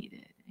they need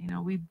it.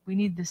 We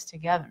need this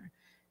together,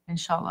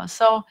 inshallah.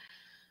 So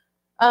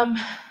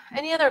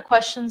any other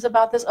questions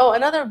about this? Oh,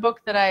 another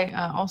book that I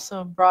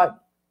also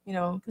brought,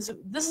 because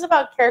this is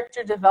about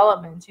character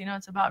development.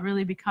 It's about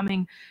really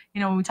becoming,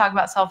 when we talk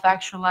about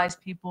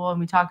self-actualized people and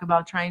we talk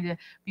about trying to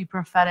be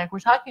prophetic, we're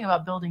talking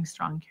about building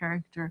strong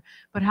character.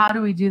 But how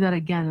do we do that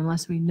again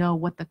unless we know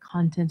what the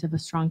content of a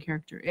strong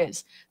character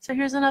is? So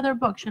here's another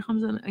book. Sheikh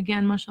Hamza,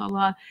 again,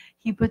 mashallah,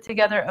 he put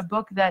together a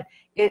book that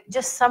it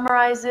just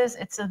summarizes.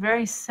 It's a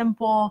very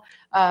simple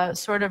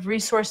sort of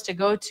resource to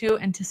go to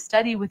and to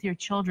study with your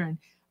children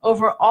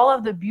over all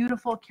of the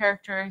beautiful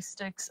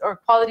characteristics or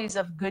qualities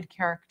of good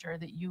character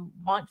that you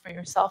want for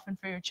yourself and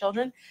for your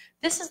children.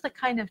 This is the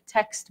kind of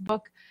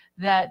textbook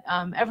that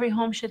every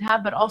home should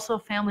have, but also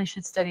families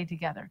should study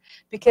together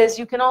because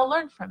you can all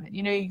learn from it.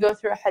 You go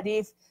through a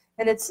hadith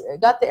and it's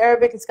got the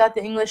Arabic, it's got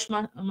the English,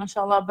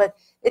 mashallah, but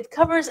it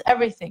covers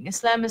everything.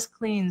 Islam is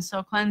clean,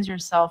 so cleanse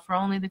yourself, for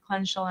only the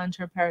cleansed shall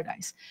enter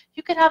paradise.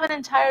 You could have an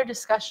entire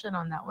discussion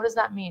on that. What does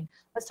that mean?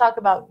 Let's talk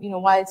about,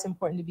 why it's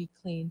important to be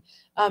clean.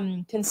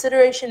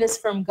 Consideration is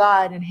from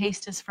God and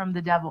haste is from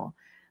the devil.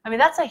 I mean,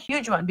 that's a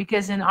huge one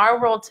because in our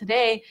world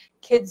today,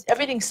 kids,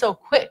 everything's so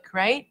quick,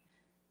 right?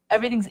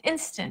 Everything's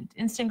instant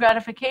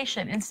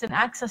gratification, instant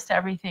access to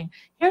everything.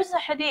 Here's the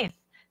hadith.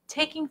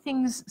 Taking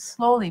things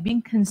slowly,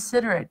 being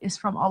considerate is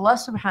from Allah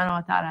subhanahu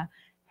wa ta'ala.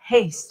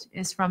 Haste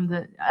is from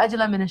the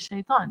ajla min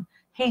ash-shaytan.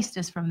 Haste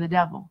is from the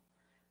devil.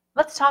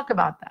 Let's talk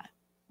about that,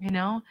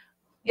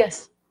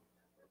 Yes.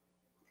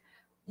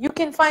 You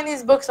can find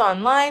these books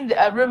online.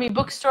 The Rumi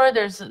bookstore,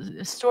 there's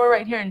a store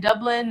right here in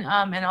Dublin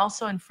and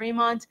also in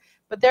Fremont,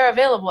 but they're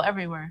available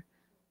everywhere,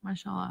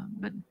 mashallah.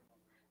 But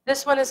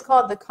this one is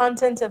called The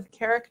Content of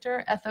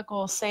Character,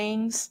 Ethical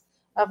Sayings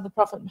of the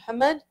Prophet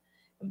Muhammad.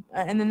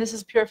 And then this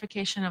is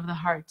Purification of the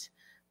Heart.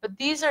 But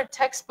these are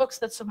textbooks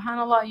that,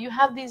 subhanAllah, you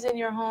have these in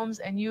your homes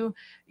and you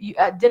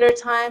at dinner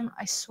time,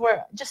 I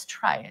swear, just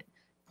try it.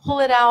 Pull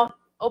it out,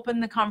 open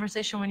the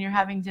conversation when you're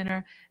having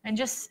dinner, and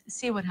just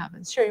see what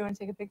happens. Sure, you want to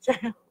take a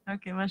picture?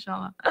 Okay,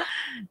 mashallah.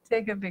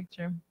 Take a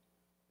picture.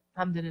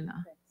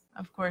 Alhamdulillah.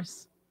 Of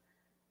course.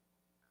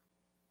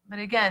 But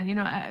again,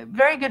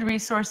 very good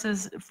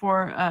resources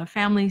for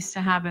families to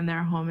have in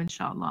their home,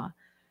 inshallah.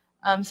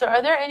 So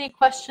are there any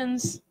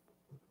questions?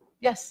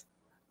 Yes.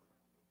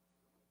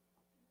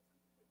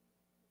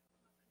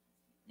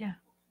 Yeah.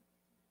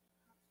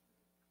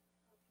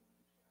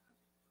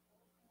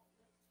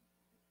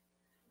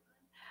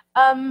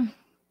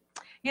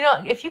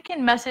 If you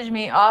can message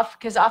me off,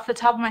 because off the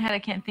top of my head I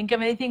can't think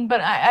of anything,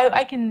 but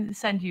I can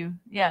send you,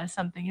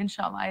 something,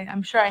 inshallah.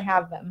 I'm sure I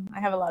have them.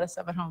 I have a lot of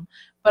stuff at home,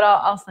 but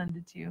I'll send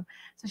it to you.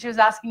 So she was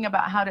asking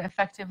about how to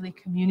effectively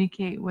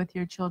communicate with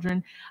your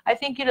children. I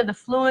think, the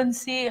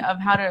fluency of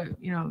how to,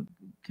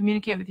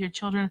 communicate with your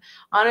children,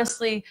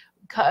 honestly,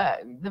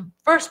 the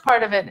first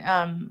part of it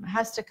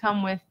has to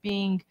come with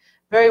being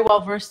very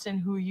well versed in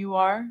who you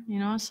are,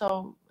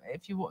 so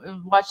if you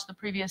watch the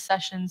previous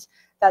sessions,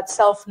 that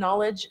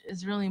self-knowledge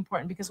is really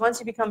important because once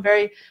you become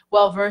very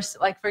well versed,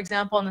 like for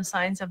example in the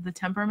science of the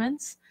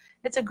temperaments,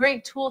 it's a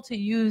great tool to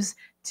use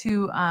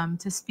to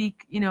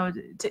speak,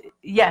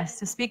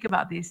 to speak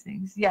about these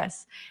things,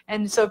 yes.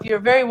 And so if you're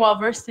very well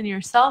versed in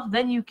yourself,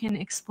 then you can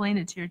explain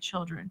it to your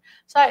children.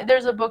 So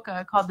there's a book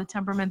called The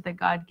Temperament That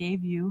God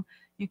Gave You,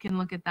 you can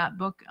look at that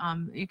book.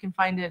 You can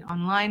find it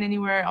online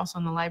anywhere. Also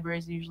in the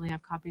libraries, they usually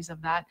have copies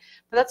of that.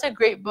 But that's a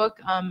great book.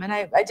 And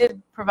I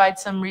did provide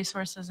some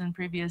resources in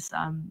previous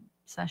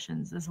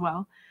sessions as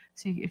well.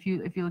 So if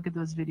you look at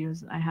those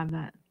videos, I have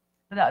that.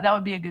 But that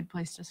would be a good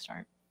place to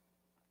start,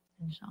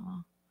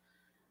 inshallah.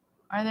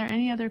 Are there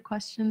any other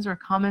questions or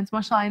comments?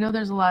 MashaAllah, I know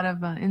there's a lot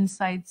of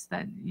insights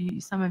that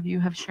some of you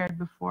have shared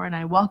before, and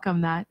I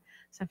welcome that.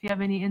 So if you have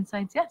any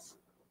insights, yes.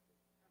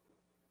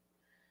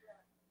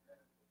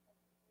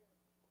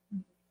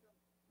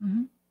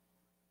 Mm-hmm.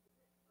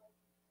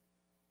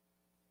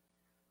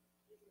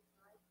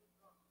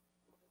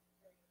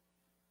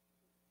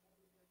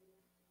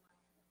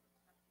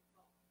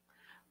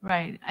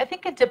 Right. I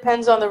think it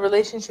depends on the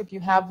relationship you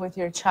have with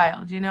your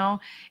child. You know,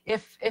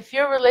 if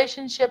your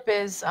relationship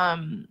is,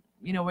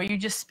 you know, where you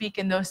just speak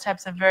in those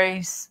types of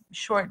very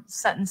short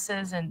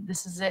sentences and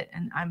this is it,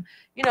 and I'm,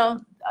 you know,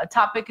 a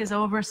topic is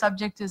over,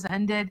 subject is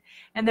ended,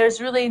 and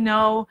there's really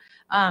no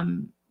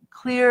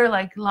clear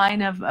like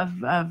line of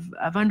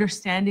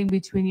understanding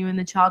between you and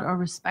the child, or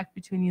respect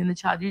between you and the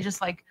child. You're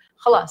just like,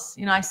 khalas,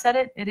 you know, I said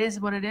it, it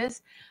is what it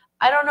is.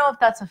 I don't know if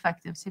that's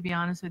effective, to be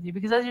honest with you,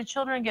 because as your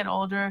children get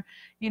older,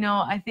 you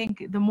know, I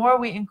think the more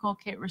we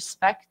inculcate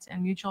respect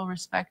and mutual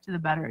respect, the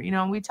better. You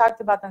know, we talked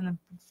about that in the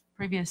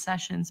previous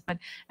sessions, but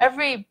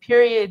every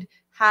period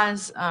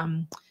has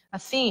a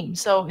theme.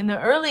 So in the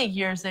early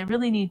years, they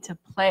really need to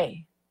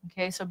play.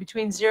 Okay, so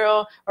between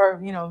 0 or,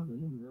 you know,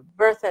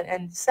 birth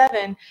and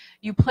 7,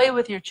 you play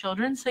with your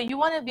children. So you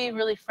want to be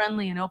really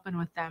friendly and open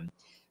with them.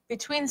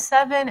 Between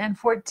 7 and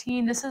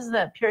 14, this is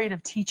the period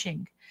of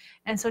teaching.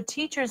 And so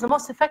teachers, the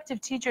most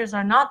effective teachers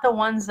are not the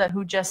ones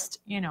who just,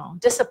 you know,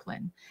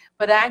 discipline,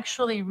 but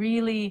actually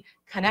really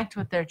connect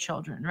with their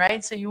children,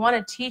 right? So you want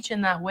to teach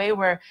in that way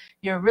where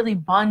you're really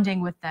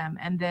bonding with them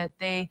and that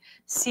they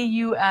see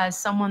you as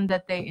someone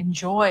that they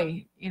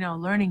enjoy, you know,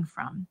 learning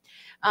from.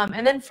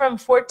 And then from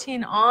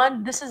 14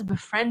 on, this is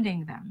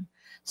befriending them.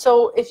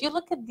 So if you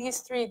look at these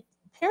 3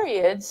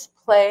 periods,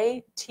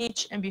 play,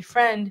 teach, and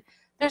befriend,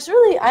 there's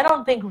really, I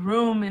don't think,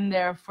 room in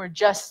there for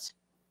just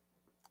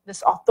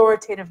this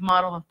authoritative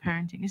model of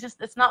parenting.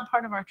 It's not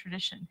part of our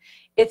tradition.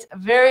 It's a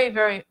very,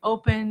 very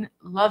open,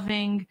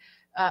 loving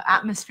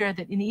atmosphere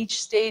that in each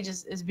stage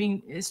is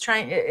being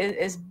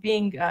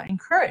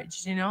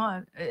encouraged. You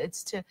know,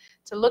 it's to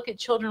look at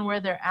children where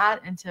they're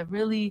at and to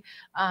really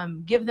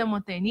give them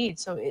what they need.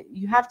 So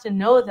you have to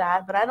know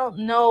that, but I don't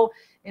know,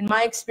 in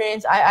my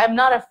experience, I'm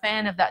not a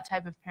fan of that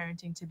type of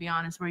parenting, to be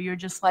honest, where you're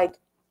just like,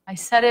 I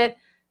said it,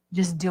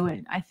 just do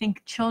it. I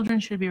think children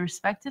should be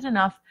respected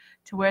enough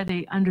to where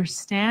they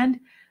understand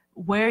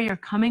where you're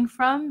coming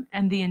from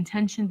and the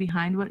intention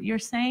behind what you're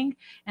saying.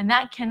 And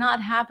that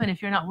cannot happen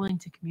if you're not willing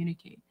to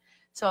communicate.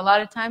 So a lot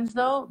of times,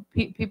 though,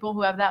 people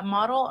who have that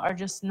model are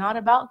just not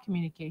about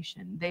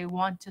communication. They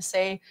want to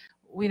say,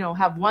 you know,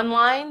 have one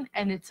line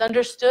and it's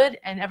understood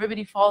and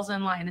everybody falls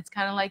in line. It's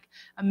kind of like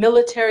a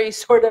military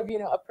sort of, you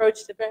know,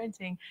 approach to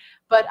parenting.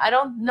 But I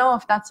don't know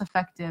if that's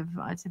effective,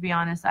 to be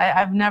honest. I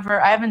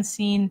haven't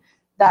seen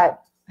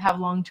that have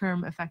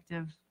long-term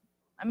effective.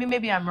 I mean,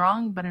 maybe I'm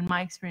wrong, but in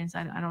my experience,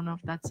 I don't know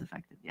if that's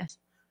effective. Yes.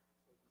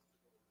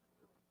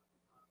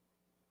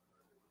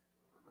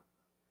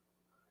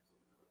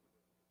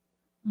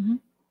 Mm-hmm.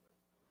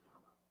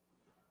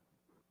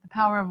 The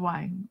power of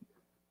why.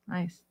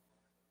 Nice.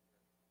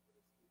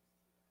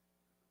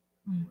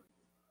 Mm.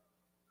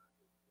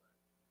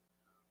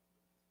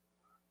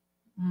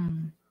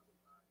 Mm.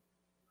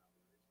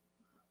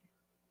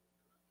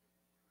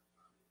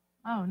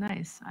 Oh,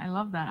 nice. I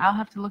love that. I'll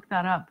have to look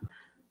that up.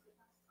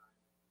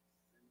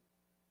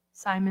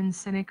 Simon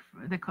Sinek,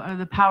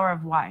 the power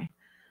of why.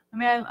 I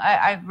mean,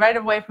 I right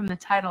away from the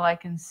title, I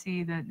can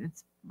see that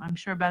it's, I'm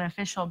sure,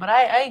 beneficial, but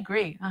I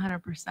agree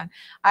 100%.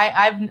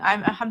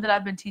 Alhamdulillah,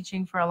 I've been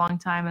teaching for a long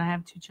time and I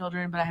have 2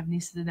 children, but I have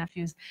nieces and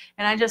nephews.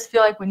 And I just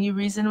feel like when you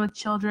reason with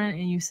children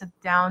and you sit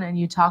down and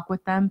you talk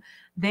with them,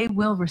 they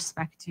will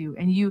respect you.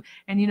 And you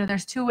know,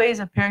 there's 2 ways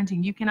of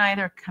parenting. You can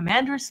either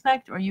command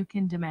respect or you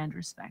can demand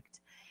respect.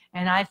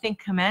 And I think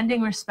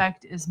commanding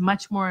respect is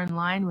much more in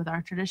line with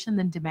our tradition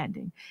than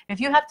demanding. If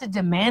you have to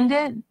demand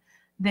it,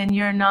 then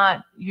you're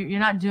not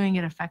doing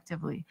it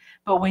effectively.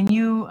 But when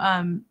you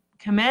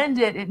command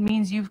it, it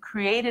means you've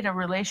created a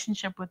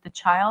relationship with the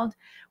child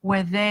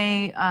where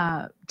they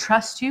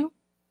trust you,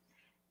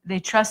 they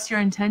trust your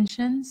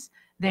intentions,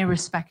 they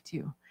respect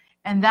you.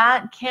 And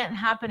that can't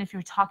happen if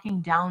you're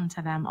talking down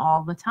to them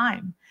all the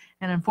time.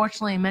 And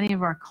unfortunately, in many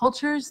of our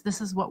cultures,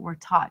 this is what we're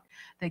taught.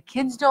 The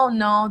kids don't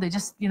know, they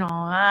just, you know,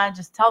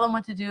 just tell them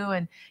what to do,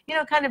 and, you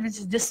know, kind of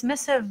it's a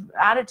dismissive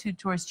attitude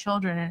towards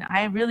children. And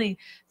I really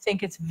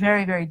think it's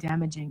very, very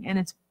damaging. And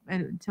it's,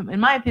 in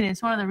my opinion,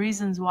 it's one of the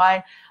reasons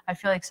why I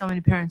feel like so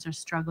many parents are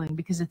struggling,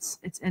 because it's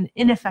an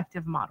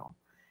ineffective model.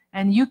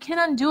 And you can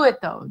undo it,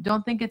 though.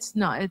 Don't think it's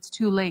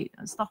too late.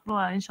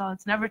 Astaghfirullah, inshallah,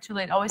 it's never too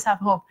late. Always have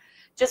hope.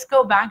 Just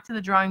go back to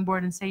the drawing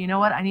board and say, you know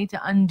what, I need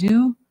to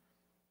undo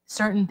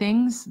certain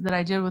things that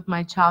I did with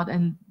my child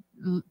and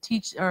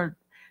teach or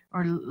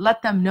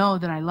let them know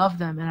that I love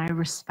them and I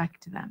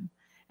respect them.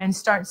 and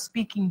start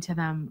speaking to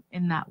them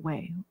in that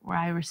way, where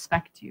I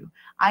respect you.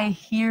 I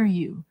hear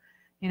you.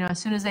 You know, as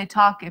soon as they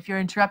talk, if you're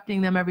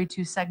interrupting them every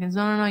 2 seconds,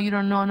 no, you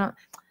don't know, no.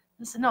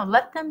 Listen, no,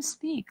 let them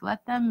speak.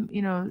 Let them,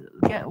 you know,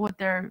 get what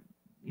they're,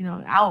 you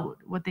know, out,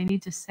 what they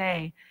need to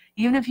say.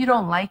 Even if you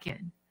don't like it,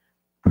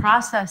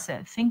 process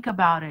it, think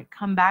about it,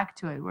 come back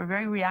to it. We're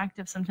very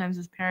reactive sometimes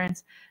as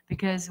parents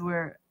because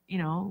we're, you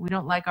know, we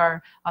don't like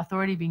our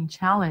authority being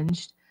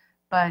challenged.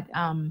 But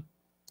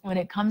when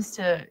it comes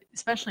to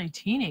especially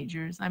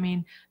teenagers, I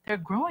mean, they're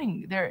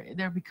growing,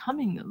 they're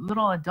becoming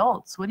little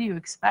adults. What do you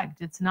expect?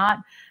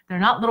 They're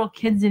not little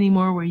kids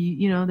anymore where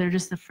you know, they're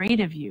just afraid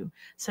of you.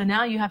 So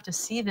now you have to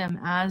see them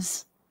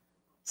as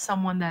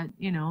someone that,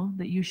 you know,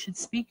 that you should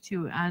speak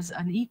to as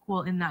an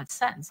equal in that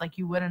sense, like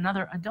you would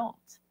another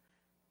adult,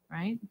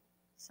 right?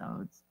 So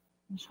it's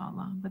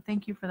inshallah. But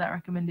thank you for that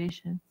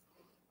recommendation.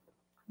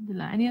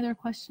 Alhamdulillah. Any other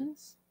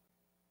questions?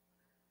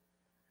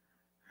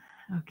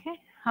 Okay.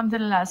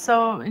 Alhamdulillah.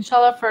 So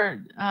inshallah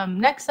for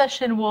next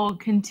session, we'll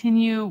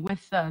continue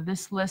with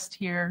this list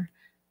here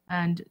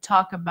and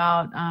talk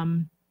about,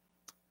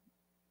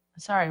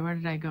 sorry, where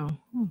did I go?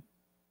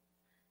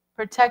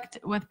 Protect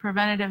with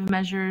preventative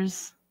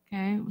measures.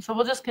 Okay. So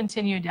we'll just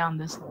continue down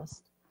this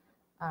list.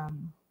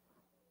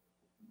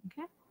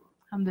 Okay.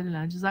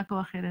 Alhamdulillah.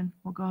 Jazakallah khairan.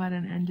 We'll go ahead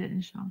and end it,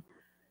 inshallah.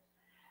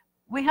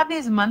 We have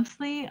these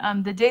monthly.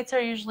 The dates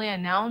are usually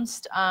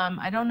announced.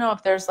 I don't know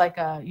if there's like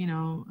a, you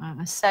know,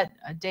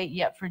 a date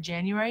yet for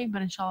January,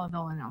 but inshallah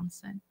they'll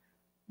announce it.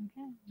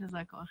 Okay.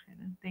 Jazakallah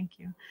khairan. Thank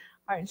you.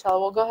 All right,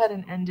 inshallah, we'll go ahead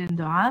and end in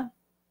dua.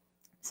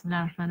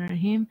 Bismillah ar-Rahman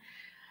ar-Rahim.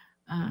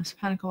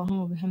 سبحانك اللهم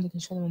وبحمدك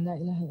نشهد أن لا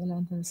إله إلا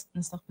أنت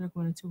نستغفرك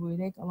ونتوب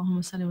إليك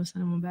اللهم صل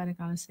وسلم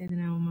وبارك على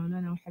سيدنا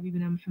ومولانا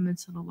وحبيبنا محمد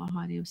صلى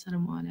الله عليه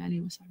وسلم وعلى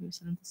آله وصحبه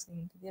وسلم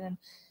تسليما كثيرا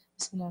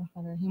بسم الله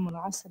الرحمن الرحيم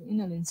والعصر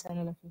إن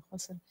الإنسان لفي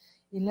خسر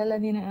إلا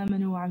الذين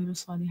آمنوا وعملوا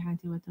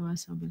الصالحات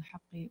وتواصوا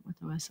بالحق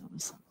وتواصوا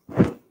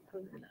بالصبر.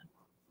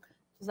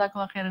 جزاك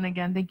الله خيرا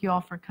again. Thank you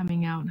all for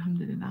coming out.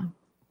 Alhamdulillah.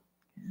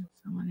 Okay,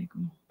 Assalamu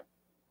alaikum.